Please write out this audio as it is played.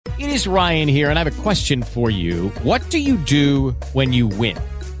It is Ryan here, and I have a question for you. What do you do when you win?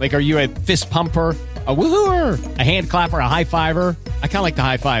 Like, are you a fist pumper, a woohooer, a hand clapper, a high fiver? I kind of like the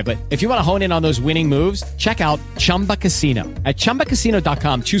high five, but if you want to hone in on those winning moves, check out Chumba Casino. At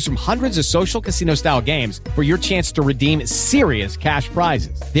ChumbaCasino.com, choose from hundreds of social casino-style games for your chance to redeem serious cash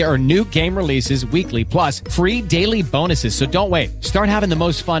prizes. There are new game releases weekly, plus free daily bonuses. So don't wait. Start having the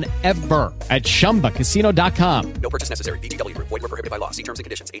most fun ever at ChumbaCasino.com. No purchase necessary. VGW. Void where prohibited by law. See terms and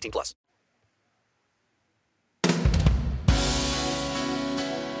conditions. 18+.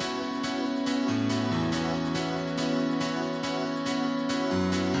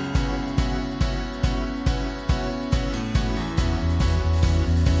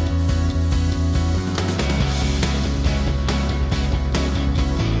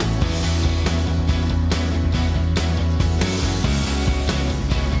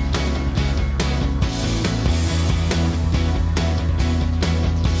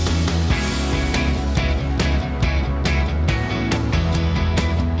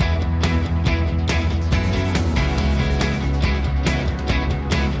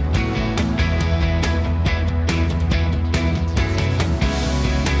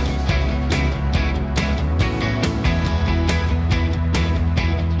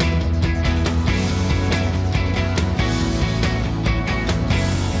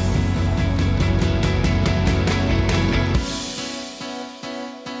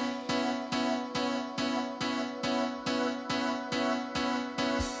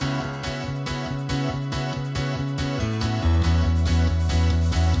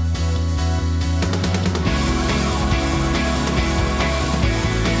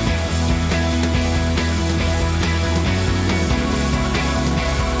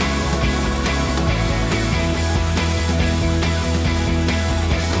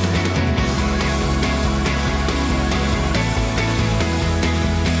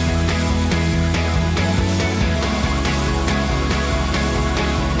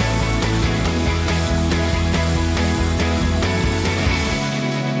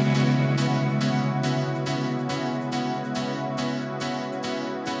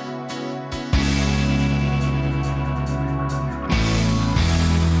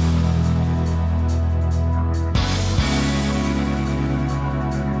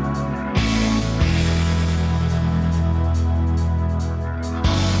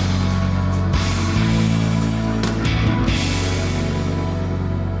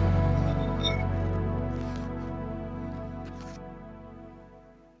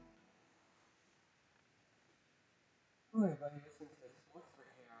 Hello, everybody. Listening to Sports for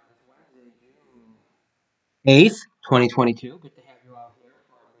here on this Wednesday, June 8th, 2022. Good to have you all here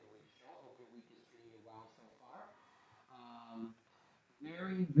for our midweek show. Hope your week is treating you well so far.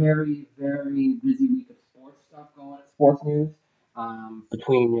 Very, very, very busy week of sports stuff going on, sports news.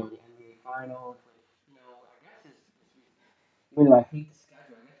 Between the NBA Finals, which I guess is even though I hate the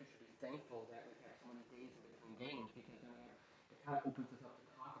schedule, I guess we should be thankful that we have so many days in between games because then it kind of opens us up to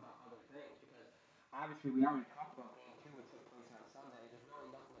talk about other things. Because obviously we already talked about Game 2, which took place on Sunday. There's really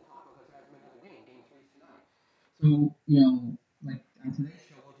nothing to talk about because there hasn't been another game. Game 3 tonight. So like on today's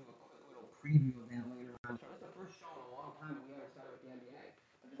show, we'll do a quick little preview of that later on. So it's the first show in a long time that we haven't started with the NBA.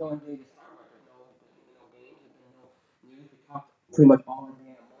 But there's no NBA to start with. There's no games. There's been no news. We talked pretty much all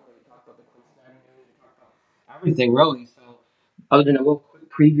NBA on Monday. We talked about the Quinn Snyder news. We talked about everything really. So other than a little quick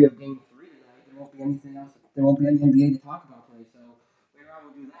preview of Game 3 tonight, there won't be anything else. There won't be any NBA to talk about today. So later on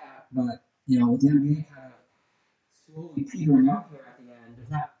we'll do that. But with the NBA kind of slowly petering out here at the end,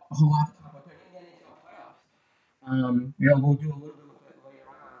 there's not a whole lot to talk about. There in the NHL playoffs. We'll do a little bit with it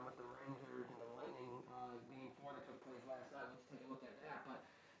later on with the Rangers and the Lightning Game 4 that took place last night. Let's take a look at that. But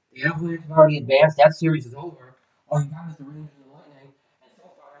the Avalanche have already advanced. That series is over. All you got is the Rangers and the Lightning, and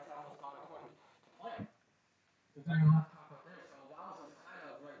so far it's almost gone according to plan. There's not enough to talk about there. So Dallas is kind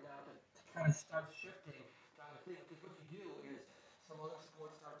of right now to kind of start shifting, trying to think. Because what you do is some other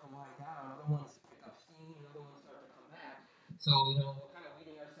sports start to wind down, other ones pick up steam, and other ones start to come back. So we're kind of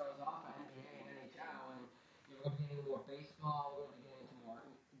weeding ourselves off of NBA and NHL, and we're going to be getting into more baseball. We're going to be getting into more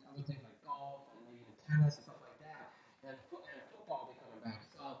other things like golf and maybe even tennis and stuff like that, and football will be coming back.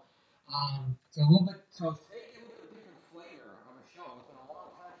 So a little bit. So today a little bit different flavor of a show. It's been a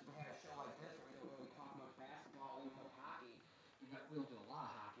long time since we had a show like this where we don't really talk much basketball, even much hockey. We don't do a lot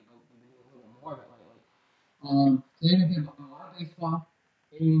of hockey, but we've been doing a little more of it lately. Today we're going to be a lot of baseball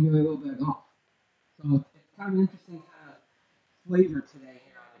and a little bit of golf. So it's kind of an interesting kind of flavor today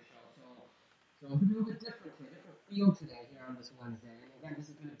here on the show. So it's a little bit different today, different feel today here on this Wednesday. And again,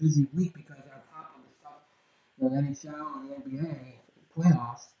 this has been a busy week because on top of the stuff, the NHL and the NBA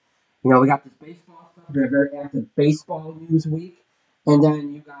playoffs, we got this baseball stuff, very, very active baseball news week. And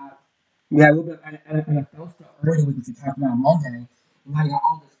then you got We had a little bit of NFL stuff earlier, which we talked about on Monday. And now you got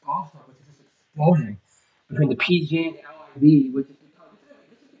all this golf stuff, which is just exploding between the PGA and the LIV, which is becoming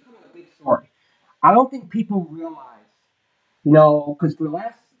a big story. I don't think people realize, because for the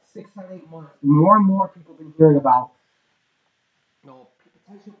last 6 or 8 months, more and more people have been hearing about,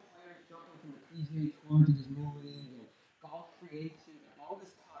 potential players jumping from the PGA Tour to this new league and golf creation and all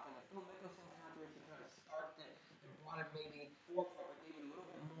this talk. And the Phil Mickelson controversy kind of sparked it and brought it maybe forefront, but gave it a little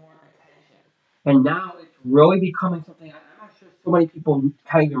bit more attention. And now it's really becoming something I'm not sure so many people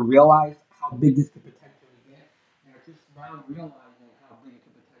kind of even realize how big this could potentially get. And are just now realizing how big it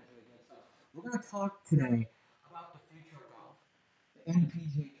could potentially get. So we're going to talk today about the future of golf, the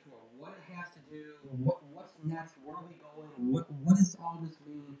NPGA Tour, what it has to do, what's next, where are we going, what does all this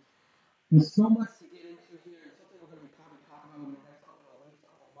mean? There's so much to get into here, and something we're going to be probably talking about over the next couple of weeks,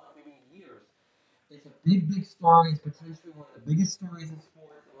 couple of months, maybe years. It's a big, big story. It's potentially one of the biggest stories in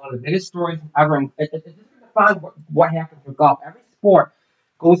sports, and one of the biggest stories ever. And it's just going to define what happens with golf. Every sport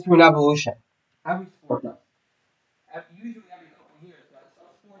goes through an evolution. Every sport does. Usually every couple of years, but some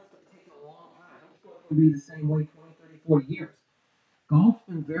sports it takes a long time. Some sports will be the same way 20, 30, 40 years. Golf's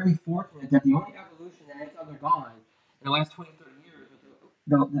been very fortunate that the only evolution that it's undergone in the last 20, 30 years was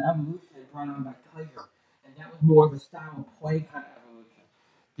the evolution brought on by Tiger. And that was more of a style of play kind of evolution.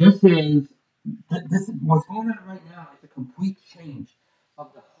 This is what's going on right now is a complete change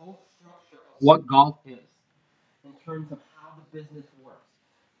of the whole structure of what golf is in terms of how the business works.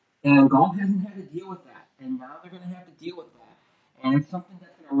 And golf hasn't had to deal with that, and now they're going to have to deal with that. And it's something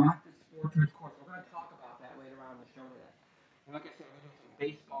that's going to rock the sport to its course. We're going to talk about that later on in the show today. And like I said, we're doing some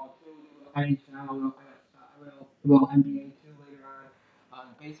baseball too, NHL, a little NBA too later on.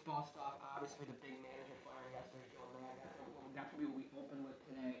 Baseball stuff, obviously the big manager firing yesterday, Joe Maddon. That's what we will be open with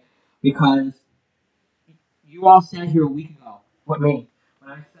today because you all sat here a week ago with me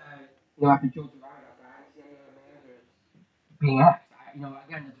when I said, after Joe Girardi, I didn't see any other managers being asked.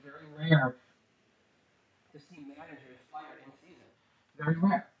 Again, it's very rare to see managers fired in season. Very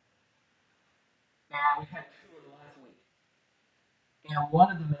rare. Now we've had two in the last week. And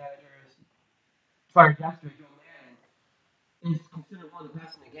one of the managers fired yesterday, Joe Maddon, is considered one of the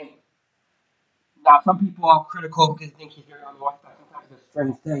best in the game. Now some people are critical because they think he's very unorthodox. Sometimes it's a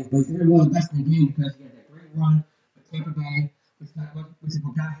strange thing, but he's considered one of the best in the game because he had that great run with Tampa Bay, which is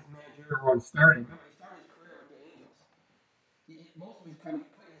what got his managerial run started. Remember, he started his career with the Angels. Most of his career,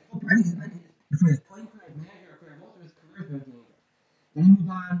 between his playing career and his managerial career, most of his career was with the Angels. Then he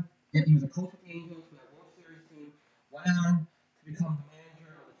moved on. He was a coach with the Angels for that World Series team. Went on to become the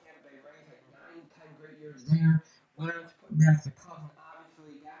manager of the Tampa Bay Rays. Had 9, 10 great years there. Went on to put back the Cubs. And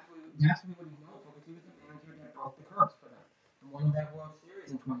obviously, that's what he's known for because he was the manager that broke the curse for them and won that World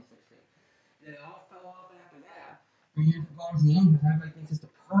Series in 2016. And it all fell off after that. And he goes to the Angels. Everybody thinks it's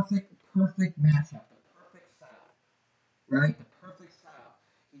the perfect matchup, the perfect setup, right? The perfect setup.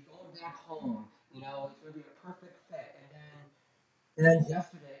 He's going back home. It's going to be a perfect fit. And then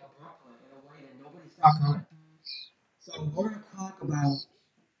yesterday, abruptly, in a way that nobody saw coming. So we're going to talk about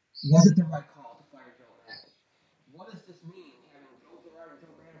was it the right call to fire Joe Maddon? What does this mean having Joe Girardi and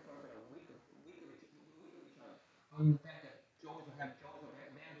Joe Maddon for a week of each other? The fact that Joe's manager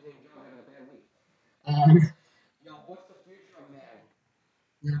named Joe having a bad week. What's the future of Maddon?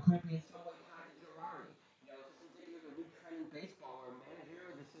 Could it be in some way tied to Girardi? Is this indicative of a new trend in baseball where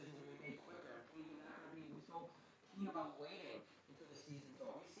managerial decisions are being made quicker and teams are not going to be so keen about waiting until the season's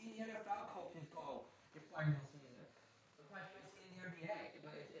over? We've seen the NFL coaches get fired in season. Sometimes you don't see it in the NBA,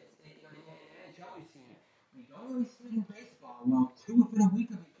 but in the NHL we've seen it. We don't really see it in baseball. Well, two within a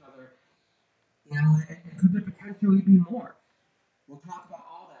week of each other, it could potentially be more. We'll talk about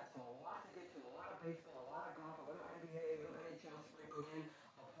all that. So a lot to get to, a lot of baseball, a lot of golf, a little NBA, a little NHL sprinkled in.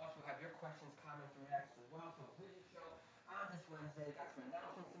 Plus, we'll have your questions, comments, and reactions as well. So here's your show on this Wednesday. Got some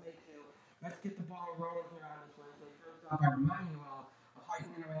announcements to make too. Let's get the ball rolling here on this Wednesday. First off, I remind you all of how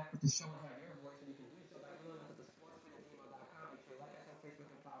you can interact with the show and have your voice, and you can do so by emailing us at thesportsfan@gmail.com. Make sure you like us on Facebook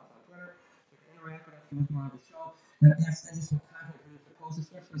and follow us on Twitter. So you can interact with us and listen to the show. Send us some content for you to post,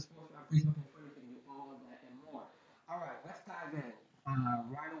 especially sports on Facebook and Twitter. You can do all of that and more. All right, let's dive in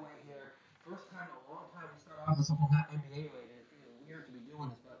right away here. First time in a long time we start off with something not NBA related. It feels weird to be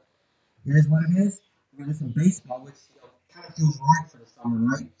doing this, but it is what it is. We're going to do some baseball, which kind of feels right for the summer,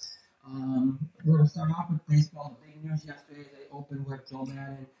 right? We're going to start off with baseball. The big news yesterday they opened with Joe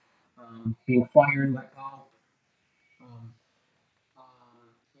Maddon being fired, let go. Um,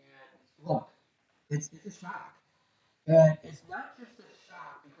 and look, it's a shock. And it's not just a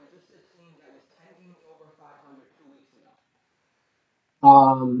shock because this is a team that was 10 games over 500 2 weeks ago.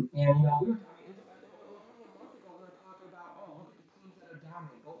 And we were talking a month ago. We were talking about look at the teams that are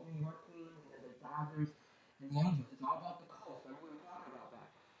dominant. Both New York team Dodgers and the Angels. It's all about the coast. Remember we were talking about that.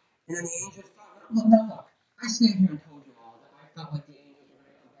 And then the Angels thought, look, I sat here and told you all that I felt like the Angels were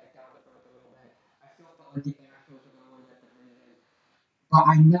going to come back down to earth a little bit. I still felt like the Astros were going to win that division. But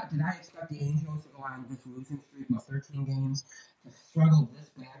did I expect the Angels to go on this losing streak of 13 games to struggle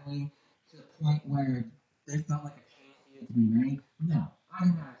this badly to the point where they felt like a change needed to be made? No, I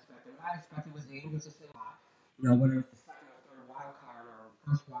did not expect it. What I expected was the Angels to say, whether it's the second or third wild card or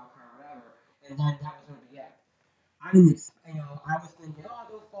first wild card or whatever, and then that was going to be it. I didn't expect, I was thinking,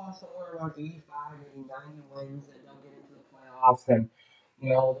 they'll fall somewhere around 85, maybe 90 wins, and they'll get into the playoffs, and,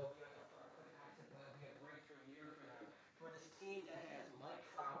 they'll be a breakthrough year for them. For this team that has Mike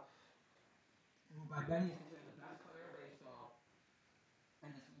Trout, who by many is considered the best player in baseball,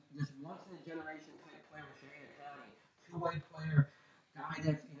 and this once in a generation type player with Shane County, two-way player, guy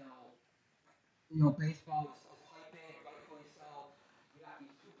that's baseball is hyping, rightfully so. You got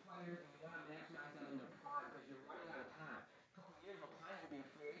these two players, and you want to maximize them in their prime because you're running out of time. A couple of years, O'Connor will be a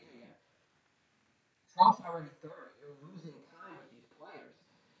free agent again. Trout's already 30. You're losing time with these players.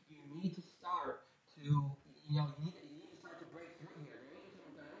 You need to start to, you need to start to break through here. The Rangers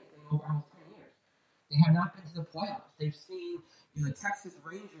haven't done anything over almost 10 years. They have not been to the playoffs. They've seen the Texas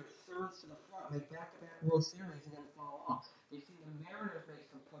Rangers surge to the front, make back-to-back World Series, and then fall off. They've seen the Mariners make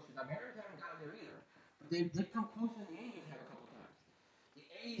some pushes. The Mariners haven't gotten there either, but they've come closer than the Angels have a couple times. The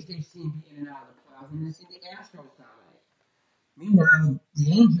A's they've seen be in and out of the playoffs, and they've seen the Astros dominate. Meanwhile, the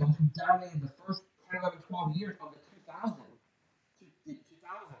Angels, who dominated the first 10, 11, 12 years of the 2000s,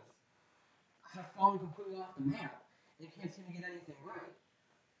 have fallen completely off the map. They can't seem to get anything right.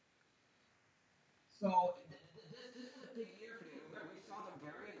 So this is a big year for them. Remember, we saw them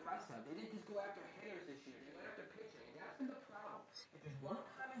very aggressive. They didn't just go after hitters this year. They went after pitching. And that's been the problem. If there's one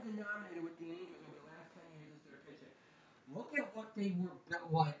common denominator with the Angels over the last 10 years, it's their pitching. Look at what they were built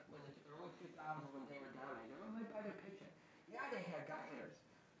like when the early 2000s when they were down. They were led by their pitching. Yeah, they had got hitters.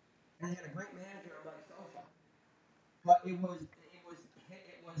 And they had a great manager like Sosa. But it was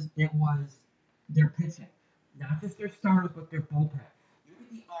their pitching. Not just their starters, but their bullpen. You look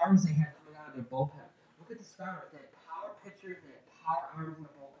at the arms they had coming out of their bullpen. Look at the starters. They had power pitchers, they had power arms in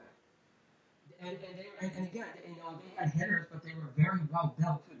the bullpen. And again, they had hitters, but they were very well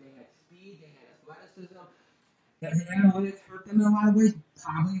built too. They had speed, they had athleticism. The analytics hurt them in a lot of ways,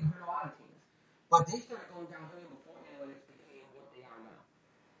 probably hurt a lot of teams. But they started going downhill before analytics became what they are now.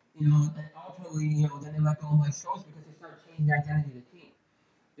 And ultimately, then they let go of Mike Schultz because they started changing the identity of the team.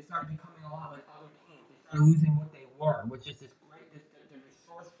 They started becoming a lot like other teams. They started losing what they were, which is this great, they're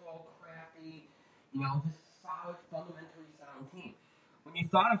resourceful, crafty, just solid, fundamentally sound team. When you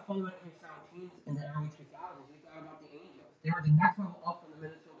thought of fundamentally sound teams in the early 2000s, you thought about the Angels. They were the next level up from the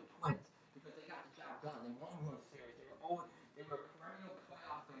Minnesota Twins because they got the job done. They won the World Series. They were perennial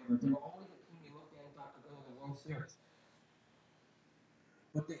playoff favorites. They were always a team you looked at and thought could go to the World Series.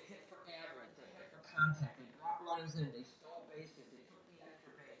 But they hit for average, they hit for contact, they brought runners in, they stole bases, they took the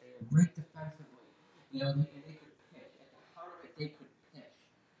extra base, they were great defensively. And they could pitch. At the heart of it, they could pitch.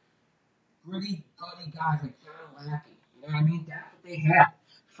 Gritty, gutty guys like John Lackey. You know what I mean? That's what they had.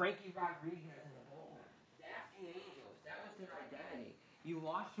 Frankie Rodriguez in the bullpen. That's the Angels. That was their identity. You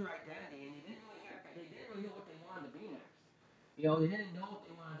lost your identity, and they didn't really know what they wanted to be next. They didn't know what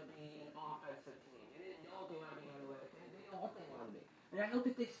they wanted to be an offensive team. They didn't know what they wanted to be analytic. They didn't know what they wanted to be. And I don't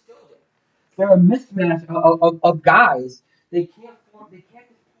think they still do. They're a mismatch of guys. They can't just pull this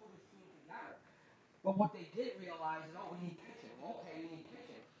team together. But what they did realize is, we need pitching. Well, okay, you need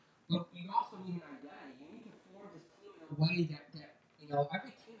pitching. But you also need an identity. You need to form this team in a way that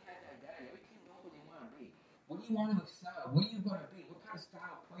every team has an identity. Every team knows what they want to be. What do you want to excel? What are you going to be? What kind of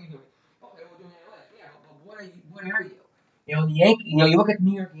style of play do you? Okay, we're doing it. Yeah, but what are you? What are you? The Yankees. You look at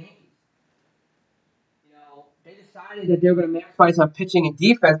New York Yankees. They decided that they're going to maximize on pitching and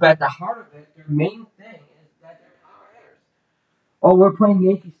defense, but at the heart of it, their main thing is that they're power hitters. Oh, we're playing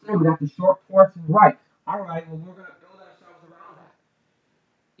Yankee Stadium. We got the short porch and right. All right, well, we're going to build ourselves around that.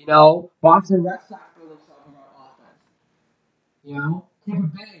 Boston Red Sox build themselves around offense. Tampa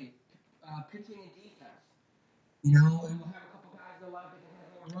Bay, pitching and defense. And we'll have a couple guys in the lineup that can hit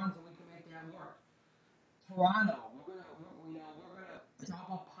home runs, and we can make that work. Toronto, it's all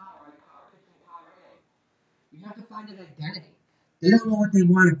about power, right? Power pitching, power hitting. You have to find an identity. They don't know what they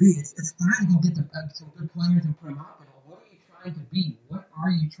want to be. It's fine to go get some good players and put them out there. But what are you trying to be? What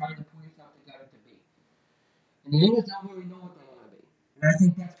are you trying to put yourself together to be? And the Angels don't really know what they want to be. And I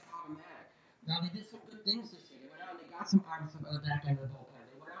think that's problematic. Now, they did some good things this year. They went out and they got some arms on the back end of the bullpen.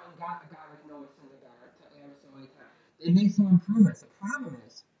 They went out and got a guy like Noah Syndergaard to add so many times. They made some improvements. The problem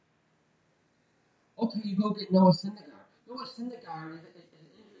is, okay, you go get Noah Syndergaard. Noah Syndergaard is an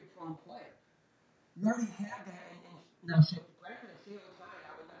injury-prone player. You already have that, and now, granted, Shea Otani,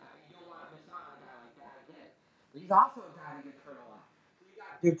 you don't want to miss out on a guy like that again. But he's also a guy that gets hurt a lot. So you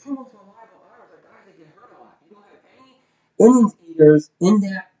got your two most reliable arms are guys that get hurt a lot. You don't have any innings eaters in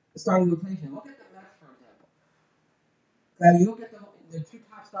that starting rotation. Look at the Mets, for example. Now you look at the two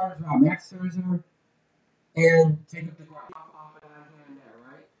top starters are Max Scherzer and Jacob DeGrom. Off and on here and there,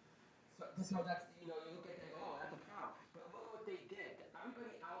 right? So that's you look at that. Oh, that's a problem. But look what they did.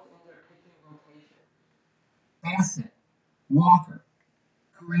 Everybody else in their pitching rotation. Bassett, Walker,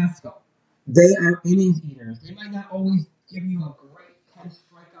 Carrasco. They are innings eaters. They might not always give you a great 10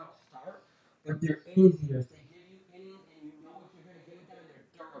 strikeout start, but they're innings eaters. They give you innings and you know what you're going to get with them and they're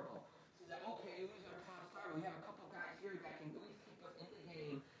durable. So that, okay, who's our top starter? We have a couple guys here that can at least keep us in the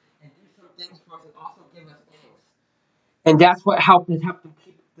game and do some things for us and also give us innings. And that's what helped them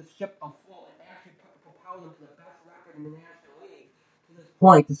keep the ship afloat and actually propel them to the best record in the National League to this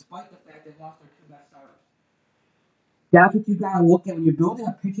point, despite the fact they lost their two best starters. That's what you gotta look at when you're building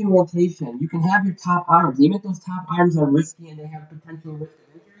a pitching rotation. You can have your top arms, even if those top arms are risky and they have potential risk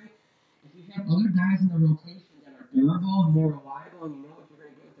of injury. If you have other guys in the rotation that are durable and more reliable, and you know what you're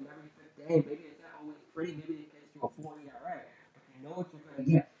gonna get with them every fifth day, maybe it's not always pretty, maybe it gets you a 4 ERA, but you know what you're gonna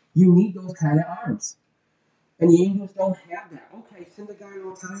get. You need those kind of arms. And the Angels don't have that. Okay, Syndergaard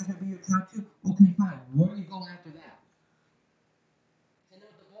and Otani can be your top two. Okay, fine. Where do you go after that? Send them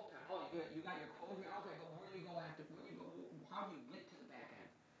with the bullpen. Oh, you got your closer. Okay, but where do you go after? Where do you go? How do you get to the back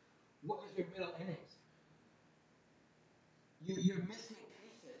end? What was your middle innings? You're missing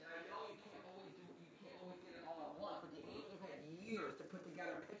pieces, and I know you can't always get it all at once. But the Angels have had years to put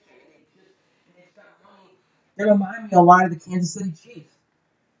together pitching, and they spent money. They remind me a lot of the Kansas City Chiefs.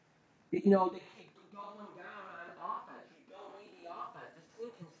 They keep going down on offense. You don't need the offense. This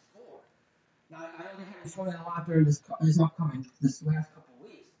team can score. Now, I know they haven't shown it a lot during this last couple of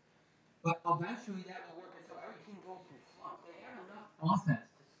weeks, but eventually that will work until every team goes through slumps. They have enough offense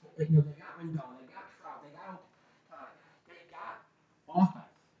to score. They got Rendon, they got Trout, they got Otani, they got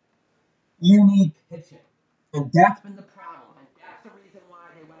offense. You need pitching, and that's been the problem, and that's the reason why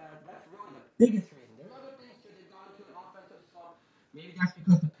they went out. That's really the biggest reason. There's other things too. They've gone to an offensive slump. Maybe that's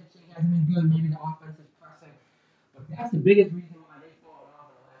because the pitching hasn't been good. Maybe the offense is pressing, but that's the biggest reason why they've fallen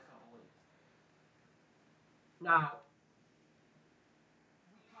off in the last couple of weeks. Now,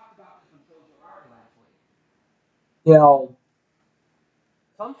 we talked about this with Joe Girardi last week. You know,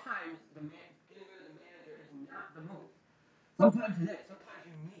 sometimes getting rid of the manager is not the move. Sometimes it is. Sometimes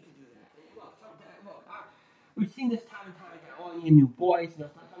you need to do that. And we've seen this time and time again. Oh, you need a new voice.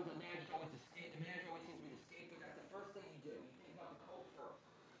 Sometimes the manager always the manager always seems to be the scapegoat. That's the first thing you do. You think about the coach first,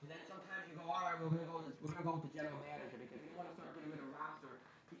 and then sometimes you go, all right, we're gonna go with the general manager because we don't want to start getting rid of roster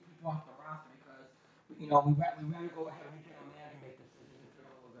people off the roster because we rather go ahead and general manager make decisions and figure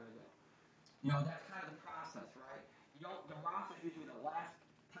out what we're gonna do. That's kind of the process, right? The roster is usually the last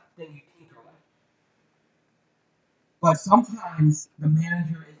thing you tinker with. But sometimes the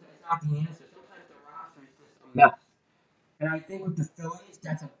manager is not the answer. Sometimes the roster is just a mess. And I think with the Phillies,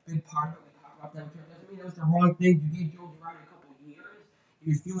 that's a big part of it. We talk about that. It doesn't mean it was the wrong thing. You gave Joe Girardi a couple of years. If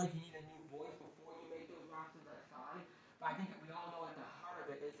you feel like you need a new voice before you make those rosters, that's fine. But I think that we all know at the heart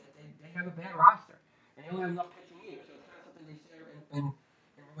of it is that they have a bad roster. And they don't have enough pitching either. So it's kind of something they share in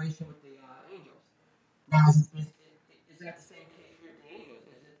relation with the Angels. Now, is that the same case here with the Angels?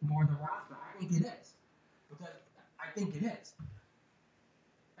 Is it more the roster? I think it is. Because I think it is.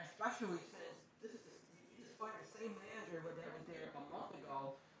 Especially since you just fired the same manager that was there a month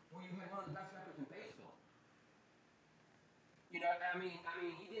ago, where you had one of the best records in baseball. He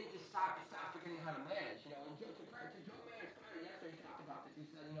didn't just stop forgetting how to manage. And Joe Maddon's credit yesterday, he talked about this. He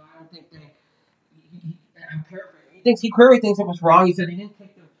said, I don't think I'm paraphrasing. He thinks it was wrong. He said they didn't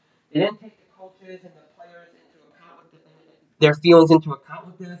take the coaches and the players into account with their feelings into account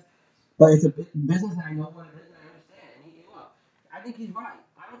with this. But it's a business, and I know what it is, and I understand. Look, I think he's right.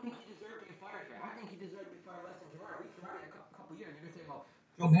 I don't think he deserved to be fired here. I think he deserved to be fired less than Girardi. Girardi had a couple years. You're gonna say, well,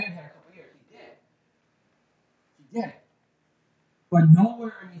 Joe Maddon had a couple years. He did. He did. But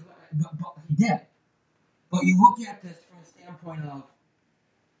nowhere in his but he did. But you look at this from the standpoint of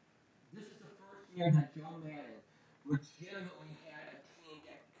this is the first year that Joe Maddon legitimately had a team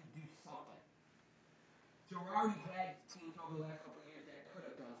that could do something. Girardi had teams over the last couple of years that could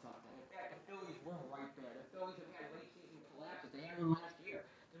have done something. In fact, the Phillies were right there. The Phillies have had late season collapses. They had them last year.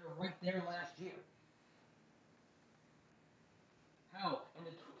 They were right there last year. Hell, in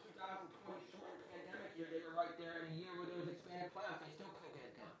the 2020 shortened pandemic year, they were right there. In a year where there was expanded playoffs, they still couldn't get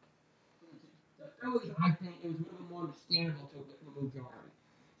it done. The Phillies, I think, it was a little bit more understandable to remove Girardi,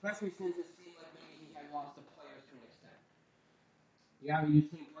 especially since it seemed like maybe he had lost the players to an extent. Yeah, you've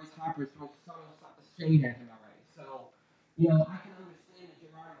seen Bryce Harper throw some shade at him already. So, I can understand that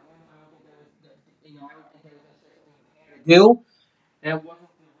Gerard I don't think there was, I don't think there was necessarily something you had to do. And it wasn't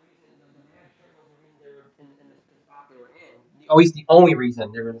the reason, the manager was the reason they were in the spot they were in. Always the only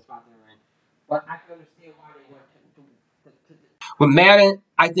reason they were in the spot they were in. But I can understand why they went to with Madden,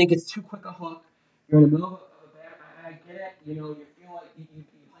 I think it's too quick a hook. You're in the middle of a bad. I get it. You feel like you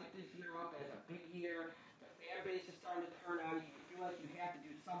hype this year up as a big year. The fan base is starting to turn on you. You feel like you have to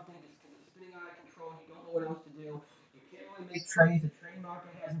do something just because it's spinning out of control. You don't know what else to do. You can't really make trades. The trade market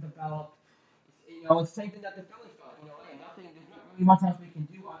hasn't developed. It's the same thing that the Phillies felt. Hey, nothing. There's not really much else we can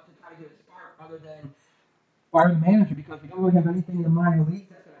do to try to get a spark other than fire the manager because we don't really have anything in the minor leagues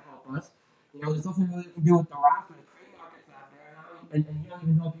that's going to help us. There's nothing really you can do with the roster. The trade market's not there, and you don't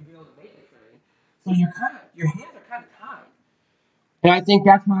even know if you'll be able to make a trade. So your hands are kind of tied. And I think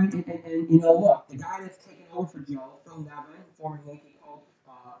that's why. Look, the guy that's taking over for Joe, Phil Nevin, former Yankee coach,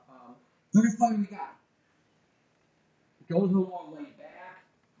 biggest player we got. Goes a little more laid back,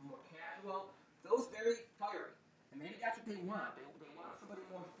 more casual. Phil's very fiery, and maybe that's what they want. They want somebody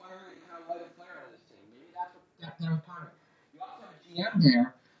more fiery, kind of light a flare on this team. Maybe that's what that was part of it. You also have a GM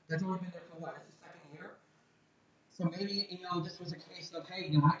there that's only been there for what? It's his second year. So maybe this was a case of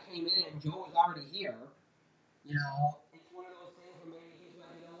hey, I came in, Joe was already here. It's one of those things where maybe he's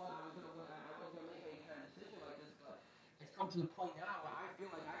like, what, I wasn't gonna make any kind of decision like this, but it's come to the point now where I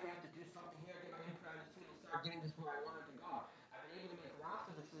feel like I have to do something here, get my input on this team, and start getting this where I want it to go. I've been able to make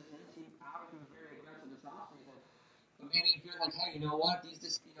roster decisions. He obviously was very aggressive this offseason. But maybe if you're like, hey, these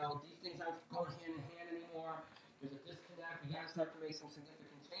things aren't going hand in hand anymore. There's a disconnect. We got to start to make some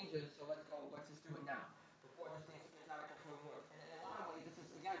significant changes. So let's go. Let's just do it now before this thing spins out of control more. And in a lot of ways, this is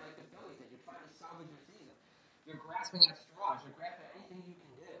again like the Phillies did. You're trying to salvage your season. You're grasping at straws. You're grasping at anything you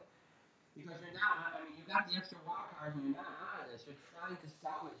can do because you're not. I mean, you got the extra wild card, and you're not out of this. You're trying to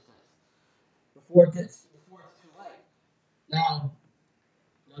salvage this before it's too late. Now,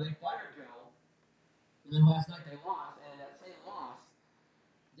 they fired Joe, and then last night they lost, and that same loss,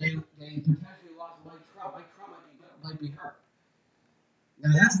 they potentially lost Mike Trout. Mike Trout might be hurt.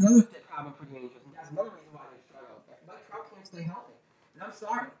 Now that's another problem for the Angels, and that's another reason why they struggle. Mike Trout can't stay healthy, and I'm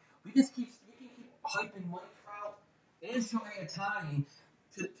sorry, we can keep hyping Mike Trout and Shohei Ohtani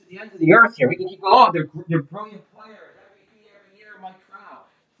to the end of the earth here. We can keep going. Oh, they're brilliant players. MVP every year, Mike Trout.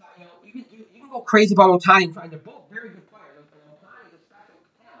 So, you can go crazy about Ohtani and they're both very good players. Ohtani is a special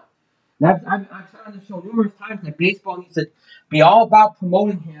talent. I've said on the show numerous times that baseball needs to be all about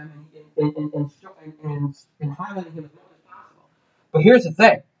promoting him and highlighting him as much as possible. But here's the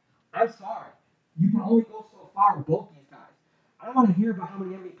thing. I'm sorry. You can only go so far with both these guys. I don't want to hear about how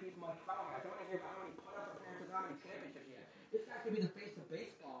many MVPs Mike Trout has. I don't want to hear about how many playoff appearances, how many championships he has. This guy could be the face of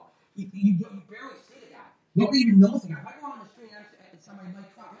baseball. You barely see the guy. Nobody even knows the guy. If I go on the street and somebody Mike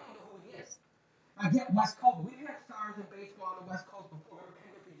Trout, I don't know who he is. I get West Coast. We've had stars in baseball on the West Coast before. Remember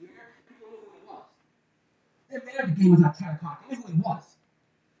Ken Griffey Jr.? People knew who he was. It mattered the game was at 10 o'clock. They knew who he was.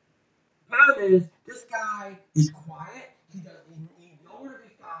 The problem is, this guy is quiet. He's nowhere to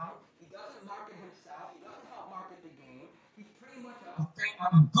be found. He doesn't market himself. He doesn't help market the game. He's pretty much a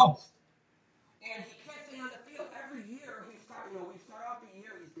ghost. And he can't stay on the field. Every year, we start off the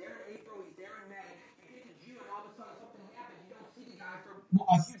year, he's there in April, he's there in May. You get to June, all of a sudden something happens. You don't see the guy for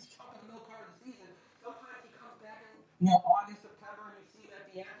a huge chunk of the middle part of the season. Sometimes he comes back in August, September, and you see him at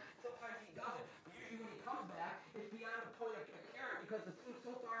the end. Sometimes he doesn't. But usually when he comes back, it's beyond the point of caring because the team's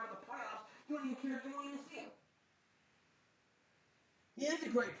so far out of the playoffs, you don't even care. You won't even see him. He is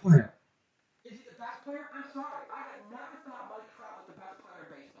a great player. Is he the best player? I'm sorry. I have never thought Mike Trout was the best player in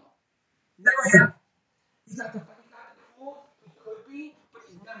baseball. Never have. He's got the tools. He could be, but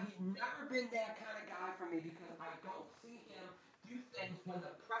he's never been that kind of guy for me because I don't see him do things when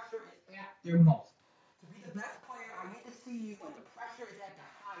the pressure is at their most. To be the best player, I need to see you when the pressure is at the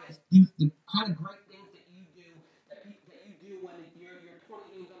highest. Do the kind of great things that you do when you're 20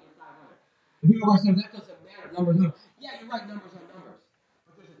 games under 500. And people are saying that doesn't matter. Numbers. Yeah, you're right. Numbers are numbers,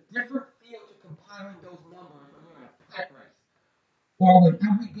 but there's a different feel to compiling those numbers when you're in a pet race. Or when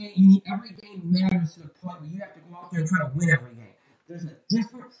every game matters to the point where you have to go out there and try to win every game. There's a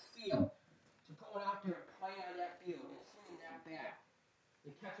different feel to going out there and playing on that field and swinging that bat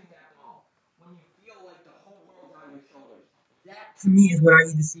and catching that ball when you feel like the whole world's on your shoulders. That to me is what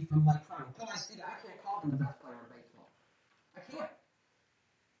I need to see from Mike Trout. Until I see that, I can't call him the best player in baseball. I can't.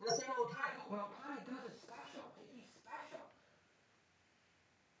 And the same with Ohtani. What Ohtani does is special. He's special.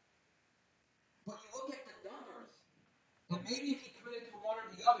 But you look at the numbers. And maybe if he committed to one or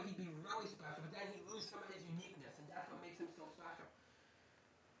the other, he'd be really special. But then he'd lose some of his uniqueness, and that's what makes him so special.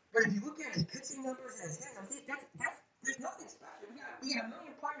 But if you look at his pitching numbers and his hitting numbers, There's nothing special. We got a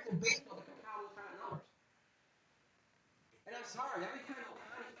million players in baseball that can count those kind of numbers. And I'm sorry, every time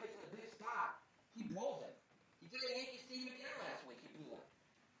Otani's pitching a big spot, he blows it. He did it at Yankee Stadium again last week. He blew it.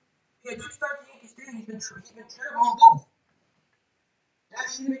 He had 2 starts at Yankee Stadium. He's been terrible on both.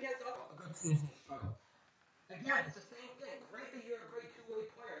 Last season against a good season he struggled. Again, it's the same thing. Great that you're a great two-way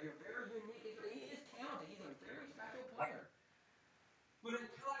player. You're very unique. He is talented. He's a very special player. But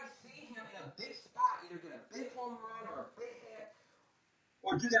until I see him in a big spot, either get a big home run or a big hit,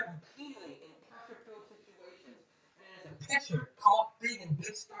 or do that routinely in pressure-filled situations, and as a pitcher, come up big in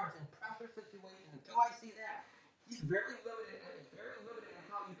big starts in pressure situations, until I see that, he's very limited. It's very limited in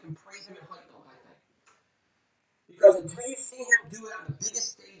how you can praise him and hype him, I think. Because until you see him do it on the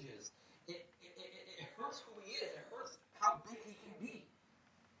biggest stages, it hurts who he is. It hurts how big he can be.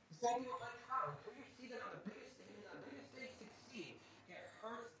 The same thing with Mike Trout. Until you see that on the biggest stage succeed, it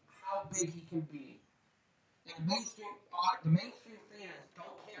hurts how big he can be. And the mainstream fans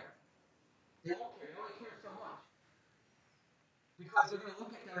don't care. They won't care. They only care so much. Because they're going to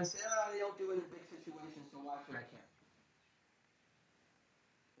look at that and say, oh, they don't do it in big situations, so why should I care?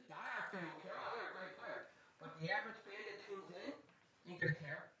 The diehard fan will care, oh, they're a great player. But the average fan that tunes in ain't going to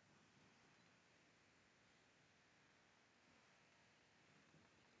care.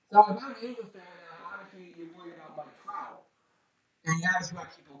 So if I'm an Angels fan, obviously you're worried about Mike Trout. And you obviously got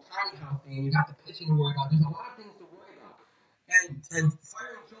people tiny healthy, and you got the pitching to worry about. There's a lot of things to worry about. And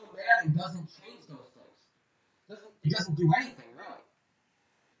firing Joe Maddon doesn't change those things. It doesn't do anything, really.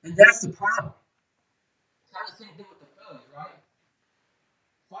 And that's the problem. It's kind of the same thing with the Phillies, right?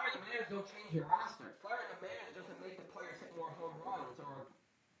 Firing the manager don't change your roster. Firing the manager doesn't make the players hit more home runs or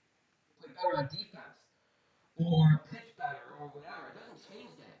play better on defense or pitch better or whatever. It doesn't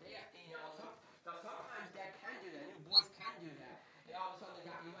change that. Sometimes that can do that. New boys can do that. And all of a sudden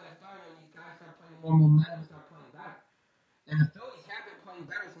you let it fire and these guys start playing more momentum, start playing better. And the Phillies have been playing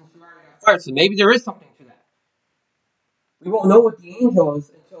better since you already got fired. So maybe there is something to that. We won't know what the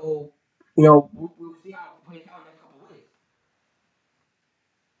Angels until we'll see how it plays out in the next couple of weeks.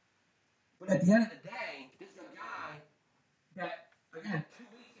 But at the end of the day, this is a guy that, again, 2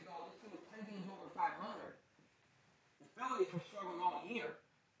 weeks ago, this team was 10 games over 500. The Phillies were struggling all year.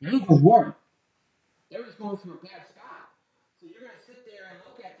 The Angels weren't. They were just going through a bad spot. So you're going to sit there and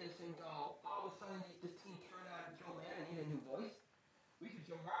look at this and go, all of a sudden, this team turned on Joe Maddon, need a new voice. We could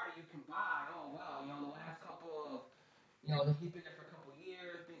Joe Maddon, you can buy, oh, well, the last couple of, he's been there for a couple of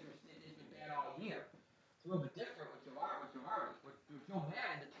years, it's been bad all year. It's a little bit different with Joe Maddon. With Joe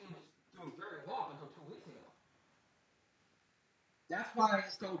Maddon, the team was doing very well until 2 weeks ago. That's why I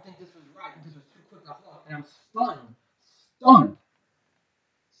just don't think this was right. This was too quick a hook. And I'm stunned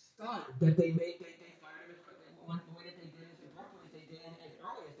that they fired him as quickly the way that they did, as abruptly as they did, and as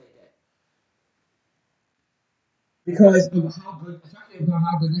early as they did. Because of how good, especially about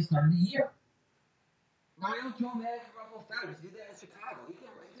how good they started the year. Now I know Joe Maddon can ruffle feathers. He did that in Chicago. He can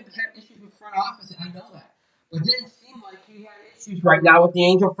have issues with front office, and I know that. But it didn't seem like he had issues right now with the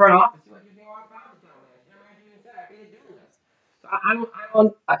Angel front office. He was being all about the Joe Maddon. Joe Maddon even said, I didn't do this. So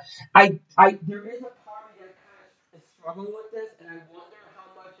there is a part of me that kind of is struggling with this, and I wonder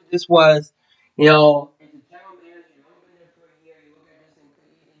how much of this was, as a general manager, you've only been there for a year, you look at this and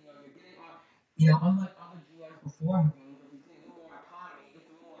you're getting on, unlike other GMs before him, he's getting a little more autonomy, he's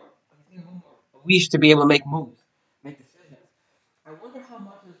getting a little more leash to be able to make moves, make decisions. I wonder how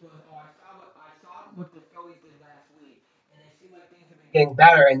much this was. Oh, I saw what the Phillies did last week, and it seemed like things have been getting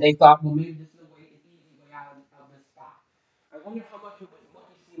better, and they thought, well, maybe this is an easy way out of this spot. I wonder how much it was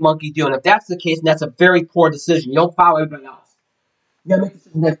monkey see, monkey do. And if that's the case, then that's a very poor decision. You don't follow everybody else. You gotta make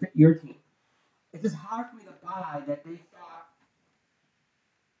decisions that fit your team. It's just hard for me to buy that they thought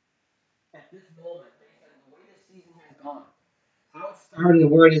at this moment, based on the way the season has gone, how it started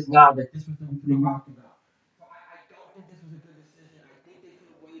and where it is now, that this was the rock to go. So I don't think this was a good decision. I think they could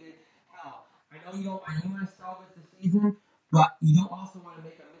have waited. Hell, I know you want to salvage the season, but you don't also want to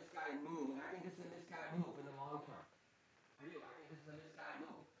make a misguided move. And I think this is a misguided move in the long term. I do. I think this is a misguided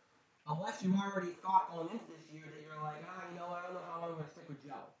move. Unless you already thought going into this year that you're like, I don't know how long I'm going to stick with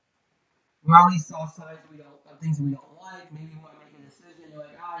Joe. We already saw signs of things we don't like. Maybe you want to make a decision. You're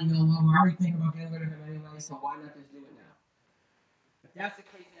like, we're already thinking about getting rid of him anyway, so why not just do it now? If that's the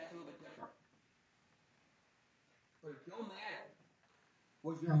case, that's a little bit different. But if Joe Maddon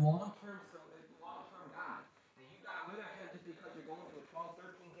was your long-term guy, and you got rid of him just because you're going to a 12,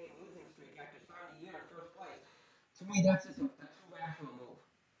 13 game losing streak after starting the year in first place, to me, that's just a too rational move.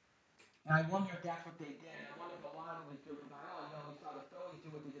 And I wonder if that's what they did. And I wonder if a lot of it was driven by, we saw the Phillies do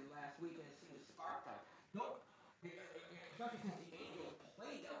what they did last week, and it seemed to spark them. Don't, especially since the Angels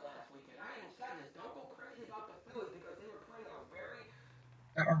played them last weekend. I even said this. Don't go crazy about the Phillies because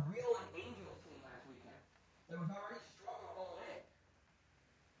a real Angels team last weekend. It was already struggling all in.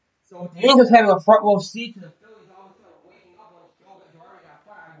 So with the Angels having a front row seat to the Phillies all of a sudden waking up once Joe Maddon got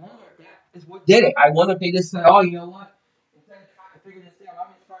fired, I wonder if that is what did it. I wonder if they just said, oh, you know what? Instead of trying to figure this out,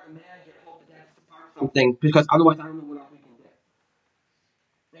 I'm just trying to manage and hope that that's something because otherwise I don't know what else we can do.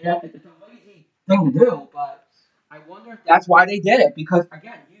 And it's a lazy thing to do, but I wonder if that's why they did it. Because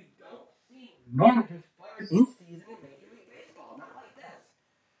again, you don't see managers fired in season in Major League Baseball, not like this.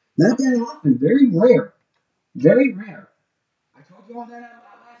 Not that often. Very rare. Very rare. I told you all that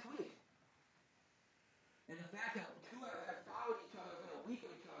last week. And the fact that two have followed each other within a week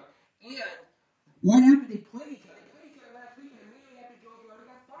of each other, and right after they played each other last week, and immediately after Joe Girardi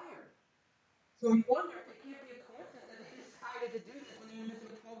got fired. So you wonder if it can't be a coincidence that they decided to do this when they were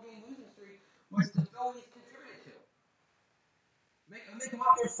missing a 12-game losing streak, which the Phillies contributed to. Make a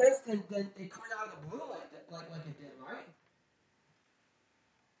lot more sense than they coming out of the blue like it did, right?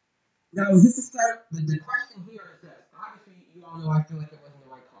 Now, is this the start? The question here is this. Obviously, you all know I feel like it wasn't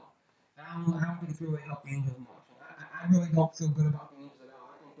the right call. I don't think it's really helped the Angels much. I really don't feel good about the Angels at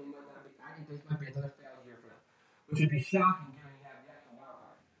all. I think they might not be. I think this might be another failed year for them, which would be shocking given you have the extra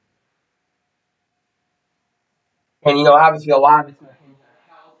wild card. And obviously, a lot of it's going to hinge on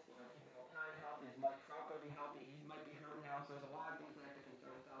health. Keeping O'Kine healthy. Is Mike Trout going to be healthy? He might be hurt now, so there's a lot of things that have to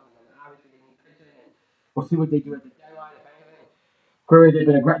concern themselves. And then obviously, they need pitching, and we'll see what they do at the deadline, if anything. Clearly, they've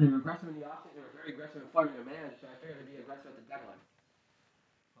been aggressive in the offseason. They were very aggressive in firing their manager, so I figured they'd be aggressive at the deadline.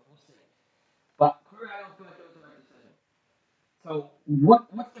 But we'll see. But clearly, I don't feel like it was the right decision. So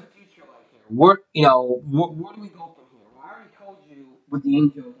what's the future like here? Where do we go from here? Well, I already told you with the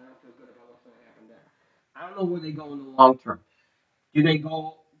Angels, I don't feel good about what's going to happen there. I don't know where they go in the long term. Do they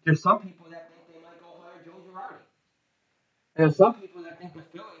go? There's some people that think they might go hire Joe Girardi. And there's some people that think the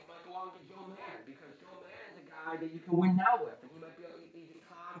Phillies might go out and get Joe Maddon because Joe Maddon's a guy that you can win now with, and he might be he's a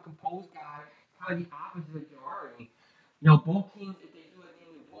calm, composed guy, kind of the opposite of Girardi. Both teams, if they do a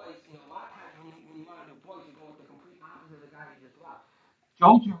new voice, a lot of times when you want a new voice, you go with the complete opposite of the guy you just left.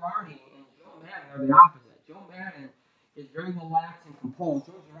 Joe Girardi and Joe Maddon are the opposite. Joe Maddon is very relaxed and composed.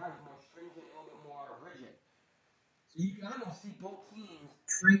 Joe Girardi is more stringent, a little bit more rigid. So you can almost see both teams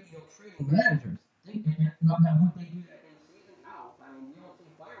trading managers. Now, would they do that in season? No. I mean, you don't see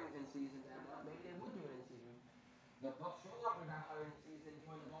firings in season that much. Maybe they would do it in season. The Bucks Sherlock got hired in season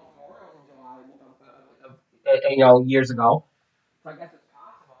joined the Baltimore Orioles in July years ago. So I guess it's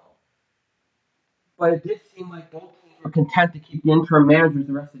possible. But it did seem like both teams were content to keep the interim managers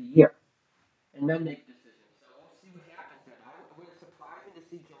the rest of the year and then make decisions. So we'll see what happens there. Would it surprise me to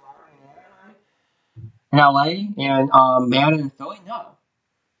see Girardi in Anaheim, in LA, and Maddon in Philly? No.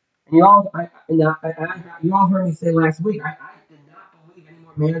 And you all heard me say last week, I did not believe any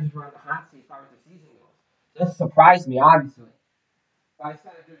more managers were on the hot seat as far as the season goes. This surprised me, obviously. But I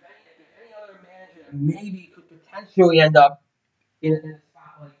said if there's any other manager that maybe could potentially end up in a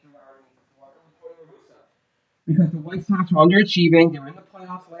spot like Girardi before, it was Tony La Russa. Because the White Sox are underachieving. They were in the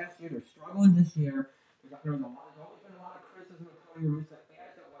playoffs last year. They're struggling this year. There's always been a lot of criticism of Tony La Russa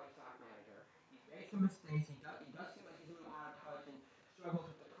as a White Sox manager. He's made some mistakes. He does seem like he's a little out of touch and struggles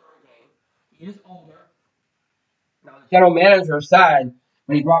with the current game. He is older. Now, the general manager said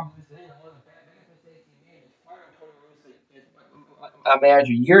when he brought Russa in, one of the biggest mistakes he made is firing Tony Russa as a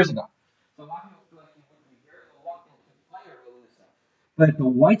manager years ago. So a lot of people feel like he would be very reluctant to fire Russa. But if the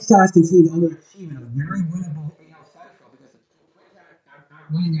White Sox continue to underachieve in a very winnable AL Central because the Twins aren't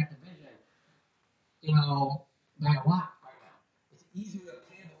winning that division, by a lot right now. It's easily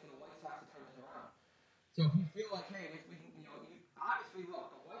obtainable for the White Sox to turn this around. So if you feel like, hey, if we can, obviously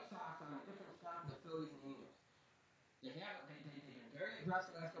look, the White Sox are in a different spot than the Phillies and the Angels. They've been very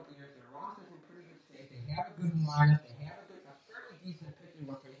aggressive the last couple of years. Their roster's in pretty good shape. They have a good lineup. They have a fairly decent pitching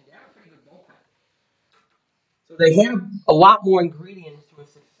rotation. They have a pretty good bullpen. So they have a lot more ingredients to a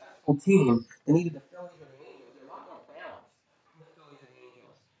successful team than either the Phillies or the Angels. They're a lot more balanced than the Phillies and the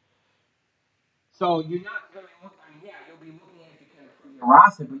Angels. So you're not going to look. I mean, yeah, you'll be looking at if you can improve your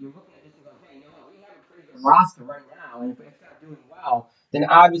roster, but you're looking at this and going, hey, we have a pretty good roster right now, and if it's not doing well, then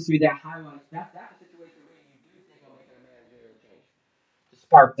obviously that highlights that's a situation where you do think of making a managerial change to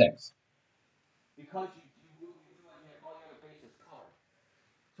spark things because you feel like you have all your other bases covered.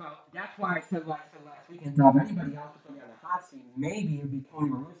 So that's why I said what I said last weekend. Now, if anybody else was going to be on the hot seat, maybe it would be Tony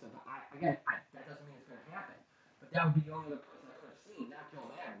La Russa. But that doesn't mean it's going to happen. But that would be the only other person I could have seen, not Joe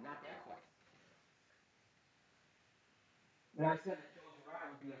Maddon, not that quick. And I said that Joe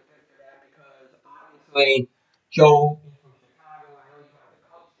Girardi would be a fit for that because obviously Joe is from Chicago. I know he's got the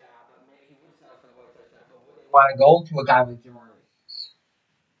coach job, but maybe he would sell for the White Sox job. But would they want to go to a guy like Girardi?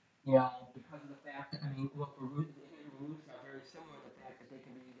 Because of the fact that, I mean, look, Ruth are very similar in the fact that they can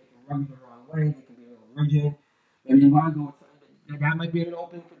rub you the wrong way. They can be a little rigid. Maybe you want to go with something that might be an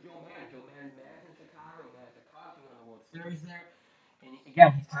opening for Joe Maddon. Joe Maddon in Chicago. He has a Cubs. He won the World Series there. And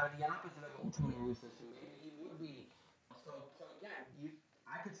again, he's kind of the opposite of old Tony Russo. So maybe he would be. So again,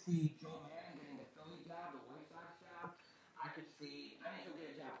 I could see Joe Maddon getting the Philly job, the White Sox job. I could see. I think he'll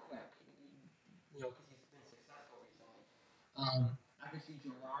get a job quick. Because he's been successful recently. I could see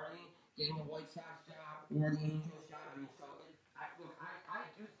Girardi getting a White Sox job or the Angels job. I mean, so I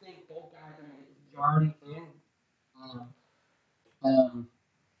do think both guys are going to get Girardi and um, um,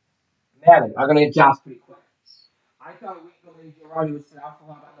 Maddon are going to get jobs pretty quick. I thought a week ago maybe Girardi would sit out for a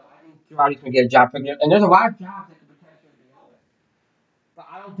while, but no, I think Girardi's going to get a job quick. And there's a lot of jobs that could potentially be open. But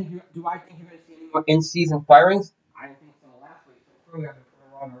I don't think you do. I think you're going to see any more in-season firings? I didn't think so last week. So clearly I've been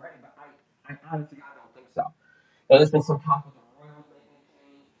proven wrong already. But I honestly, I don't think so. There's been some talk with the Royals making a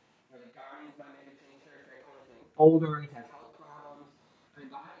change. The Guardians might make a change here. Francona's getting older. He's had health problems. I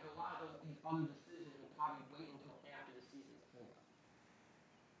mean, but I think a lot of these other decisions will probably wait until after the season's over.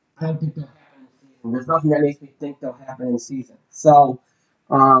 I don't think they'll happen in season. There's nothing that makes me think they'll happen in season. So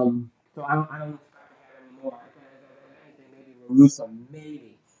I don't expect to have any more. If anything, maybe Russo,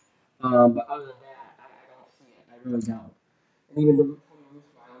 maybe. But other than that, I don't see it. I really don't. And even the Tony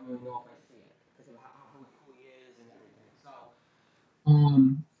Russo, I don't really know if I see it because of who he is and everything.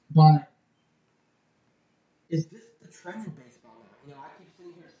 But is this the trend in baseball now? I keep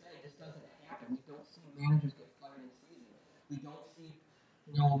sitting here saying this doesn't happen. We don't see managers get fired in season. We don't see,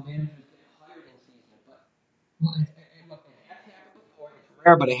 managers get hired in season. But look, it has happened before. It's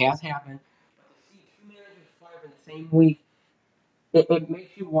rare, but it has happened. But to see two managers fired in the same week, it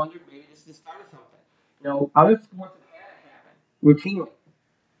makes you wonder. Maybe this is the start of something. Other sports have had it happen routinely.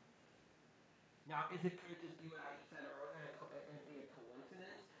 Now, could it just be what I said earlier and be a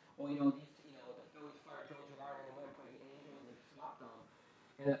coincidence? Or, the Phillies fired Joe Girardi and went for the Angels and they swapped them.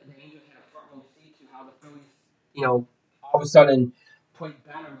 And the Angels had a front row seat to how the Phillies, all of a sudden played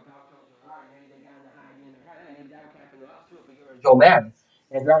better without Joe Girardi. Maybe they got in the high end. Maybe that would happen to us too if we were Joe Maddon.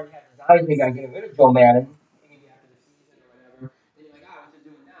 And if we already had designs big on getting rid of Joe Maddon, maybe after the season or whatever, then you're like, what's it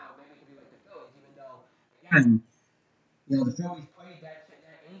doing now? Maybe it could be like the Phillies, even though, again, the Phillies played that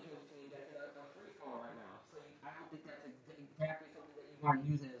Angels team that's in a free fall right now. So I don't think that's exactly something that you want to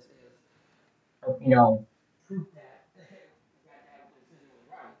use as proof that decision was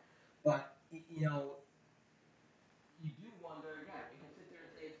right. But you do wonder again. You can sit there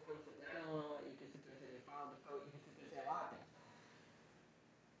and say it's coincidental. You can sit there and say they followed the Phillies. You can sit there and say a lot of things.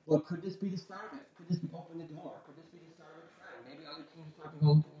 But could this be the start of it? Could this be open the door? Could this be the start of a trend? Maybe other teams start to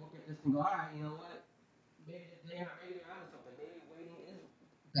go look at this and go, all right, you know what? Maybe they're onto something. Maybe waiting is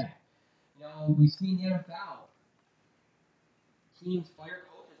back. We've seen the NFL teams fire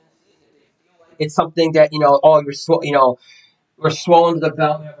coaches in season if they feel like it's something that we're swollen to the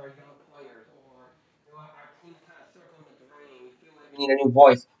development of our young players, or our team's kind of circling the drain. We feel like we need a new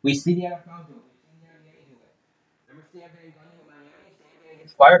voice. We see the NFL do it. We've seen the NBA do it. Remember Stan Van Gundy in Miami? Stan Van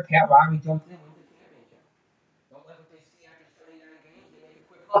gets fired. Pat Riley jumps in, wins the championship. Don't let what they see after 79 games. They make a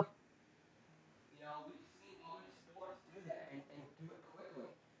quick look. We've seen other sports do that and do it quickly.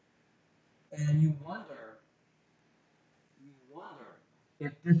 And you wonder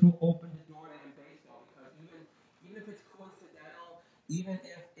if this will open the door to in baseball because even if it's coincidental, even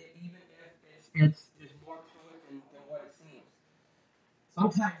if it's there's more to it than what it seems.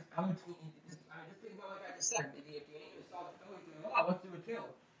 Sometimes other teams, just think about like I just said. Maybe if the Angels saw the Phillies doing, let's do it too.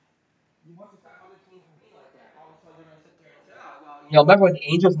 You want to stop other teams from being like that. All of a sudden they're going to sit there and say, remember when the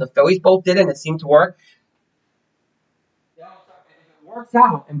Angels and the Phillies both did it and it seemed to work? So if it works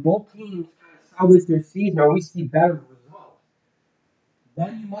out and both teams kind of salvage their season or we see better results,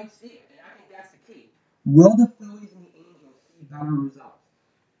 then you might see it. And I think that's the key. Will the Phillies and the Angels see better results?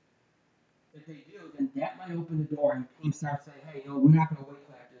 If they do, then that might open the door and teams start saying, hey, we're not going to wait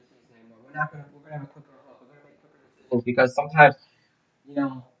till after the season anymore. We're going to have a quicker hook. We're going to make quicker decisions because sometimes, if the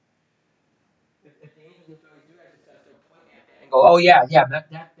Angels and Phillies do have success, they'll point at that and go, oh, yeah, that's,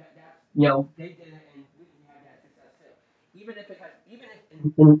 they did it and we can have that success too.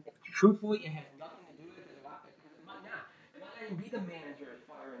 And truthfully, it has nothing to do with it because it might not. It might not even be the manager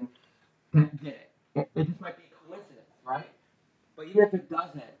firing that did it. It just might be coincidence, right? But even if it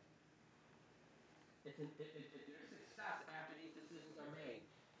doesn't, there's success after these decisions are made.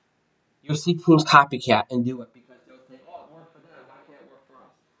 You'll see teams copycat and do it because they'll say, it worked for them. Why can't it work for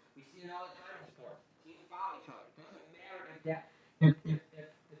us? We see it all the time in sports. Teams follow each other. It doesn't matter if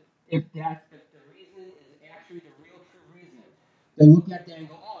the reason is actually the real true reason. They look at that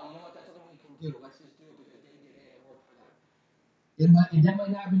and go, that's something we can do. Let's just do it because they did it and it worked for them. And that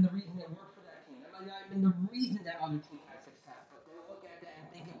might not have been the reason it worked for that team. That might not have been the reason that other team had success. But they look at that and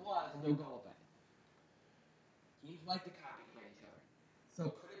think it was does, and they'll go with it. Teams like to copycat each other.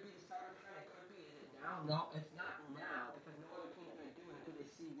 So could it be the start of a trend? It could be. Is it now? No, it's not now because no other team's going to do it until they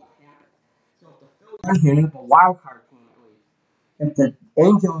see what happens. So if the Phillies are hitting up a wild card team at least, if the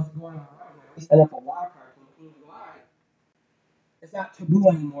Angels are going on a run, at least end up a wild card team, teams go, all right, it's not taboo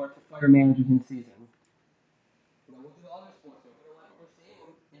anymore to fire managers in season. We'll do all this sports. We're going to like what we're seeing,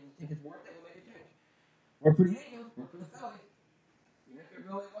 and we think it's worth it, we'll make a change. Work for the Angels, work for the Phillies. Even if it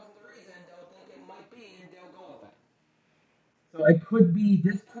really wasn't the reason, they'll think it might be, and they'll go with it. So it could be,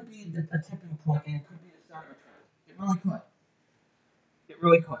 this could be a tipping point, and it could be the start of a trend. It really could. It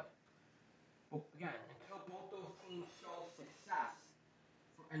really could. But again, until both those teams show success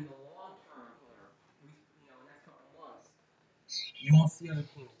in the long term here, next couple of months, you won't see other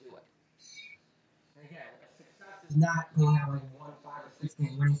teams do it. And again, a success is not going out like 1, 5, or 6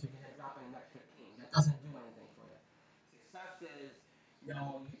 game winning streak and then dropping the next 15. That doesn't do anything for you. Success is, you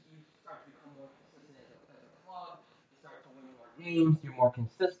start to become more consistent as a club. You start to win more games. You're more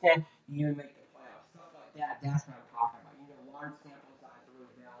consistent. You even make the playoffs. Stuff like that. That's what I'm talking about. You need a large sample size to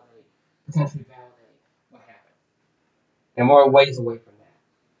really potentially validate what happened. And we're a ways away from that.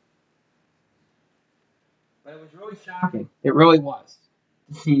 But it was really shocking. It really was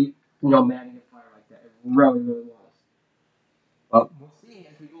to see, Maddon get fired like that. It really, really was. But we'll see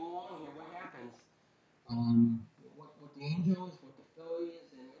as we go along here what happens. With the Angels, with the Phillies,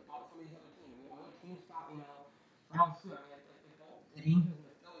 and all some of these other teams. Other teams stop, follow suit. I mean, if both the Angels and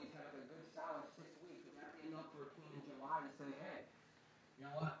the Phillies have like a good solid 6 weeks, would that be enough for a team in July to say, hey, you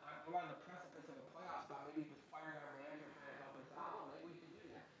know what, we're on the precipice of a playoff spot. Maybe just firing our manager trying to help us out. Maybe we can do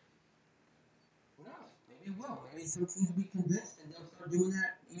that. Who knows? Maybe it will. Maybe some teams will be convinced and they'll start doing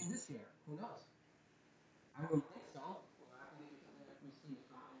that even this year. Who knows? I don't think so. I think it's something that we see in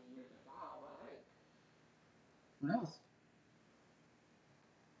the years to follow. But hey, who knows?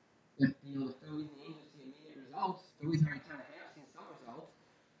 If the Phillies and the Angels see immediate results, Phillies already kind of have seen some results.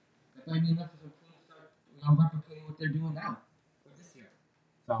 That might be enough for some teams to start replicating what they're doing now for this year.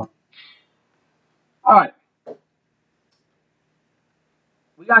 So, all right,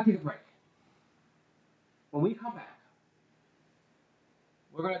 we got to take a break. When we come back,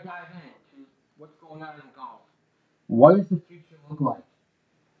 we're going to dive into what's going on in golf. What does the future look like?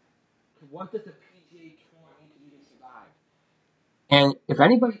 What does the PGA Tour need to do to survive? And if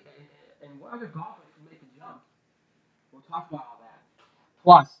anybody, and what other golfers can make a jump? We'll talk about all that.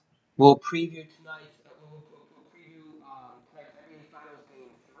 Plus, we'll preview tonight's NBA Finals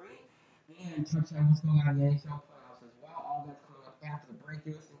Game 3 and touch on what's going on in the NHL playoffs as well. All that's coming up after the break.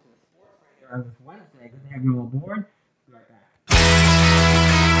 You're listening to the Sports right here on this Wednesday. Good to have you on board. Be right back.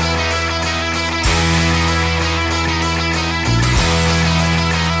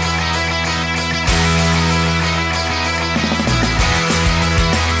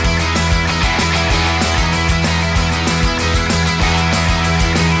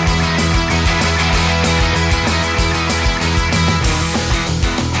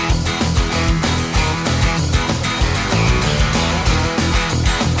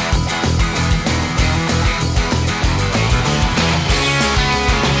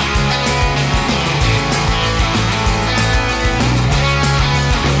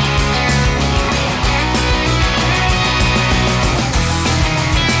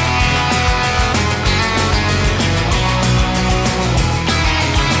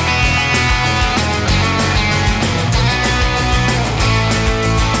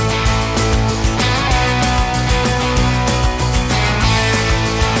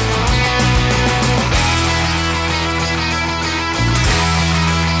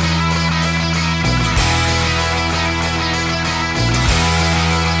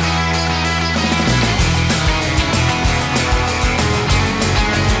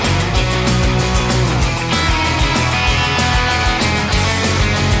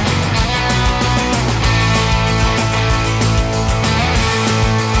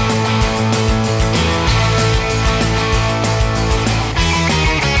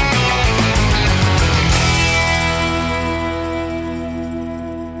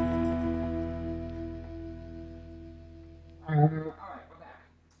 All right, we're back.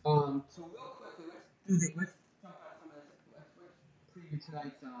 So real quickly, let's jump on some of this. Let's preview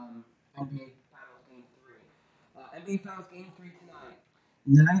tonight's NBA Finals Game 3. NBA Finals Game 3 tonight,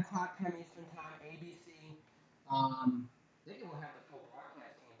 9 o'clock p.m. Eastern Time, ABC. I think we'll have the full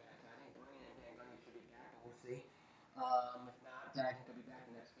broadcast team back. I think Brandon and Dan Gundy should be back, but we'll see. If not, then I think they'll be back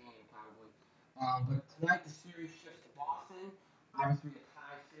the next game probably. But tonight the series shifts to Boston. Obviously a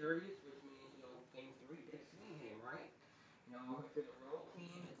tie series, which means Game 3, big swing game, right? If you're the road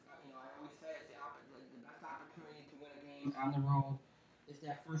team, I always say it's the best opportunity to win a game on the road is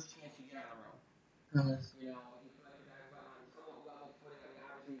that first chance you get on the road. Because, you know, you feel like you're guys on somewhat level footing. I mean,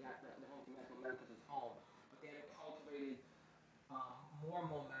 obviously you got the home team has momentum because it's home, but they haven't cultivated more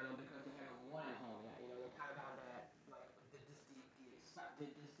momentum because they haven't won at home yet. You know, they're kind of on that, like, the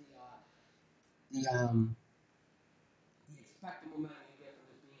expected momentum you get from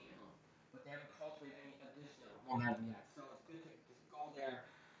just being at home, but they haven't cultivated any additional momentum yet. So it's good to just go there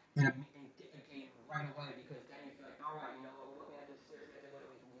and get a game right away because then you feel like, all right, you know, we're looking at this series, we have to win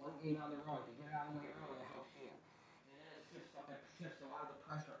at least one game on the road. If you get it out of the way early, it helps you. And then it shifts a lot of the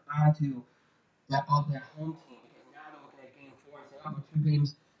pressure onto that home team because now they're looking at game four and saying, oh,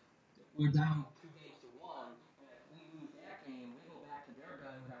 we're down 2 games to one, and if we lose that game, we go back to their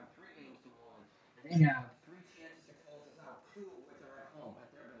building, we're down 3 games to one, and they have three chances to close us out, two of which are at home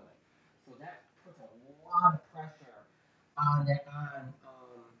at their building. So that puts a lot of pressure on that on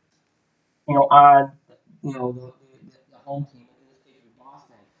the home team, in this case with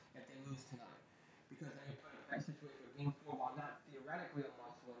Boston, if they lose tonight. Because then you put in a situation where game four, while not theoretically a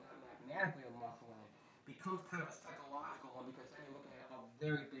must win, not mathematically a must win, becomes kind of a psychological one because then you're looking at a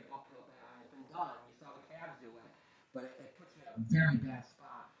very big uphill battle. It's been done. You saw the Cavs do it, but it puts you in a very bad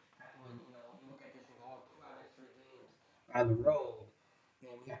spot when you look at this and go, oh, 2 out of 3 games on the road,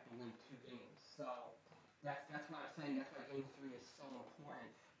 and we have to win 2 games. So that's why I'm saying that's why game three is so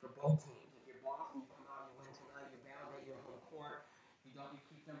important for both teams. If you're Boston, you come out, you win tonight, you validate your home court. You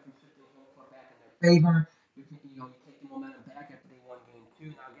keep them from shifting home court back in their favor. You take the momentum back after they won game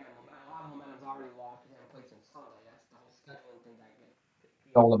two. Now again, a lot of momentum's already lost because they haven't played since Sunday. That's the whole scheduling thing that I get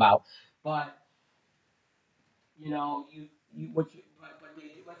all about. But you know, you what you but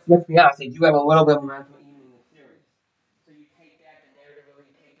they let's be honest, they do have a little bit of momentum even in the series. So you take that the narrative, really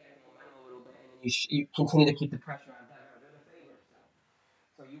you take that the momentum a little bit, and then you continue to keep the pressure on them. They're the favorites still.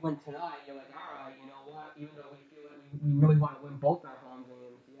 So you win tonight, you're like, all right, you know what? Even though we feel like we really want to win both our home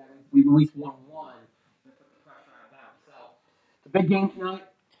games, yeah, we've at least won one and put the pressure on them. So it's a big game tonight.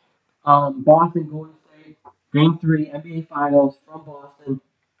 Boston, Golden State, Game 3, NBA Finals from Boston.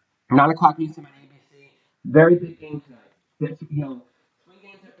 9 o'clock Eastern on ABC. Very big game tonight. 3 games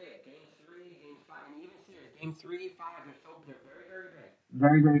are big. Game 3, Game 5, and even series. Game 3, 5, they're very, very big.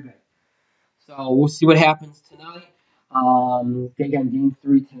 Very, very big. So we'll see what happens tonight. Again, game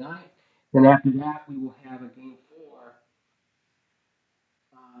 3 tonight. Then after that, we will have a game 4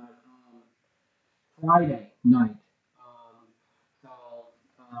 on Friday night. So,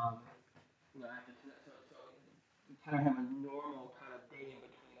 um, after tonight, so we kind of have a normal kind of day in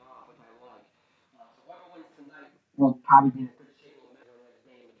between off, which I like. So whoever wins tonight will probably be in a good shape a little bit of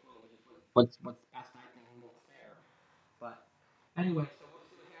day in between, which is what's best, I think, and most fair. But anyway, so we'll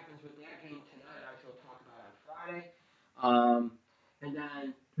see what happens with that game tonight. I will talk about on Friday. And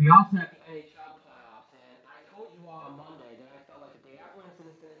then we also have the NHL playoffs. And I told you all on Monday that I felt like if the Avalanche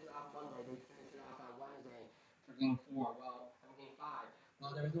didn't finish it off Monday, they'd finish it off on Wednesday for game 4. Well, I mean, game 5.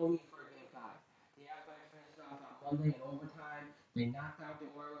 Well, there was no need for a game 5. The Avalanche finished it off on Monday in overtime. They knocked out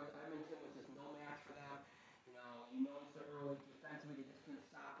the Oilers. Edmonton was just no match for them. You noticed the early defensively, they just couldn't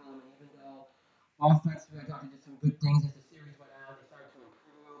stop them. And even though offensively, I thought they did some good things as the series went on. They started to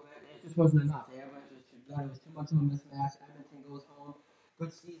improve a little bit. It just wasn't enough. The Avalanche was too good. It was too much of a mismatch. Edmonton goes home.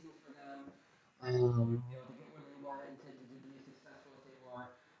 Good season for them. To get where they were and to be as successful as they were.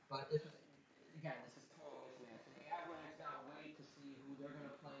 But this is total mismatch. And the Avalanche now wait to see who they're going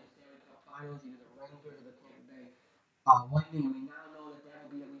to play in the Stanley Cup Finals, either the Rangers or the Tampa Bay Lightning. And we now know that that'll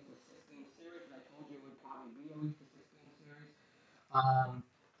be at least a 6-game series. And I told you it would probably be at least a 6-game series.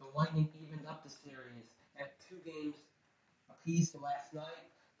 The Lightning evened up the series at 2 games apiece last night.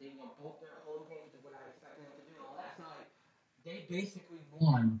 They won both their home games, what I expected them to do. And last night, they basically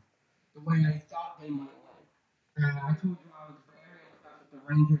won the way I thought they might win. And I told you I was very impressed with the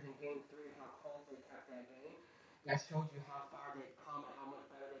Rangers in Game 3 and how close they kept that game. That shows you how far they've come and how much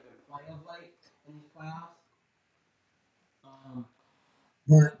better they've been playing of late in these playoffs. Um,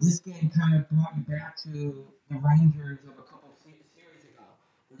 But this game kind of brought me back to the Rangers of a couple of series ago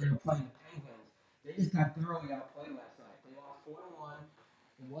when they were playing the Penguins. They just got thoroughly outplayed last night. They lost 4-1.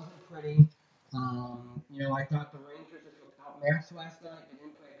 It wasn't pretty. I thought the Rangers just looked outmatched last night. They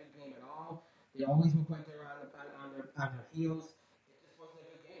didn't play a good game at all. They always look like they're on their heels. It just wasn't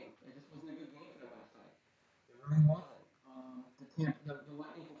a good game. It just wasn't a good game for them last night. It really wasn't. The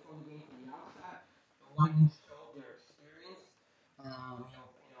Lightning controlled the game from the outset. The Lightning showed their experience. And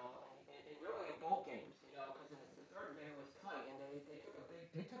really in both games, because in the third game it was tight, and they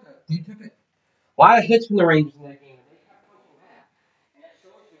took a lot of hits from the Rangers in that game, and they kept pushing back. And that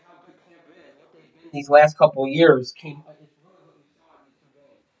shows you how good Tampa is. What they've been these last couple of years it's really what you saw in these 2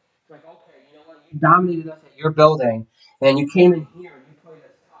 games. It's like, okay, you know what? You dominated us at your building, and you came in here and you played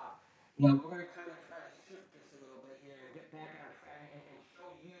we're going to kind of try to shift this a little bit here and get back on track and show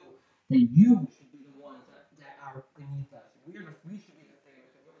you that you should be the ones that are beneath us. We should be the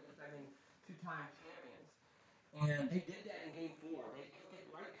favorites. We're the defending two-time champions. And they did that in game four. They took it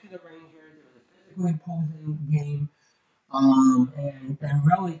right to the Rangers. It was a physically imposing game. And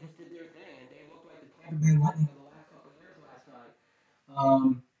really just did their thing. And they looked like the Tampa Bay Lightning of the last couple of years last night.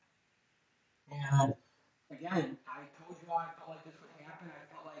 And again, I told you I felt like this would happen. I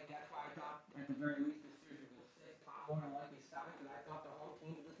felt like that's why I thought at the very least this series would go six, more than likely seven, because I thought the home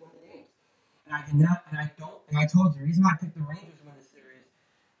team would just win the games. And I did not, and I don't, and I told you the reason why I picked the Rangers to win the series,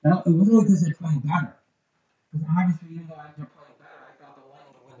 it wasn't only because they're playing better. Because obviously, even though they're playing better, I thought the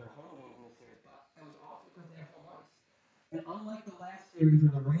Lightning would win their home games in the series, but it was also because they have home ice. And unlike the last series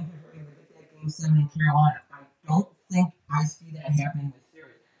where the Rangers were able to get that game seven in Carolina, I don't think I see that happening in this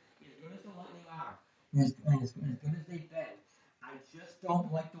series. As good as the Lightning are, as good as they've been, I just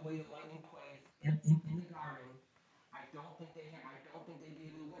don't like the way the Lightning plays in the Garden. I don't think they'd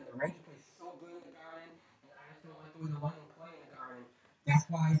be able to win. The Rangers play so good in the Garden, and I just don't like the way the Lightning play in the Garden. That's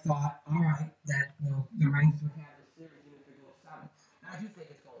why I thought, all right, that the Rangers would have this series even if it goes seven. And I do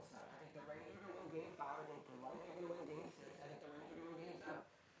think it's going seven. I think the Rangers are going to win game five. I think the Lightning are going to win game six. I think the Rangers are going to win game seven.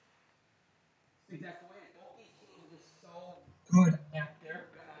 I think that's the way it is. Both these teams are just so good at their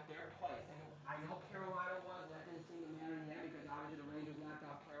place. And I know Carolina was, and that didn't seem to matter yet because obviously the Rangers knocked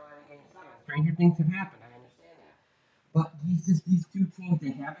out Carolina in game seven. Stranger things have happened. I understand that. But these two teams,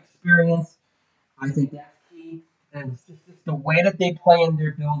 they have experience. I think that's key. And it's just the way that they play in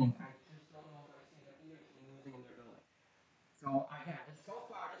their building. I just don't know if I see them either team losing in their building. So again, so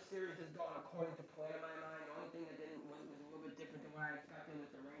far this series has gone according to plan in my mind. The only thing that didn't was a little bit different than what I expected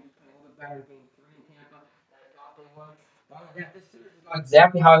with the Rangers playing a little bit better in game three in Tampa than I thought they would. But other than that, this series is going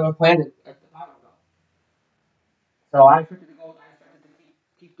exactly how I would have planned it at the bottom of. So I expected to go. I expected to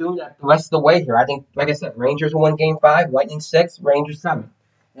keep doing that the rest of the way here. I think, like I said, Rangers will win Game Five, Lightning six, Rangers seven,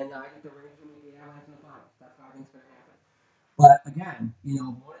 and I think the Rangers will meet the Avalanche in the finals. That's how I think it's going to happen. But again,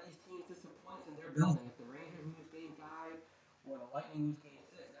 one of these teams gets some points in their building. If the Rangers lose Game Five or the Lightning lose Game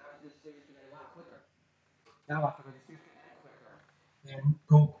Six, now this series could end a lot quicker. Now I think the series could end quicker and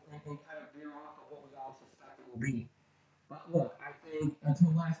go and kind of veer off of what we all suspect it will be. But look, I think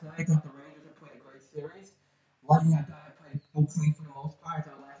until last night, I thought the Rangers had played a great series. Lightning, I thought had played okay for the most part. I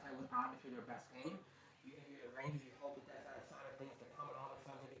thought last night was obviously their best game. If you're the Rangers, you hope that that's not a sign of things to come, and all of a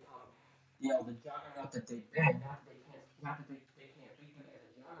sudden they become, the juggernaut that they've been. Not that they can't beat them as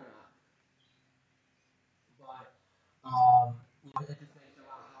a juggernaut, but it just makes it a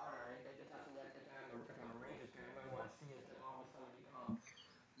lot harder. It's something that if I'm a Rangers fan, I really want to see is that all of a sudden become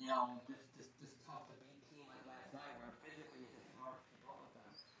this tough to beat team like last night, where physically it's just hard to keep up with them.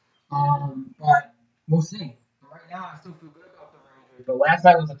 But we'll see. But right now, I still feel good about the Rangers. But last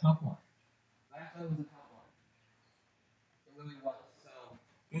night was a tough one. Last night was a tough one. It really was. So,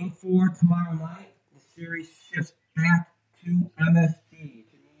 game four tomorrow night. The series shifts back to MSG,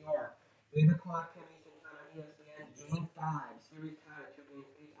 to New York. 8 o'clock Eastern time on ESPN. Game five. Series tied at 2 games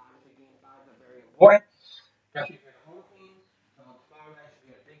each. Obviously, game five is very important. Especially for the home team. Tomorrow night should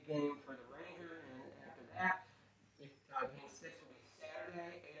be a big game for the Rangers. And after that, game six will be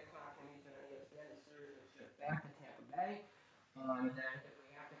Saturday, 8 o'clock Eastern on ESPN. The series will shift back to Tampa Bay. And then if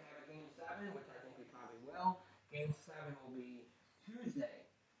we have to have a game seven, which I think we probably will, game seven will be Tuesday,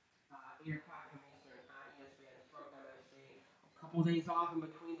 8 o'clock Eastern on ESPN from MSG. A couple days off in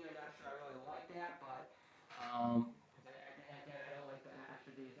between there. Not sure I really like that, but again, I don't like the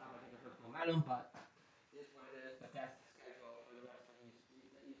extra days off. I think it hurts momentum, but it is what it is. But that's the schedule for the rest of the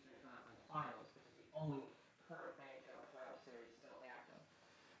Eastern Conference Finals, which is the only current NHL playoff series still active.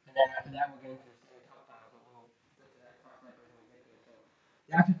 And then after that, we'll get into the Stanley Cup Finals, but we'll get to that cross that bridge when we get to it. So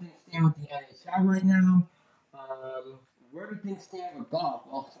that's what things stand with the NHL right now. Where do things stand with golf?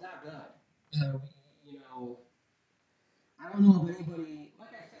 Well, it's not good. Uh, you know, I don't know if anybody,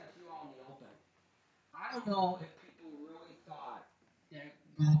 like I said to you all in the open, I don't know if people really thought that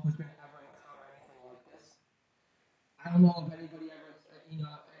golf was going to ever encounter anything like this. I don't know if anybody ever,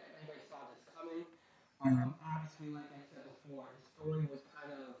 anybody saw this coming. Obviously, like I said before, the story was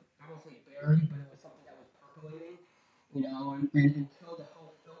kind of, I won't say buried, but it was something that was percolating, and until the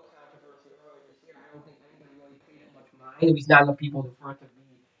whole Phil controversy earlier this year, I don't think anybody really paid it much mind. At least not enough people for it to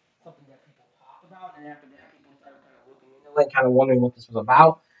be something that people talked about. And after that, people started kind of looking into it, kind of wondering what this was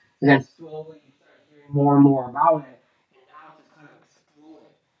about. And then slowly you started hearing more and more about it. And now it's just kind of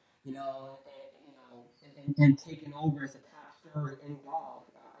exploded, and taken over as a top story in golf,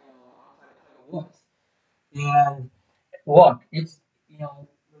 outside of Tiger Woods. And look, it's the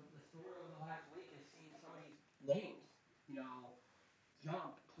story of the last week is seeing some of these names,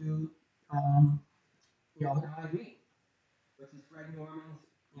 jump to um, the LIV, which is Greg Norman's,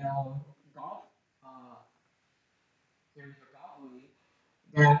 golf uh, series or golf league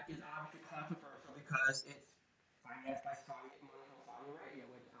that is obviously controversial because it's financed by Saudi money from Saudi Arabia,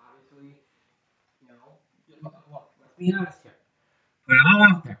 which obviously, you know, look, let's be honest here. Put it all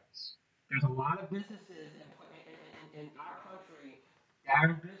out there. There's a lot of businesses in our country that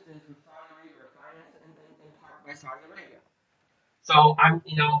are in business with Saudi Arabia, or financed in part by Saudi Arabia. So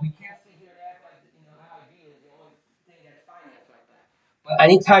we can't sit here and act like LIV is the only thing that's financed like that. But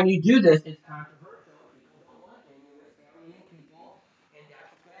anytime you do this, it's controversial. People don't like it. You alien people, and that's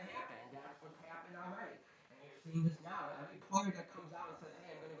what's going to happen. And that's what's happened already. And you're seeing this now. Every player that comes out and says,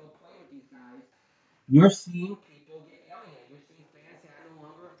 "Hey, I'm going to go play with these guys," you're seeing people get alienated. You're seeing fans say, "I'm no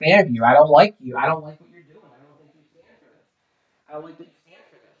longer a fan of you. I don't like you. I don't like what you're doing. I don't think you stand for this. I don't like that you stand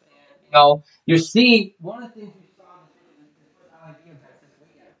for this." And you see one of the things we saw this weekend, this first LIV event this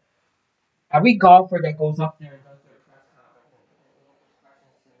weekend. Every golfer that goes up there and does their press conference and answers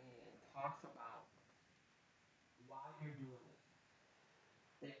questions to me and talks about why they're doing this,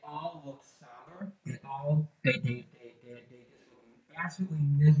 they all look somber. They just look absolutely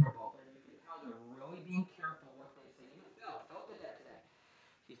miserable, and you can tell they're really being careful what they say. Even Phil did that today.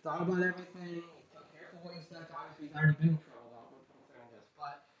 He thought about everything. He's so careful what he says. Obviously, he's already been in trouble with concerning this,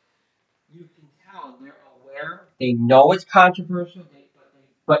 but you can tell they're aware. They know it's controversial.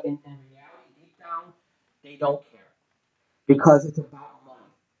 But in reality, deep down, they don't care because it's about money.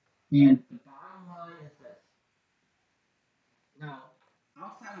 And the bottom line is this. Now,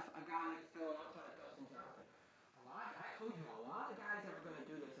 outside of a guy like Phil, outside of Dustin Johnson, I told you, a lot of guys that are going to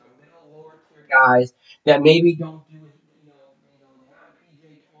do this are middle, lower tier guys that maybe don't do it, they're not a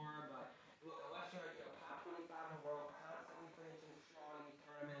PJ Tour, but look, unless you're top 25 in the world, constantly finishing strong in these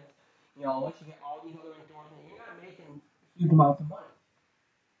tournaments, unless you get all these other endorsements, you're not making huge amounts of money.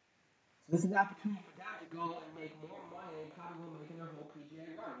 So this is an opportunity for them to go and make more money than they probably will make in their whole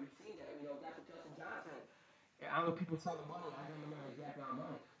PGA run. You've seen that. That's what Justin Johnson. I don't know if people saw the money. I don't remember the exact amount of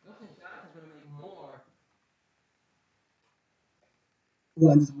money. Justin Johnson's going to make more.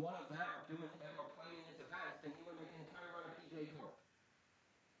 Well, just one event or doing or playing in this event than he would make an entire run of PGA Tour.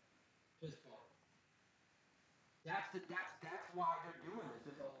 Just for. That's why they're doing this.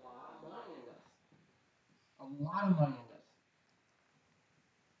 There's a lot of money in this. A lot of money in this.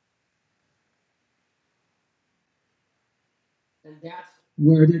 And that's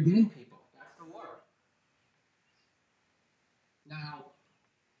where they're getting people. That's the word. Now,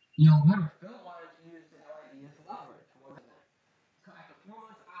 remember, Phil wanted to use the LID as leverage, wasn't it? So after 4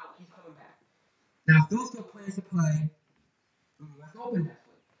 months out, he's coming back. Now, Phil still plans to play in the US Open next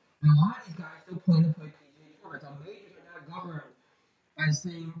week. And a lot of these guys still plan to play PGA Tour. So majors are not governed by the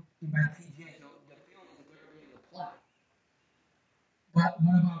same by the PGA. So the feeling is that they're going to be able to play. But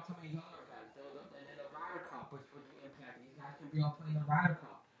what about some of these other events? And then the Ryder Cup, which would be impacted. These guys can be all playing the Ryder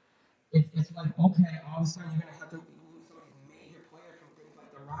Cup. It's like, okay, all of a sudden you're going to have to lose some of these major players from things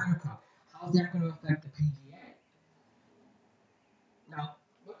like the Ryder Cup. How's that going to affect the PGA? Now,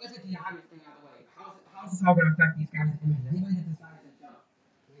 let's get the obvious thing out of the way. How's this all going to affect these guys' images? Anybody that decides to jump.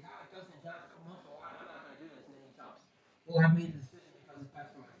 The guy like Dustin Johnson, I'm not going to do this, and then he jumps. Well, I made a decision because it's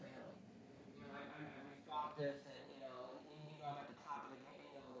best for my family. I rethought this, and I'm at the top of the game,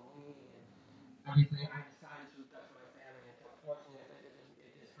 the league, and everything. I decided this was best for my family. It's unfortunate that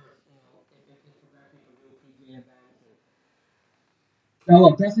it just hurts. It prevents me from doing PGA events. Now,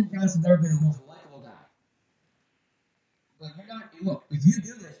 look, Dustin Johnson's never been the most likable guy. But you're not. Look, if you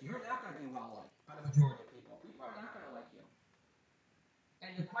do this, you're not going to be well liked by the majority of people. People are not going to like you.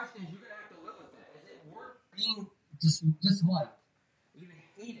 And the question is, you're going to have to live with that. Is it worth being disliked, even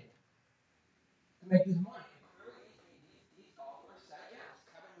hated, to make this money? And clearly, these golfers say yes.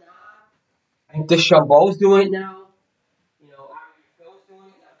 Kevin Na, I think DeChambeau's doing it now. Obviously Phil's doing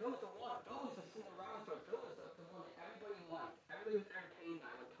it now. Phil's the one. Phil was the Cinderella story. Phil was the one that everybody liked. Everybody was entertained by.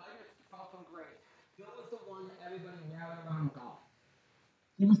 When Tiger fell from grace, Phil was the one that everybody rallied around in golf.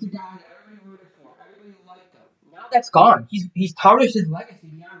 He was the guy that everybody rooted for. Everybody liked him. Now that's gone. He's tarnished his legacy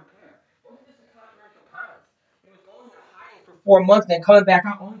beyond repair. What was just a controversial comments? He was going into hiding for 4 months and then coming back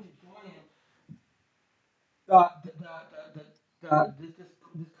out only to join in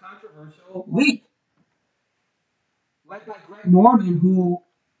this controversial leak led by Greg Norman, who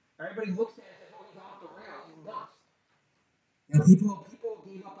everybody looks at and says, "Oh, he's off the rails. He's nuts." People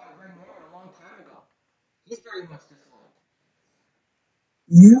gave up on Greg Norman a long time ago. He's very much disliked.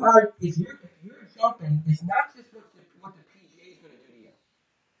 If you're jumping, it's not just what the PGA is going to do to you,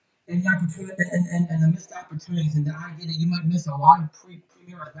 and the opportunity and the missed opportunities, and the idea that you might miss a lot of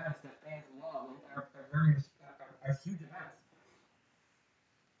premier events that fans love and are huge events.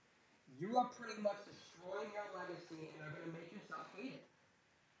 you are pretty much destroying your legacy and are going to make yourself hated.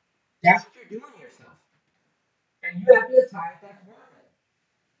 That's what you're doing to yourself. And you have to decide if that's worth it.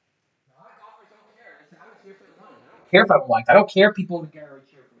 A lot of golfers don't care. They say, I'm just here for the money. I don't care if I'm liked. I don't care if people in the gallery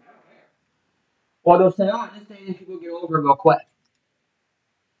cheer for me. I don't care. Or they'll say, oh, this day and people get over it real quick.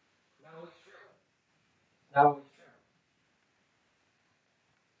 Not always true. Not always true.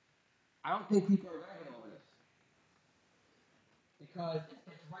 I don't think people are going to get over this. Because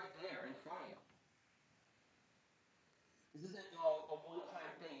it's right there in front of you. This isn't a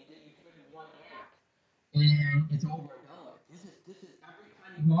one-time thing. You committed one act, and it's over and done with. This is every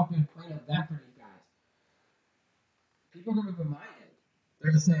time you walk in and play an event for these guys. People are going to be reminded. They're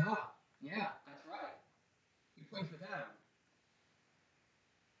going to say, oh, yeah, that's right. You play for them.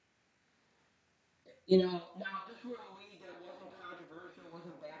 Now, if this were a league that wasn't controversial,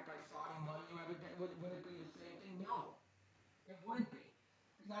 wasn't backed by Saudi money, would it be the same thing? No, it wouldn't be.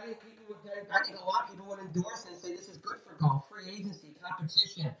 Because I think a lot of people would endorse it and say this is good for golf, free agency,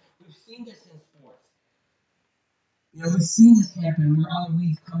 competition. We've seen this in sports. We've seen this happen where other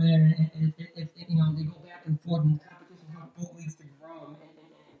leagues come in and they go back and forth and the competition helps both leagues to grow and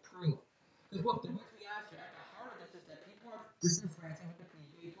improve. Because look, the reality at the heart of this is that people are disenfranchised with the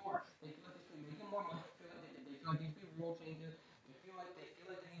PGA Tour. They feel like they should be making more money. They feel like these be rule changes. They feel like there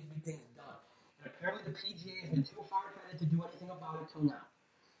needs to be things done. And apparently the PGA has been too hard-headed to do anything about it till now.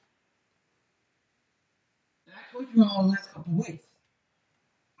 And I told you all in the last couple of weeks.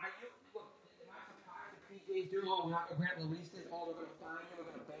 Am I surprised the PGA's doing all we're not going to grant releases, we're going to fine you, we're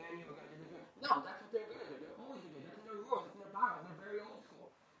going to ban you, we're going to do this. No, that's what they're going to do. They're always going to do. That's in their rules, that's in their bylaws. They're very old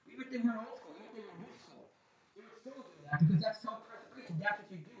school. Even if they weren't old school, even if they were new school, they would still do that because that's self-preservation. That's what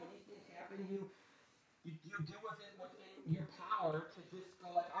you do. When these things happen, you do with it what's in your power to just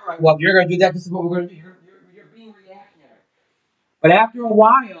go like, all right, well, if you're going to do that, this is what we're going to do. You're being reactionary. But after a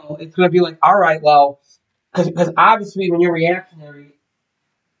while, it's going to be like, all right, well, because obviously when you're reactionary,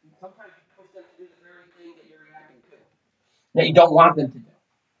 sometimes you push them to do the very thing that you're reacting to, that you don't want them to do.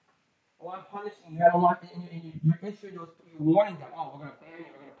 Well, I'm punishing you. I don't want, and you're issuing those, you're warning them, oh, we're going to ban you,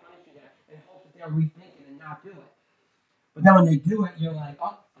 we're going to punish you, in hopes that they'll rethink it and not do it. But then when they do it, you're like,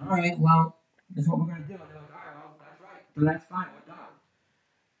 oh, all right, well, this is what we're going to do. And they're like, all right, well, that's right. So that's fine, we're done.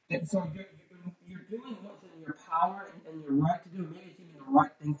 And so you're doing what's in your power and your right to do. Maybe it's even the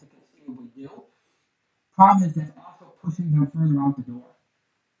right thing to conceivably do. Problem is that's also pushing them further out the door.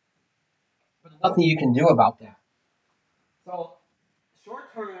 But there's nothing you can do about that. So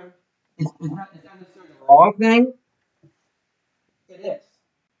short term is not necessarily the wrong thing. It is.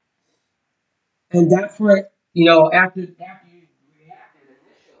 And that's where, after you reacted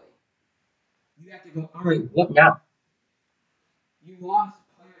initially, you have to go, all right, what now? You lost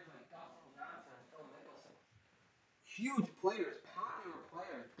players like Dustin Johnson and Phil Mickelson. Huge players, popular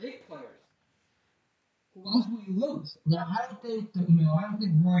players, big players. Who else will you lose? Now, I don't think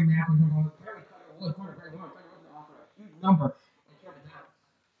Rory Mack was going to go, Terry Cutter was going to offer a huge number and turn it down.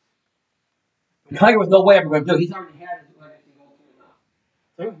 But Tiger was no way ever going to do it. He's already had his legacy go through enough.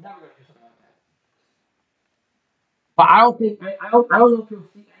 So he was never going to do something like that. But I don't know if you'll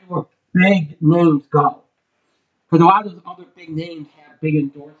see any more big names go. Because a lot of those other big names have big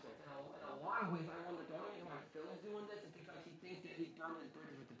endorsements. And in a lot of ways, I wonder, the only reason why Phil is doing this is because he thinks that he's burned his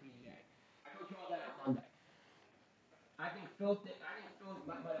bridges with the PGA. I told you all that on Monday. I think Phil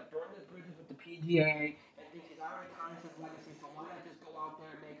might have burned his bridges with the PGA and thinks he's already tarnished his legacy, so why not just go out there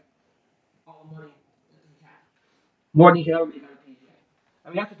and make all the money that he can? More than he can ever make on the PGA.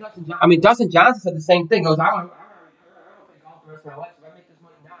 I mean, that's what Dustin Johnson said the same thing. He goes, I don't play golf the rest of my life, so if I make this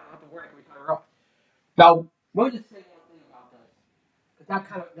money now, I don't have to worry, I can retire early. Now, let me just say one thing about this.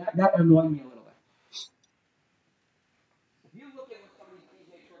 Because that annoyed me a little bit. If you look at what some of these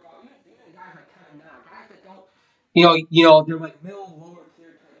PGA Tour golf, even guys like Kevin Na, guys that don't, they're like middle, lower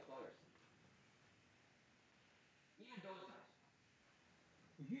tier type players. Even those guys.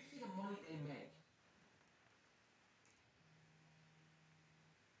 If you see the money they make,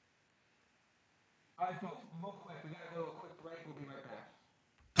 all right, folks, real quick, we got to go to a quick break. We'll be right back.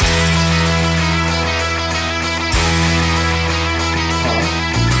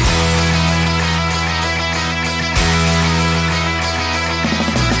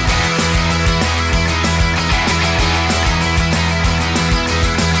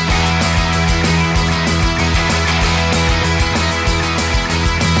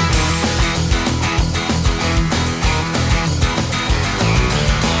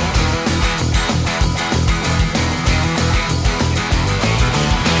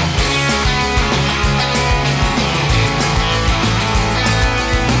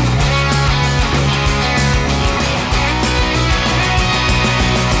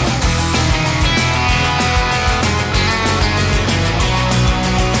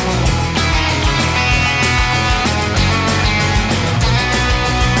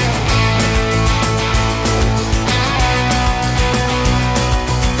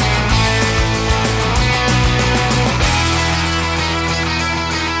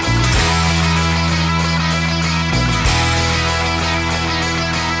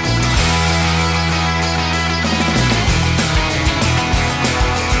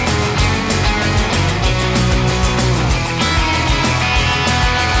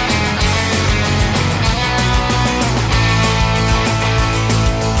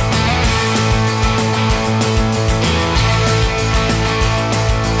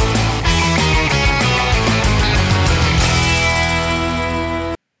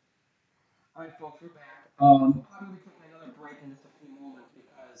 We'll probably be taking another break in just a few moments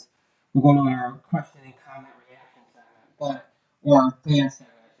because we're going to our question and comment reaction segment, or fan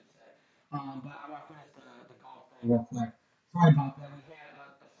segment, I should say. But I want to finish the golf thing real quick. Sorry about that. We had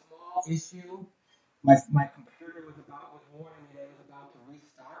a small issue. My computer was warning me that it was about to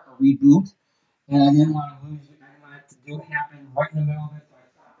restart or reboot, and I didn't want to lose you. I didn't want it to do happen right in the middle of it, so I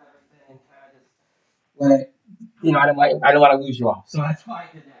stopped everything and kind of just let it. I didn't want to lose you all, so that's why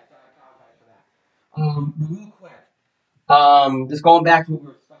I did that. So I apologize for that. But real quick, just going back to what we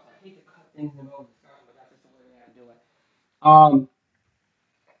were discussing. I hate to cut things in the middle of the discussion, but that's just the way we have to do it.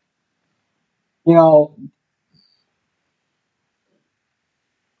 You know,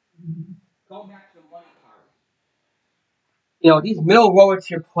 going back to the money part. These middle lower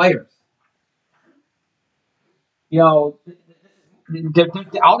tier players. All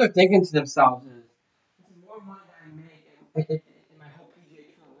they're thinking to themselves is, this is more money that I make in my whole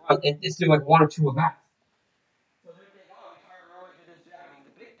PGA Tour run, and it's doing like one or two events. So they're thinking, oh, retire early, do this, that. I mean,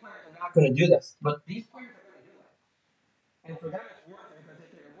 the big players are not going to do this, but these players are going to do it. And for them, it's worth it because they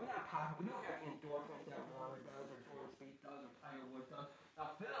figure, we're not popular. We don't have the endorphins that Rory does, or Jordan Spieth does, or Tiger Woods does.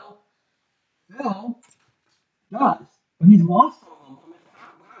 Now, Phil does, but he's lost some of them from his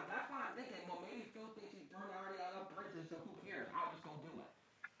top guys. That's why I'm thinking, well, maybe Phil thinks he's burned already out of bridges, so who cares? I'll just go do it.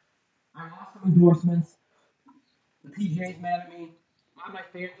 I lost some endorsements. The PGA's mad at me. My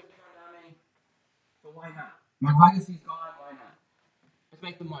fans have turned on me. So why not? My legacy's gone. Why not? Let's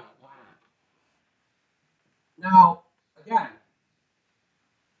make the money. Why not? Now, again,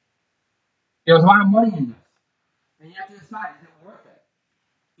 there's a lot of money in this, and you have to decide: is it worth it?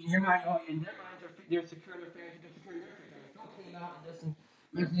 In your mind, in their minds, they're securing their fans, they're securing their fans. Phil came out and this, and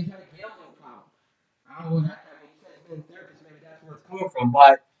he's got a gambling problem. I don't know what that means. He said he's been in therapy, so maybe that's where it's coming from.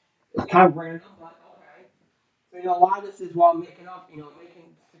 But it's kind of random. But okay. So a lot of this is while making up,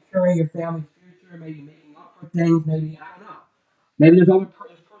 securing your family's future, maybe making up for things, maybe I don't know. Maybe there's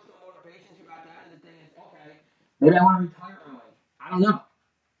personal motivations about that, and the thing is, okay, maybe I want to retire early. I don't know.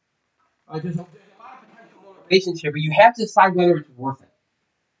 There's a lot of potential motivations here, but you have to decide whether it's worth it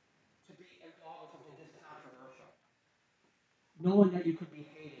to be involved with something this controversial, knowing that you could be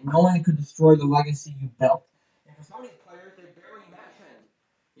hated, knowing it could destroy the legacy you built. And for some of these players, they barely mentioned.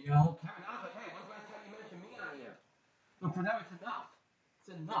 Kevin Na's like, hey, when's the last time you mentioned me on here? But for them, it's enough.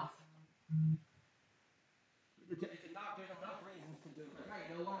 It's enough. It's enough. There's enough reasons to do it. Like,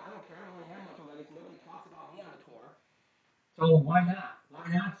 hey, you know what? I don't care. I don't really have much of a legacy. Nobody talks about me on the tour. So why not? Why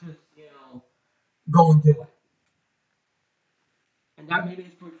not just, go and do it? And that maybe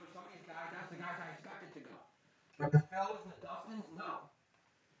is for some of these guys, that's the guys I expected to go. But the Phils and the Dustins, no.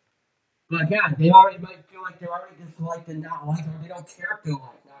 But again, they already might feel like they're already disliked and not liked, or they don't care if they're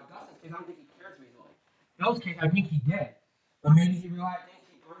liked. Now, Dustin's case, I don't think he cares if he's liked. Phil's case, I think he did. But maybe he realized he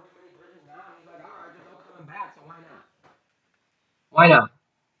burned too many bridges now, and he's like, all right, there's no coming back, so why not? Why not?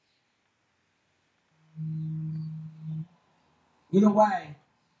 Either way.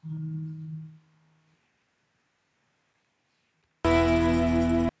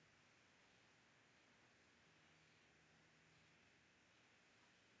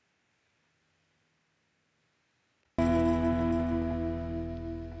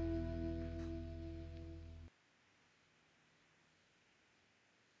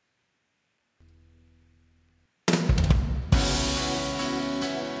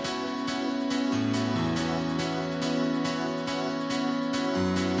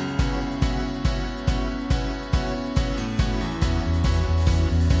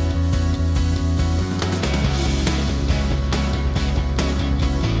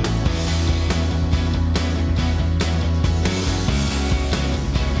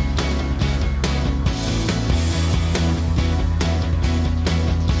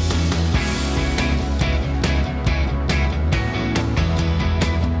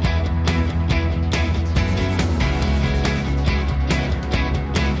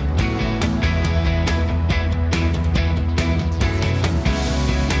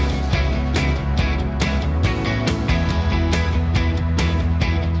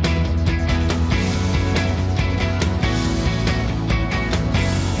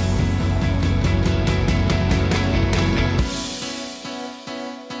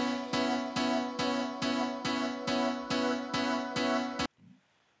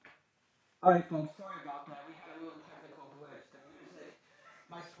 All right, folks, sorry about that. We had a little technical glitch. The music,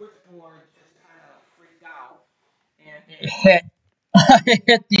 my switchboard just kind of freaked out, and it hit, it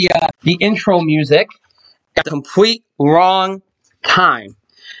hit the intro music at the complete wrong time.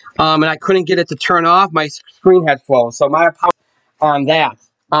 And I couldn't get it to turn off. My screen had froze, so my apologies on that.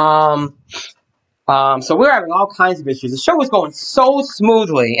 So we're having all kinds of issues. The show was going so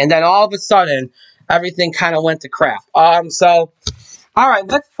smoothly, and then all of a sudden, everything kind of went to crap. So, all right,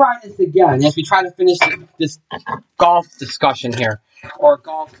 let's try this again as we try to finish this golf discussion here, or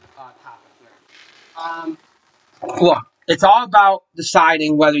golf topic here. Look, it's all about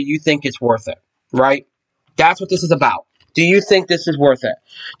deciding whether you think it's worth it, right? That's what this is about. Do you think this is worth it?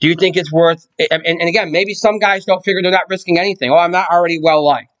 Do you think it's worth it? And again, maybe some guys don't figure they're not risking anything. Oh, I'm not already well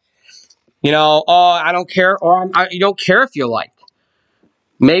liked. Oh, I don't care, or you don't care if you're liked.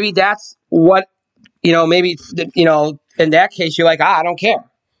 Maybe that's what, maybe, in that case, you're like, I don't care.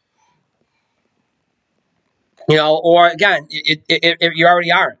 Or again, if you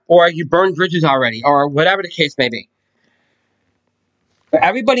already aren't, or you burned bridges already, or whatever the case may be. But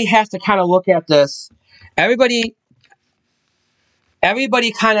everybody has to kind of look at this. Everybody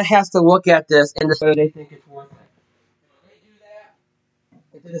kind of has to look at this and decide they think it's worth it. They do that.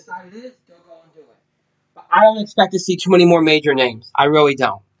 If they decide it is, they'll go and do it. But I don't expect to see too many more major names. I really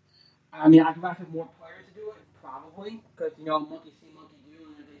don't. I mean, I'd rather more players to do it, probably, because, monkey see, monkey do,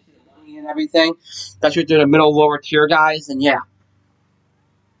 and they see the money and everything. That's what they're the middle, lower tier guys, and yeah.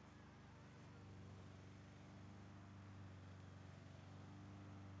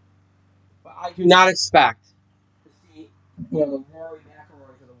 But I do not expect to see, the Rory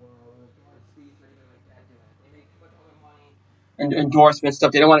McIlroys of the world, or the Jordan Spieth, or anything like that do it. They make too much other money and endorsement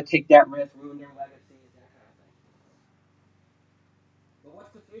stuff. They don't want to take that risk, ruin their legacies, that kind of thing. But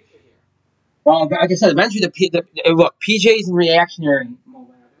what's the future here? Well, like I said, eventually look, PJ's in reactionary mode.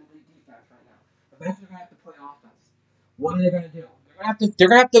 They're in defense right now. Eventually, they're going to have to play offense. What are they going to do? They're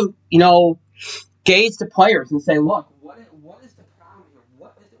going to have to, gauge the players and say, look, what is the problem here?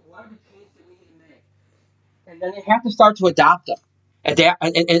 What are the changes that we need to make? And then they have to start to adapt them. Adapt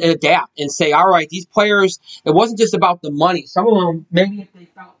and say, all right, these players, it wasn't just about the money. Some of them, maybe if they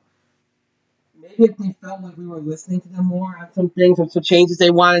felt like we were listening to them more on some things and some changes they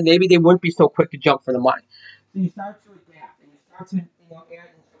wanted, maybe they wouldn't be so quick to jump for the money. So you start to adapt and you start to add in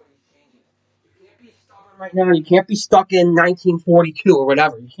some of these changes. You can't be stubborn right now. You can't be stuck in 1942 or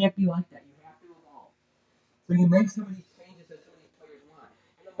whatever. You can't be like that. You have to evolve. So you make some of these changes that some of these players want.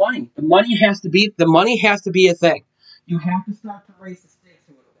 And the money has to be a thing. You have to start to raise the stakes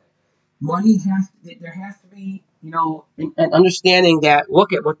a little bit. There has to be, an understanding that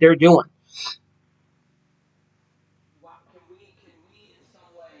look at what they're doing. Can we in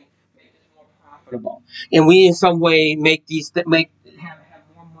some way make this more profitable? And we in some way make have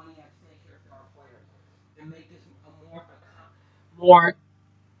more money at stake here for our players, and make this more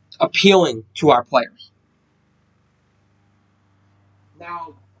appealing to our players.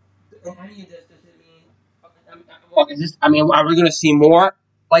 Now, in any of this, does it mean? Are we going to see more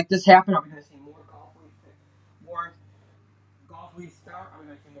like this happen? Are we going to see more golf leagues start? Are we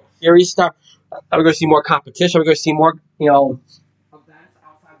going to see more series start? Are we going to see more competition? Are we going to see more, events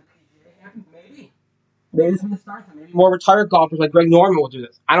outside the PGA happen? Maybe. Maybe this is going to start. Maybe more retired golfers like Greg Norman will do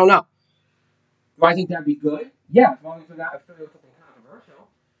this. I don't know. Do I think that'd be good? Yeah, as long as they're not affiliated with something controversial.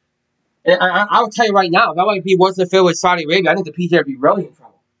 And I will tell you right now, if LIV wasn't affiliated with Saudi Arabia, I think the PGA would be really in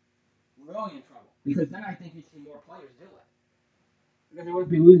trouble. Really in trouble. Because then I think you'd see more players do it. Because they wouldn't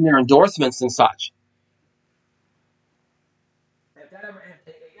be losing their endorsements and such. Again, that's why I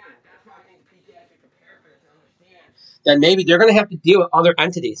think the PGA has to be prepared for this and understand that maybe they're going to have to deal with other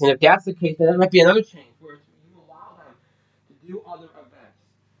entities. And if that's the case, then there might be another change where you allow them to do other events.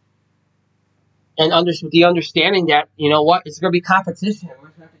 And with the understanding that, it's going to be competition. We're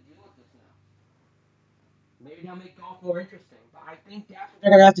going to have to deal with this now. Maybe they'll make golf more interesting. But I think that's what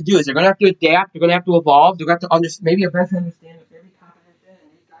they're going to have to do is they're going to have to adapt. They're going to have to evolve. They're going to have to maybe eventually understand that there'll be competition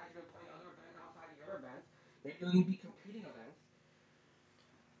and these guys are going to play other events outside of your events. Maybe they'll even be competing events.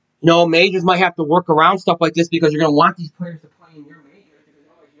 Majors might have to work around stuff like this because you're going to want these players to play in your majors because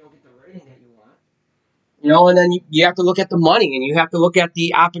otherwise you don't get the rating that you want. And then you have to look at the money and you have to look at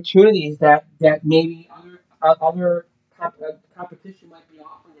the opportunities that maybe other competition might be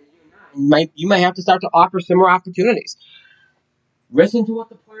offering that you're not. And you might have to start to offer similar opportunities. Listen to what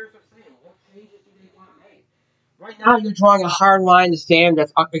the players are saying. What changes do they want made? Right now, you're drawing a hard line in the sand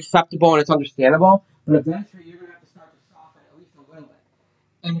that's acceptable and it's understandable, but eventually you're going to have to start to soften at least a little bit.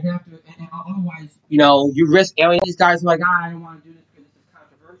 And you're going to have to, and otherwise, you risk alienating these guys who are like, I don't want to do this because this is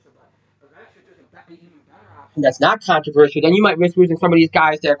controversial. But eventually, there's an even better option that's not controversial. Then you might risk losing some of these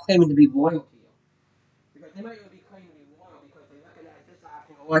guys that are claiming to be loyal to you. Because they might even be claiming to be loyal because they recognize this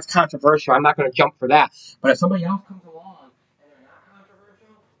option. Oh, it's controversial. I'm not going to jump for that. But if somebody else comes along and they're not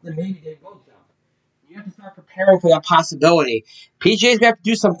controversial, then maybe they will jump. You have to start preparing for that possibility. PGA's going to have to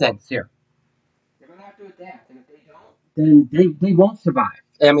do some things here. They're going to have to adapt. And if they don't, then they won't survive.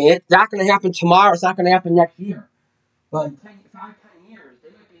 I mean, it's not going to happen tomorrow. It's not going to happen next year. But in 5, 10 years,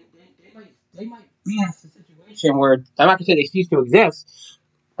 they might be in a situation where I'm not gonna say they cease to exist,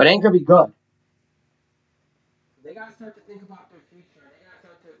 but it ain't gonna be good. They gotta start to think about their future. They gotta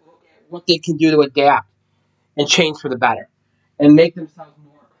start to look at what they can do to adapt and change for the better, and make themselves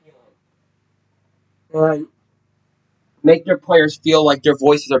more appealing, and make their players feel like their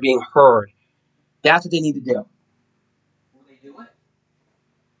voices are being heard. That's what they need to do. Will they do it?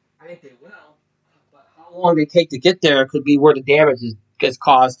 I think they will. But how long they take to get there could be where the damage gets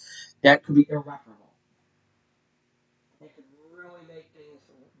caused. That could be irreparable. It could really make things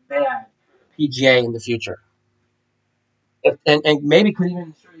bad for the PGA in the future. And maybe could even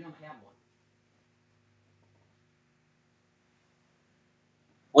ensure you don't have one.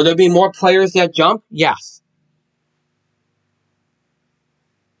 Will there be more players that jump? Yes.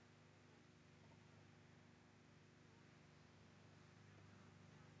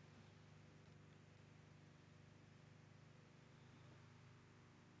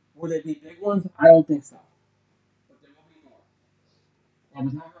 Will there be big ones? I don't think so. But there will be more. And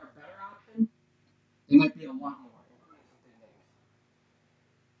if ever a better option, there might be a lot more, including some big names.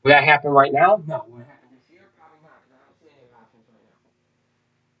 Will that happen right now? No. Will it happen this year? Probably not, because I don't see any options right now.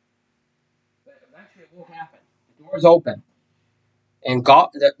 But eventually it will happen. The door's open. And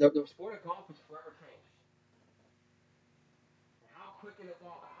golf, the sport of golf is forever changed. And how quick it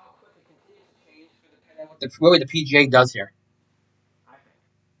evolves, how quick it continues to change is going to depend on what the PGA does here. I think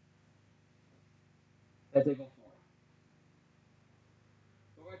as they go forward.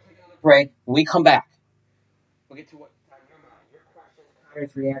 We're going to take another break. When we come back, we'll get to what's on your mind, your questions,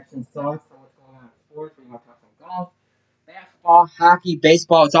 comments, reactions, thoughts on what's going on in sports. We want to talk some golf, basketball, hockey,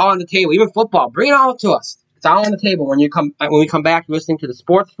 baseball. It's all on the table. Even football. Bring it all to us. It's all on the table. When we come back, you're listening to the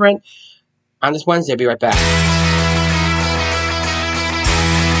Sports Sprint on this Wednesday. I'll be right back.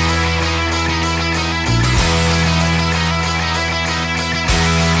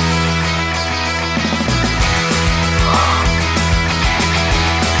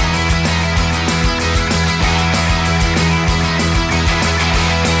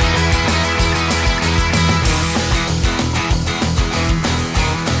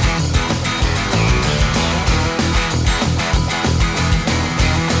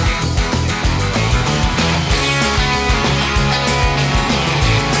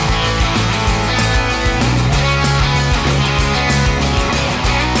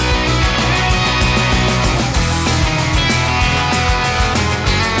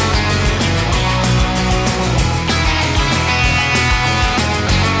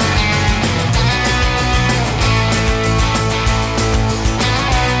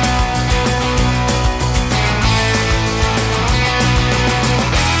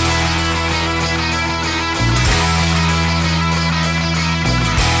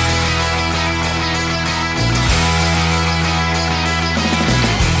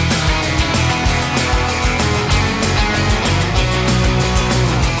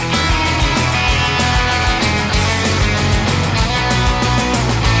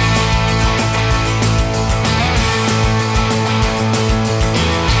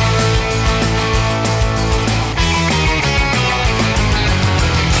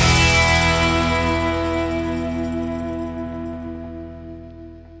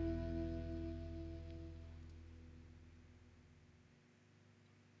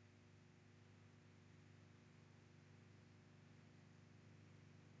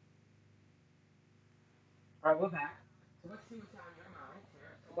 All right, we're back. So let's see what's on your mind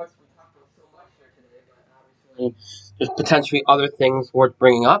here. We talked about so much here today, but obviously there's potentially other things worth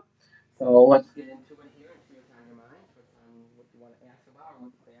bringing up. So let's get into it here and see what's on your mind, what you want to ask about, or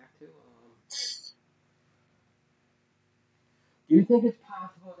what to react to. Do you think it's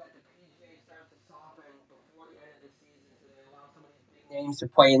possible that the PGA starts to soften before the end of the season so they allow some of these big names to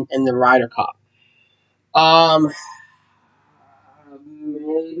play in the Ryder Cup?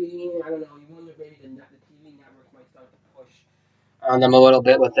 Maybe, I don't know. You wonder maybe the TV networks might start to push on them a little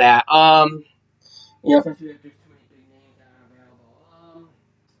bit with that. Especially if there's too many big names that are available.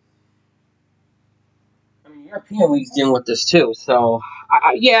 European leagues dealing with this too. So,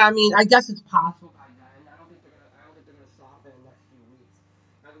 I guess it's possible by then. I don't think they're gonna soften in the next few weeks.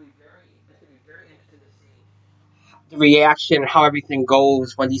 It's gonna be very interesting to see the reaction, how everything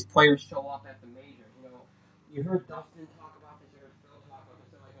goes when these players show up at the majors. You heard Dustin talk about this. You heard Phil talk about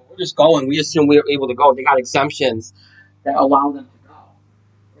this. They're like, well, we're just going. We assume we're able to go. They got exemptions that allow them to go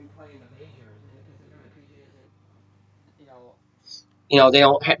and play in the majors. And because the PGA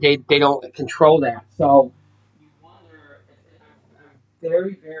isn't, they don't control that. So you wonder. I'm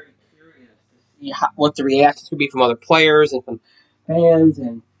very very curious to see what the reactions could be from other players and from fans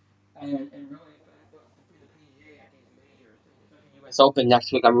and really between the PGA at these majors, especially US Open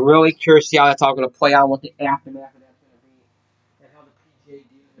next week. I'm really curious to see how that's all going to play out, what the aftermath of that's going to be, and how the PGA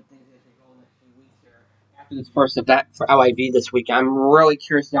deals with things as they go in the next few weeks here after this first event for LIV this week. I'm really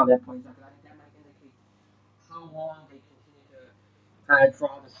curious to see how that plays out. I think that might indicate how long they continue to kind of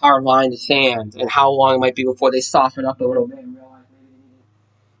draw this hard line in the sand, and how long it might be before they soften up a little bit and realize maybe they need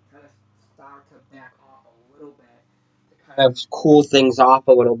to kind of start to back off a little bit to kind of cool things off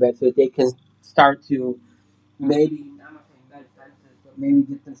a little bit so that they can start to maybe, I'm not saying bed fences, but maybe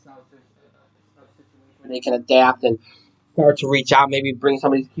get themselves to a situation where they can adapt and start to reach out, maybe bring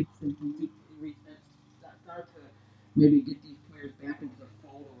somebody to start to maybe get these players back into the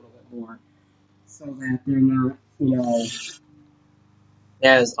fold a little bit more so that they're not,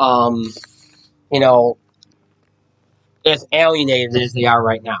 as you know, as alienated as they are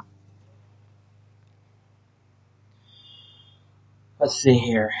right now. Let's see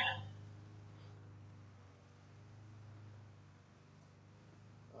here.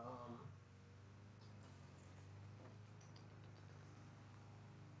 Um,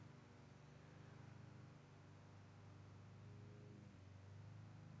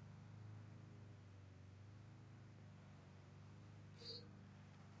 let's see.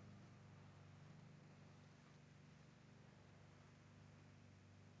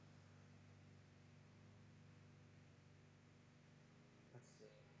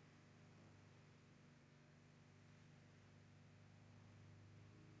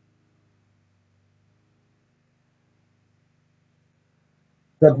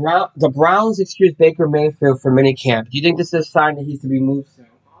 The Browns excuse Baker Mayfield for minicamp. Do you think this is a sign that he's to be moved soon?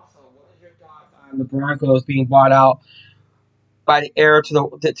 Also, what is your thoughts on the Broncos being bought out by the heir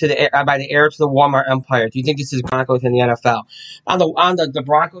by the heir to the Walmart empire? Do you think this is Broncos in the NFL? On the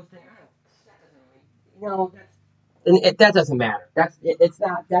Broncos thing, that doesn't matter. It's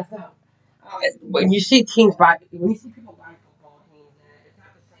not that's not when you see teams buy when you see people buy football teams, it's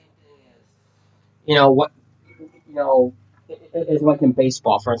not the same thing as what is like in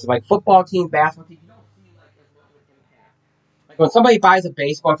baseball, for instance, like football team, basketball team. You don't see like as much of an impact. Like when somebody buys a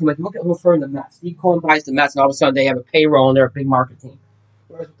baseball team, like look at who's for the Mets. Steve Cohen buys the Mets, and all of a sudden they have a payroll and they're a big market team.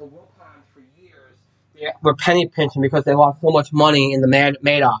 Whereas with the Wilpons for years, they were penny pinching because they lost so much money in the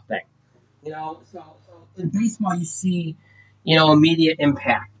Madoff thing. So in baseball you see, immediate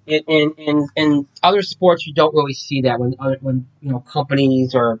impact. In other sports you don't really see that when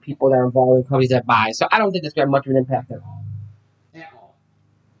companies or people that are involved in companies that buy. So I don't think it's got much of an impact at all. At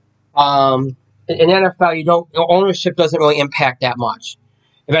all. In NFL, ownership doesn't really impact that much.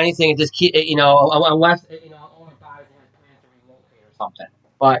 If anything, it just unless an owner buys and has plans to relocate or something.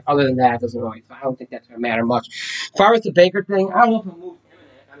 But other than that, it doesn't really. So I don't think that's going to matter much. As far as the Baker thing, I don't know if it moves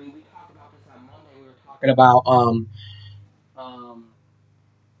imminent. I mean, we talked about this on Monday. We were talking about um,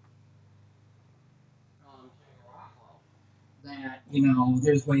 Jimmy Garoppolo, that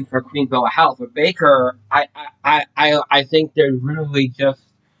they're just waiting for a clean bill of health. With Baker, I think they're really just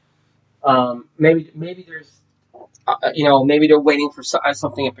maybe there's maybe they're waiting for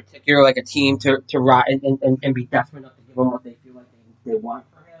something in particular, like a team to ride and be desperate enough to give him what they feel like they want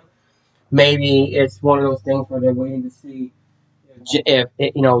for him. Maybe it's one of those things where they're waiting to see if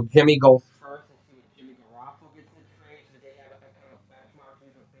Jimmy goes first and see if Jimmy Garoppolo gets in the trade, so that they have a kind of benchmark for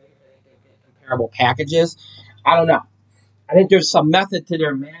big. I think they get comparable packages. I don't know. I think there's some method to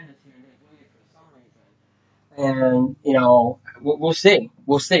their madness here, and they're doing it for some reason. And we'll see.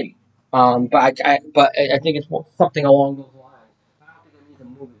 We'll see. But I think it's something along those lines. I don't think it means a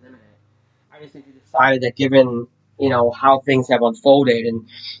move is imminent. I just think he decided that given how things have unfolded and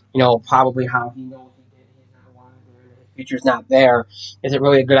probably how he knows he's not wanted there and his future's not there, is it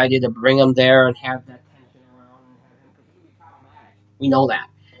really a good idea to bring him there and have that tension around and have him, because he can be problematic. We know that.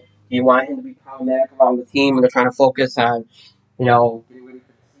 You want him to be problematic around the team when they're trying to focus on getting ready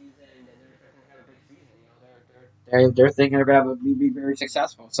for the season, and they're going to have a big season. They're thinking they're going to be very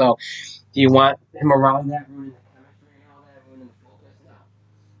successful. So, do you want him around that, ruining the chemistry and all that, ruining the focus?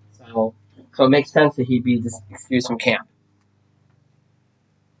 No. So it makes sense that he'd be excused from camp.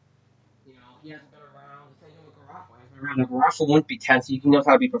 He hasn't been around. The same thing with Garoppolo. He hasn't been around. Now, Garoppolo wouldn't be tense. He knows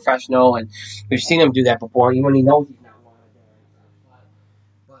how to be professional, and we've seen him do that before, even when he knows he's not wanted there and stuff.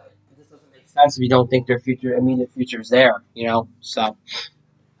 But it just doesn't make sense if you don't think their immediate future is there. So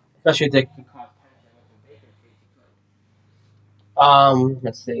especially if they can cause tension with the Baker case, he could.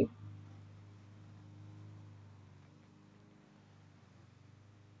 Let's see.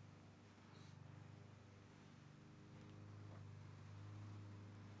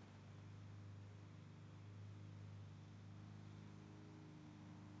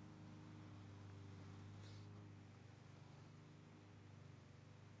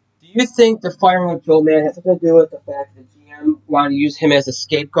 Do you think the firing of Joe Maddon has something to do with the fact that the GM wanted to use him as a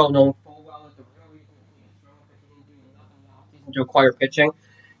scapegoat, knowing full well that the real reason he was struggling because he didn't do nothing last season to acquire pitching?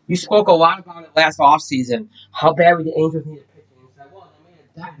 You spoke a lot about it last offseason, how badly the Angels needed pitching. You said, well, they made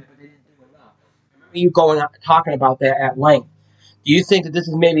a dime, but they didn't do enough. I remember you talking about that at length. Do you think that this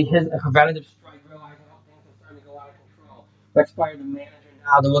is maybe a preventative strike, realizing how things are starting to go out of control? Let's fire the manager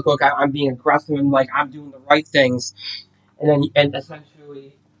now to look like I'm being aggressive and like I'm doing the right things, and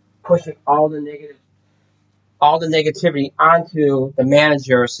essentially pushing all the negativity onto the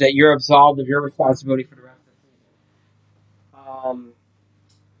manager so that you're absolved of your responsibility for the rest of the season.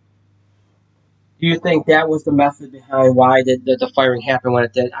 Do you think that was the method behind why the firing happened when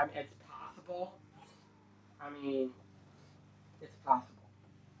it did? I mean, it's possible. I mean, it's possible.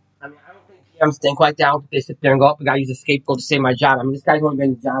 I mean, I don't think GMs think like that. I don't think they sit there and go, I got to use a scapegoat to save my job. I mean, this guy's only been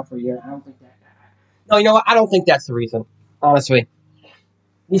in the job for a year. I don't think that. No, you know what? I don't think that's the reason, honestly.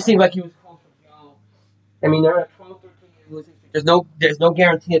 He seemed like he was close with Joe. I mean, they're at 12, 13 losing streak. There's no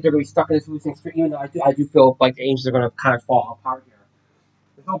guarantee that they're going to be stuck in this losing streak, even though I do feel like the Angels are going to kind of fall apart here.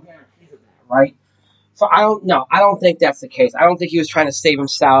 There's no guarantees of that, right? So I don't know. I don't think that's the case. I don't think he was trying to save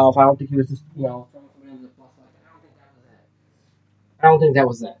himself. I don't think he was just, throwing somebody under the bus like that. I don't think that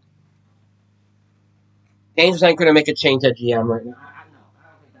was it. I don't think that was it. The Angels ain't going to make a change at GM right now. I don't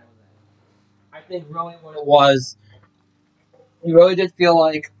think that was it. I think really what it was, he really did feel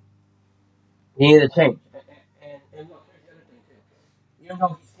like he needed a change. And look, here's the other thing, too. Even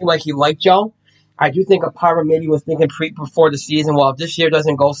though he seemed like he liked Joe, I do think a part of maybe was thinking before the season, well, if this year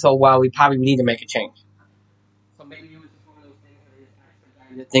doesn't go so well, we probably need to make a change. So maybe it was just one of those things where they just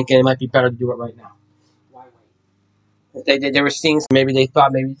expedited thinking it might be better to do it right now. Why wait? If they were seeing, maybe they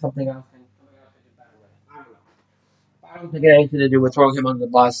thought maybe something else could do better with it. I don't know. I don't think it had anything to do with throwing him under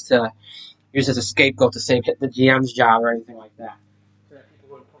the bus to use as a scapegoat to save the GM's job or anything like that. So that people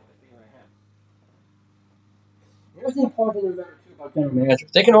wouldn't point the finger at him. Here's the important thing to remember too about general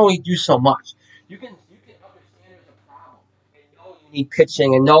managers. They can only do so much. You can understand there's a problem and know you need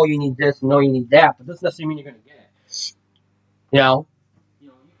pitching and know you need this and know you need that, but doesn't necessarily mean you're going to get it. You can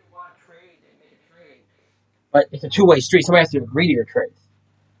want to trade and make a trade, but it's a two-way street. Somebody has to agree to your trades.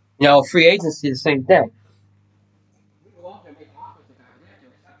 Free agency the same thing. You go out there and make offers to guys, they have to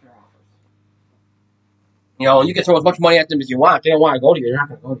accept your offers. You can throw as much money at them as you want. If they don't want to go to you, they're not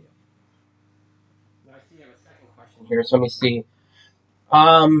going to go to you. Now, I see you have a second question here, so let me see.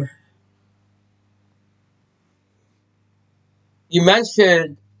 You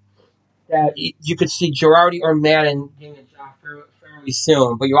mentioned that you could see Girardi or Maddon getting a job fairly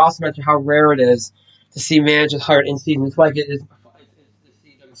soon, but you also mentioned how rare it is to see managers hired in season. It's like it is to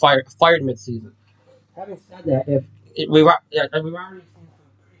see them fired mid-season. Having said that, we've already seen some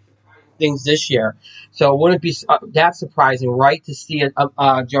pretty surprising things this year, so it wouldn't be that surprising, right, to see a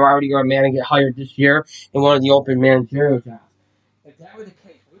Girardi or a Maddon get hired this year in one of the open managerial jobs. If that were the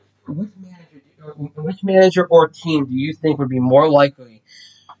case, which manager or team do you think would be more likely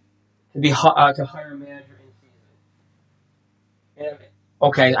to hire a manager in season?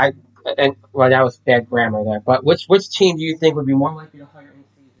 Okay, that was bad grammar there. But which team do you think would be more likely to hire in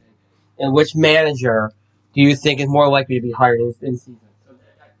season, and which manager do you think is more likely to be hired in season? So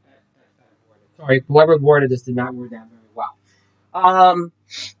that's worded. Sorry, whoever worded this did not word that very well.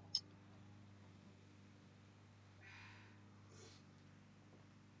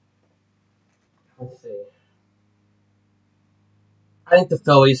 Let's see. I think the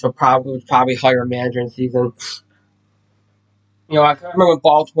Phillies would probably hire a manager in season. I remember when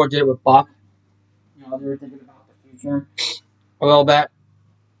Baltimore did it with Buck. They were thinking about the future a little bit.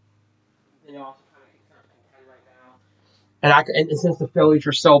 Also kind of contend right now. And since the Phillies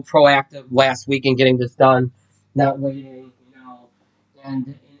were so proactive last week in getting this done, not waiting,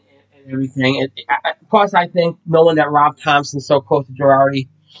 and everything. Plus, I think knowing that Rob Thompson's so close to Girardi,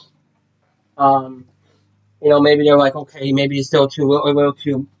 maybe they're like, okay, maybe it's still a little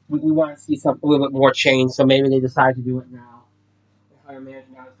too. We want to see a little bit more change, so maybe they decide to do it now. They hire a manager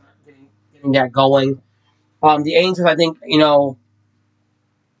now to start getting that going. The Angels, I think, they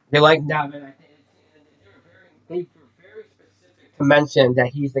like Devin. I think they were very specific to mention that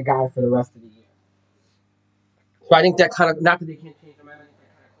he's the guy for the rest of the year. So I think that kind of, not that they can't change their mind, I think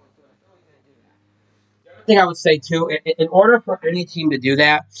that kind of close to it. I really didn't do that. The other thing I would say, too, in order for any team to do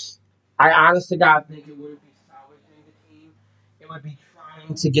that, I honestly God think it wouldn't be salvaging the team. It would be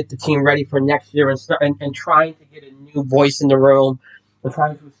trying to get the team ready for next year and trying to get a new voice in the room and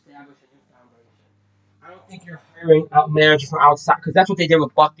trying to establish a new foundation. I don't think you're hiring out managers from outside, because that's what they did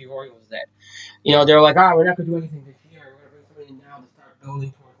with Buck the Orioles did. They're like, we're not going to do anything this year. We're going to bring somebody in now to start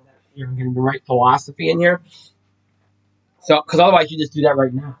building towards next year and getting the right philosophy in here. So, because otherwise you just do that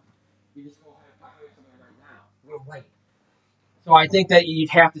right now. wait. So I think that you'd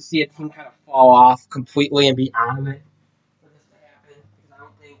have to see a team kind of fall off completely and be out of it for this to happen. Because I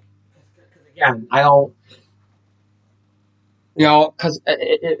don't think, because again, I don't, because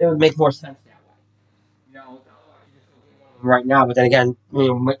it would make more sense that way. Otherwise you just go get one of them right now. But then again,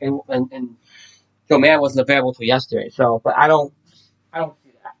 and Joe Maddon wasn't available till yesterday. So, but I don't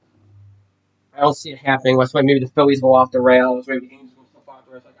see that. I don't see it happening. That's why maybe the Phillies go off the rails. Maybe the Angels go stuff off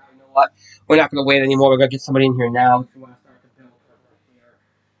the rails. Like, you know what? We're not going to wait anymore. We're going to get somebody in here now if we want to start to build here.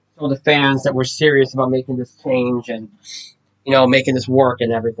 So the fans that were serious about making this change and making this work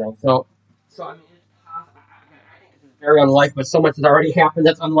and everything. So I mean, it's possible. I think this is very unlikely, but so much has already happened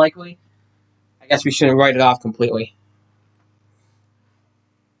that's unlikely. I guess we shouldn't write it off completely.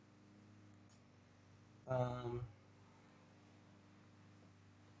 Um,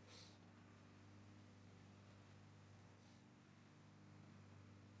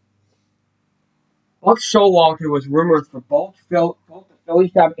 Buck Showalter was rumored for both the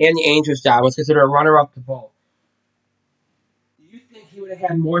Phillies job and the Angels job. Was considered a runner-up to both. Do you think he would have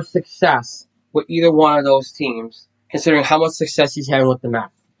had more success with either one of those teams, considering how much success he's having with the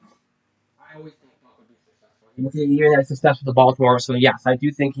Mets? I always think Buck would be successful. He even had success with the Baltimore, so yes, I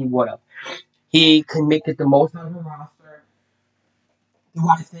do think he would have. He can make it the most out of the roster. Do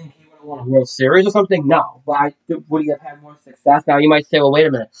I think he would have won a World Series or something? No. But would he have had more success? Now, you might say, well, wait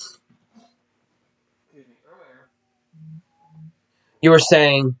a minute. Earlier, you were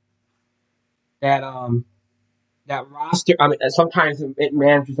saying that that roster, I mean, sometimes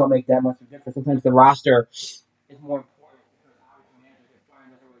managers don't make that much of a difference. Sometimes the roster is more important because obviously managers get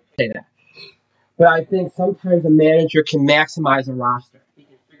fired. Doesn't really say that. But I think sometimes a manager can maximize a roster. He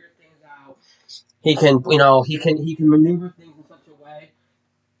can figure things out. He can maneuver things in such a way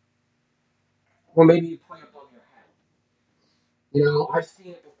where maybe you play above your head. I've seen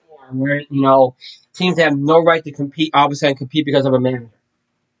it before where teams have no right to compete, all of a sudden compete because of a manager.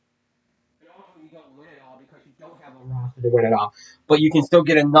 And also, you don't win it all because you don't have a roster to win it all, but you can still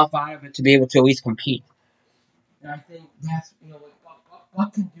get enough out of it to be able to at least compete. And I think that's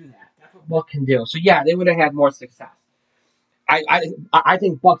Buck can do that. That's what Buck can do. So yeah, they would have had more success. I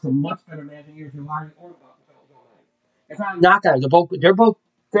think Buck's a much better manager than Giovanni or Buck. It's not a knock on it. They're both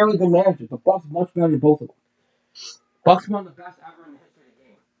fairly good managers, but Buck's much better than both of them. Buck's one of the best ever in the history of the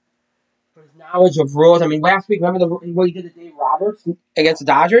game. For his knowledge of rules. I mean, last week, remember what he did to Dave Roberts against the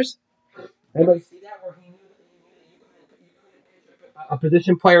Dodgers? Anybody see that where he knew that you couldn't pitch a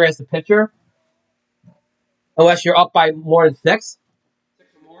position player as the pitcher unless you're up by more than six or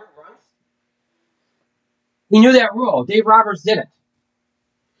more runs? He knew that rule. Dave Roberts didn't.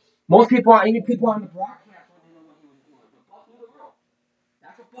 Most people, even people on the broadcast, wouldn't know what he was doing. But Buck knew the rule.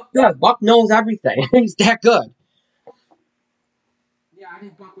 That's what Buck does. Buck knows everything. He's that good. Yeah, I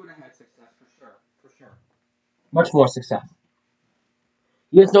think Buck would have had success for sure. For sure. Much more success.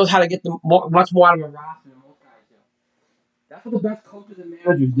 He just knows how to get much more out of a roster than most guys do. That's what the best coaches and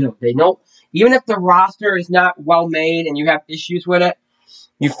managers do. They know, even if the roster is not well made and you have issues with it,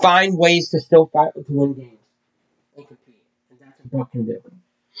 you find ways to still fight to win games and compete. And that's what Buck can do.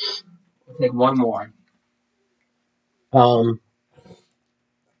 We'll take one more. Sorry,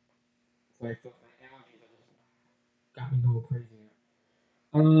 my allergies got me going crazy here.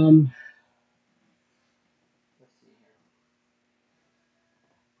 Let's see here.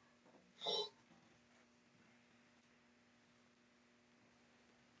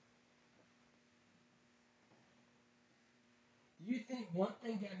 Do you think one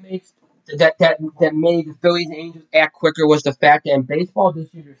thing that made the Phillies and Angels act quicker was the fact that in baseball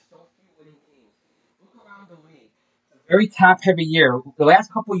this year there's so few winning teams? Look around the league. It's a very top heavy year. The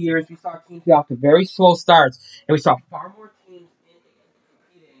last couple of years we saw teams get off to very slow starts, and we saw far more teams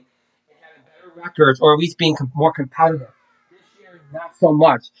competing and having better records, or at least being more competitive. This year, not so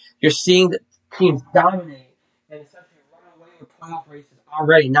much. You're seeing the teams dominate and essentially run away with playoff races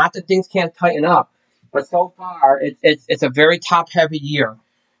already. Not that things can't tighten up. But so far, it's a very top heavy year.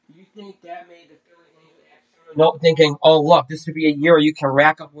 Do you think that made the Phillies Angels act sooner? Thinking, oh look, this would be a year where you can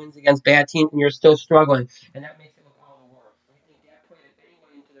rack up wins against bad teams and you're still struggling, and that makes it look all the worse. Do you think that played in any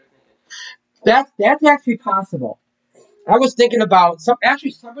way into their thinking? That's actually possible. I was thinking about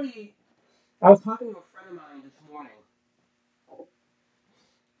somebody. I was talking to a friend of mine this morning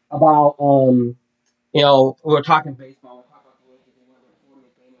about we were talking baseball. We were talking about the Yankees. They won their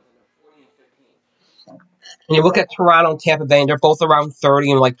 40th game and they're 40 and 15. And you look at Toronto and Tampa Bay, and they're both around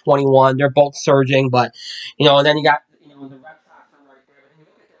 30 and like 21. They're both surging, but and then you got the Red Sox are right there. And you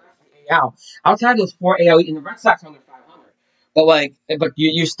look at the rest of the AL. Outside of those four AL, and the Red Sox are under 500. But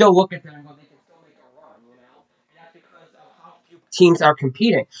you still look at them and go, they can still make a run. And that's because of how few teams are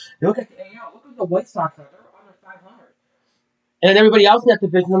competing. You look at the AL. Look at the White Sox. They're under 500 And then everybody else in that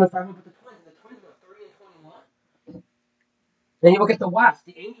division under 500 but the Twins. And the Twins are 3-21. Then you look at the West.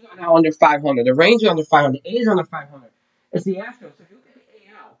 The Angels are now under 500. The Rangers are under 500. The A's are under 500. It's the Astros. So if you look at the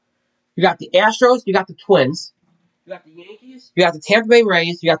AL, you got the Astros, you got the Twins, you got the Yankees, you got the Tampa Bay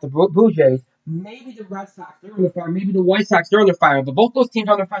Rays, you got the Blue Jays, maybe the Red Sox, they're under 500, maybe the White Sox, they're under 500, but both those teams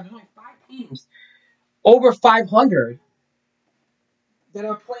are under 500. There's only 5 teams over 500 that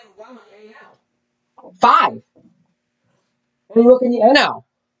are playing well in the AL. 5. And you look in the NL.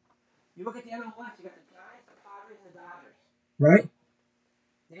 You look at the NL West, you got the Giants, the Padres, and the Dodgers. Right?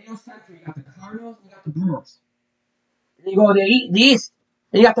 The AL Central, you got the Cardinals, and you got the Brewers. And then you go to the East,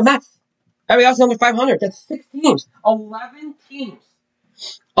 and you got the Mets. Everybody else is under 500. That's 6 teams. 11 teams.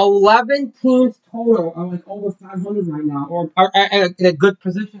 11 teams total are like over 500 right now, or are in a good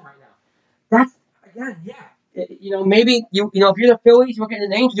position right now. That's, again, yeah. Maybe, if you're the Phillies, you look at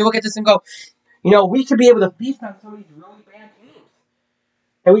the Angels, you look at this and go, we should be able to feast on some of these really bad teams.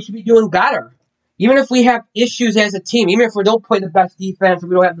 And we should be doing better. Even if we have issues as a team, even if we don't play the best defense, or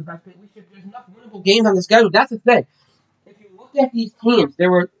we don't have the best play, there's enough winnable games on the schedule. That's the thing. If you look at these teams,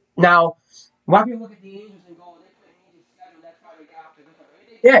 now, a lot of people look at the Angels and go, they play an easy schedule, that's why they got up to this.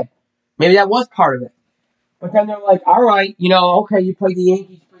 Maybe they did. Maybe that was part of it. But then they're like, all right, okay, you played the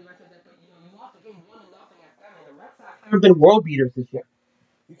Yankees, you played the Red Sox, but you lost the game 1-0 at them, and the Red Sox haven't been world beaters this year.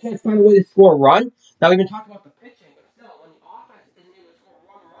 You can't find a way to score a run. Now, we've been talking about the pitching, but still, when the offense isn't able to score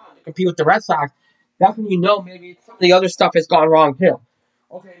one run to compete with the Red Sox, that's when maybe some of the other stuff has gone wrong, too.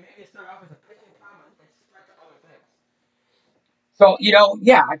 Okay, maybe it started off as a pitching problem and spread to other things. So,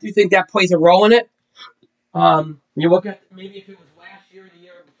 yeah, I do think that plays a role in it. You look at, maybe if it was last year or the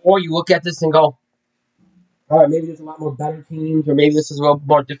year before, you look at this and go, all right, maybe there's a lot more better teams, or maybe this is a little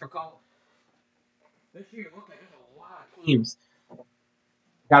more difficult. This year, you look at, there's a lot of teams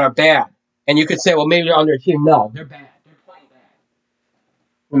that are bad. And you could say, well, maybe they're underachieving. No, they're bad. They're playing bad.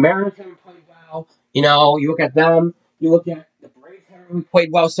 The Mariners haven't played well. You look at them. You look at the Braves haven't really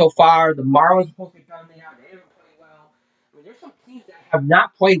played well so far. The Marlins are supposed to be better than they are. They haven't played well. I mean, there's some teams that have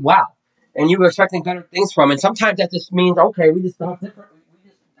not played well. And you were expecting better things from them. And sometimes that just means, okay, we just thought differently. We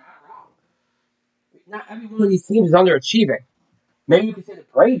just got wrong. Not every one of these teams is underachieving. Maybe you could say the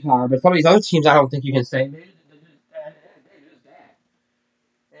Braves are, but some of these other teams I don't think you can say. Maybe they're just bad. They're just bad.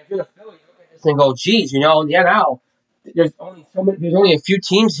 And if you're the Phillies, you look at this and go, geez, in the NL, there's only a few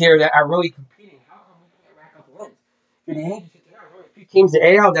teams here that are really competing. How come we can't rack up wins? For the Yankees, there are only a few teams in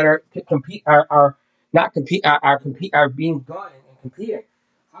the AL that are being good and competing.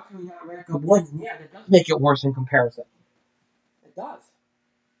 How can we not rack up wins? And yeah, that does make it worse in comparison. It does.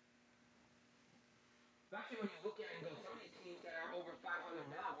 Especially when you look at it and go, some of these teams that are over 500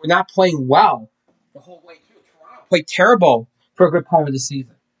 now, we're not playing well the whole way through. Toronto played terrible for a good part of the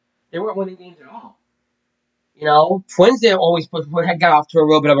season. They weren't winning games at all. Twins didn't always got off to a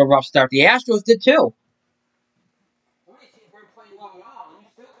little bit of a rough start. The Astros did too. Some of these teams weren't playing well at all, and you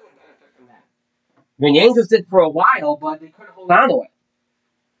still couldn't benefit from that. I mean, the Angels did for a while, but they couldn't hold on to it.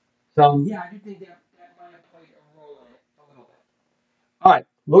 So, yeah, I do think that might have played a role in it a little bit. All right,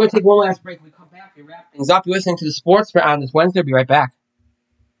 we're going to take one last break. When we come back, we wrap things up. You're listening to the Sports on this Wednesday. I'll be right back.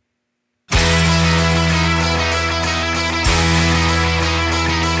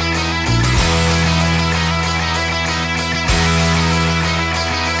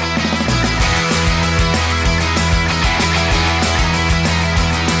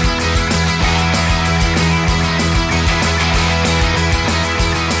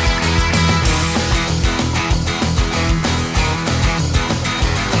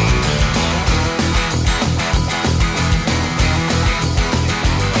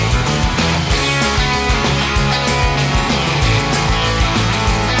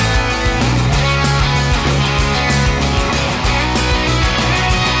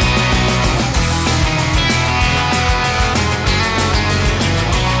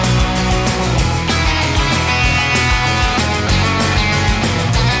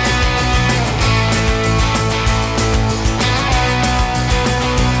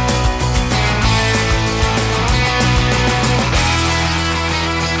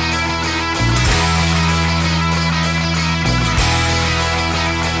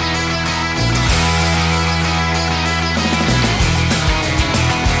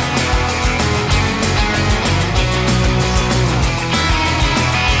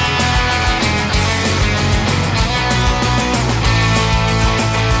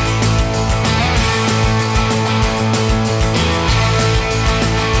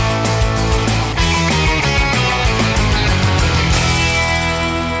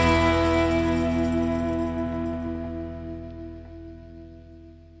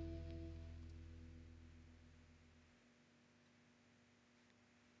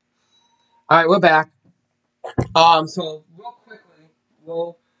 All right, we're back. So real quickly,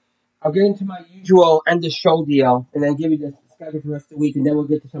 I'll get into my usual end of show deal, and then give you the schedule for the rest of the week, and then we'll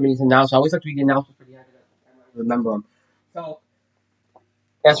get to some of these announcements. I always like to read the announcements for the end of it. I might remember them. So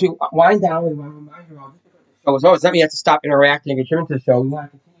as we wind down, we want to remind you all, just because the show is over, does that mean you have to stop interacting and contributing to the show. We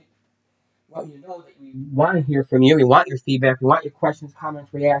want to continue. Well, you know that we want to hear from you. We want your feedback. We want your questions,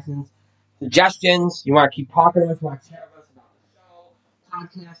 comments, reactions, suggestions. You want to keep talking to us. You want to chat with us about the show,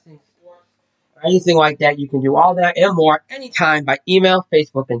 podcasting, sports, or anything like that. You can do all that and more anytime by email,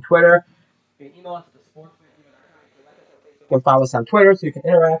 Facebook, and Twitter. You can email us at thesportsman@gmail.com. You can follow us on Twitter so you can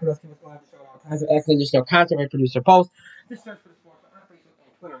interact with us. Give us live show all kinds of excellent additional content by producer posts. Just search for the sports on Facebook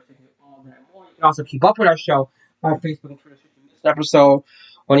and Twitter so you can do all that and more. You can also keep up with our show on Facebook and Twitter so you can miss an episode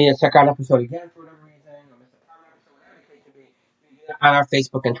or need to check out an episode again for whatever reason, or miss a part of an episode, whatever the case may be. You can do that on our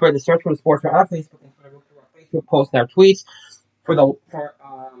Facebook and Twitter. Search for the sports on Facebook and Twitter. Look through our Facebook posts and our tweets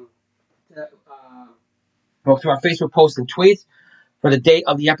go through our Facebook posts and tweets for the date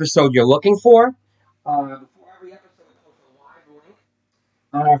of the episode you're looking for. Before every episode, we post a live link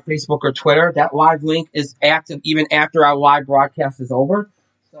on our Facebook or Twitter. That live link is active even after our live broadcast is over.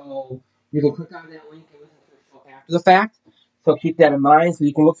 So you can click on that link and listen to the show after the fact. So keep that in mind. So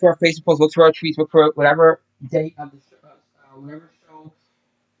you can look through our Facebook posts, look through our tweets, look for whatever date of the show,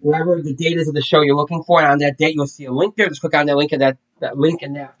 whatever the date is of the show you're looking for. And on that date, you'll see a link there. Just click on that link in that link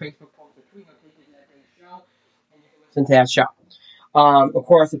in that Facebook post or tweet. It'll take you to that day's show, and you can listen to that show. Of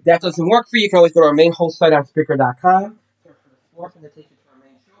course, if that doesn't work for you, you can always go to our main host site on Spreaker.com. Search for the sports, and that takes you to our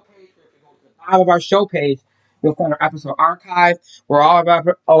main show page. Or if you go to the bottom of our show page, you'll find our episode archive, where all of our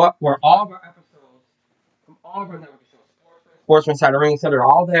episodes from all of our network shows, Sportsman, Side of Ring, etc., are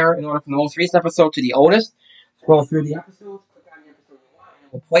all there in order from the most recent episode to the oldest. Scroll through the episodes, click on the episode you want, and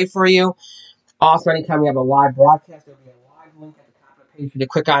it will play for you. Also, anytime we have a live broadcast, there will be a live link at the top of the page for you to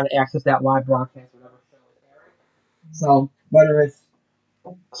click on and access that live broadcast, whatever show is airing. So, whether it's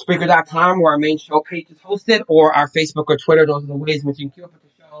Spreaker.com, where our main show page is hosted, or our Facebook or Twitter, those are the ways in which you can keep up with the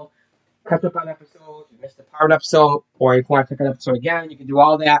show, catch up on episodes, you missed a part episode, or if you want to check an episode again, you can do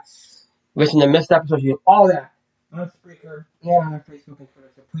all that. Listen to missed episodes, you do all that on Spreaker and on our Facebook and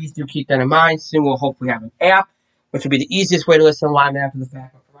Twitter. So please do keep that in mind. Soon we'll hopefully have an app, which will be the easiest way to listen live after the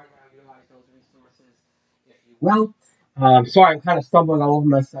fact. But for right now, utilize those resources if you will. Sorry, I'm kind of stumbling all over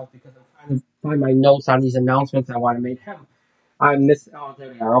myself because I'm trying to find my notes on these announcements I want to make. I missed. Oh,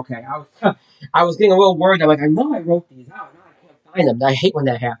 there they are. Okay, I was getting a little worried. I'm like, I know I wrote these out. Now I can't find them. I hate when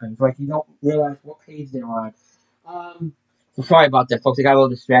that happens. Like you don't realize what page they're on. So sorry about that, folks. I got a little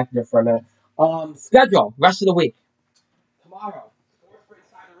distracted there for a minute. Schedule rest of the week. Tomorrow, Sports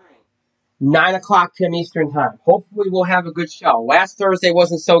Side of Ring, 9:00 p.m. Eastern time. Hopefully, we'll have a good show. Last Thursday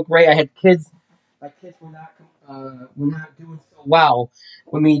wasn't so great. I had kids. My kids were not doing so well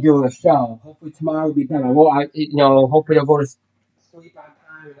with me doing a show. Hopefully tomorrow will be better. Well, hopefully they'll go to sleep on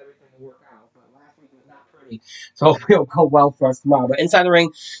time and everything will work out. But last week was not pretty, so hopefully it'll go well for us tomorrow. But Inside the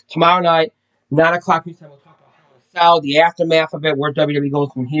Ring tomorrow night, 9:00 Eastern. We'll talk about Hell in a Cell, the aftermath of it, where WWE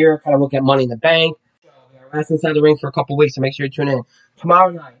goes from here. Kind of look at Money in the Bank. Our last Inside the Ring for a couple weeks, so make sure you tune in tomorrow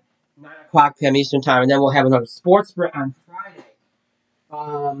night, 9:00 p.m. Eastern time, and then we'll have another sports sprint on Friday.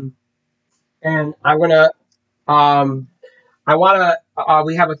 And I'm gonna.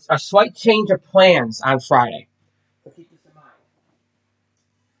 We have a slight change of plans on Friday. So keep this in mind.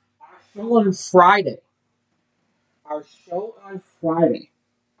 Our show on Friday,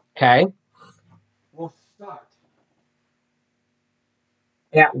 okay, will start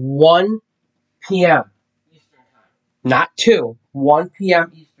at 1 p.m. Eastern time. Not 2, 1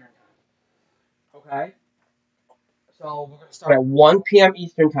 p.m. Eastern time. Okay? So we're going to start at 1 p.m.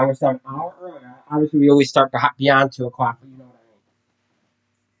 Eastern time. We'll start an hour earlier. Obviously, we always start beyond 2 o'clock, but you know what I mean.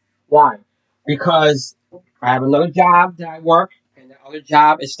 Why? Because I have another job that I work, and the other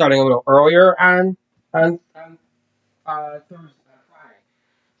job is starting a little earlier on Thursday, on Friday.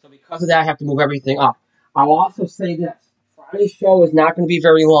 So because of that, I have to move everything up. I'll also say this. Friday's show is not going to be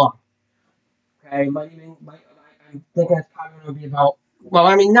very long. Okay? I'm thinking it's probably going to be about,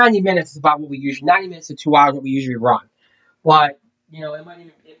 90 minutes is about what we usually, 90 minutes to 2 hours what we usually run. But, it might be on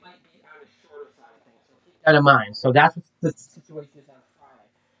the shorter side of things. So keep that in mind. So that's what the situation is on Friday.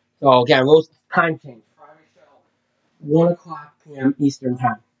 So again, those time change. Friday show, 1:00 p.m. Eastern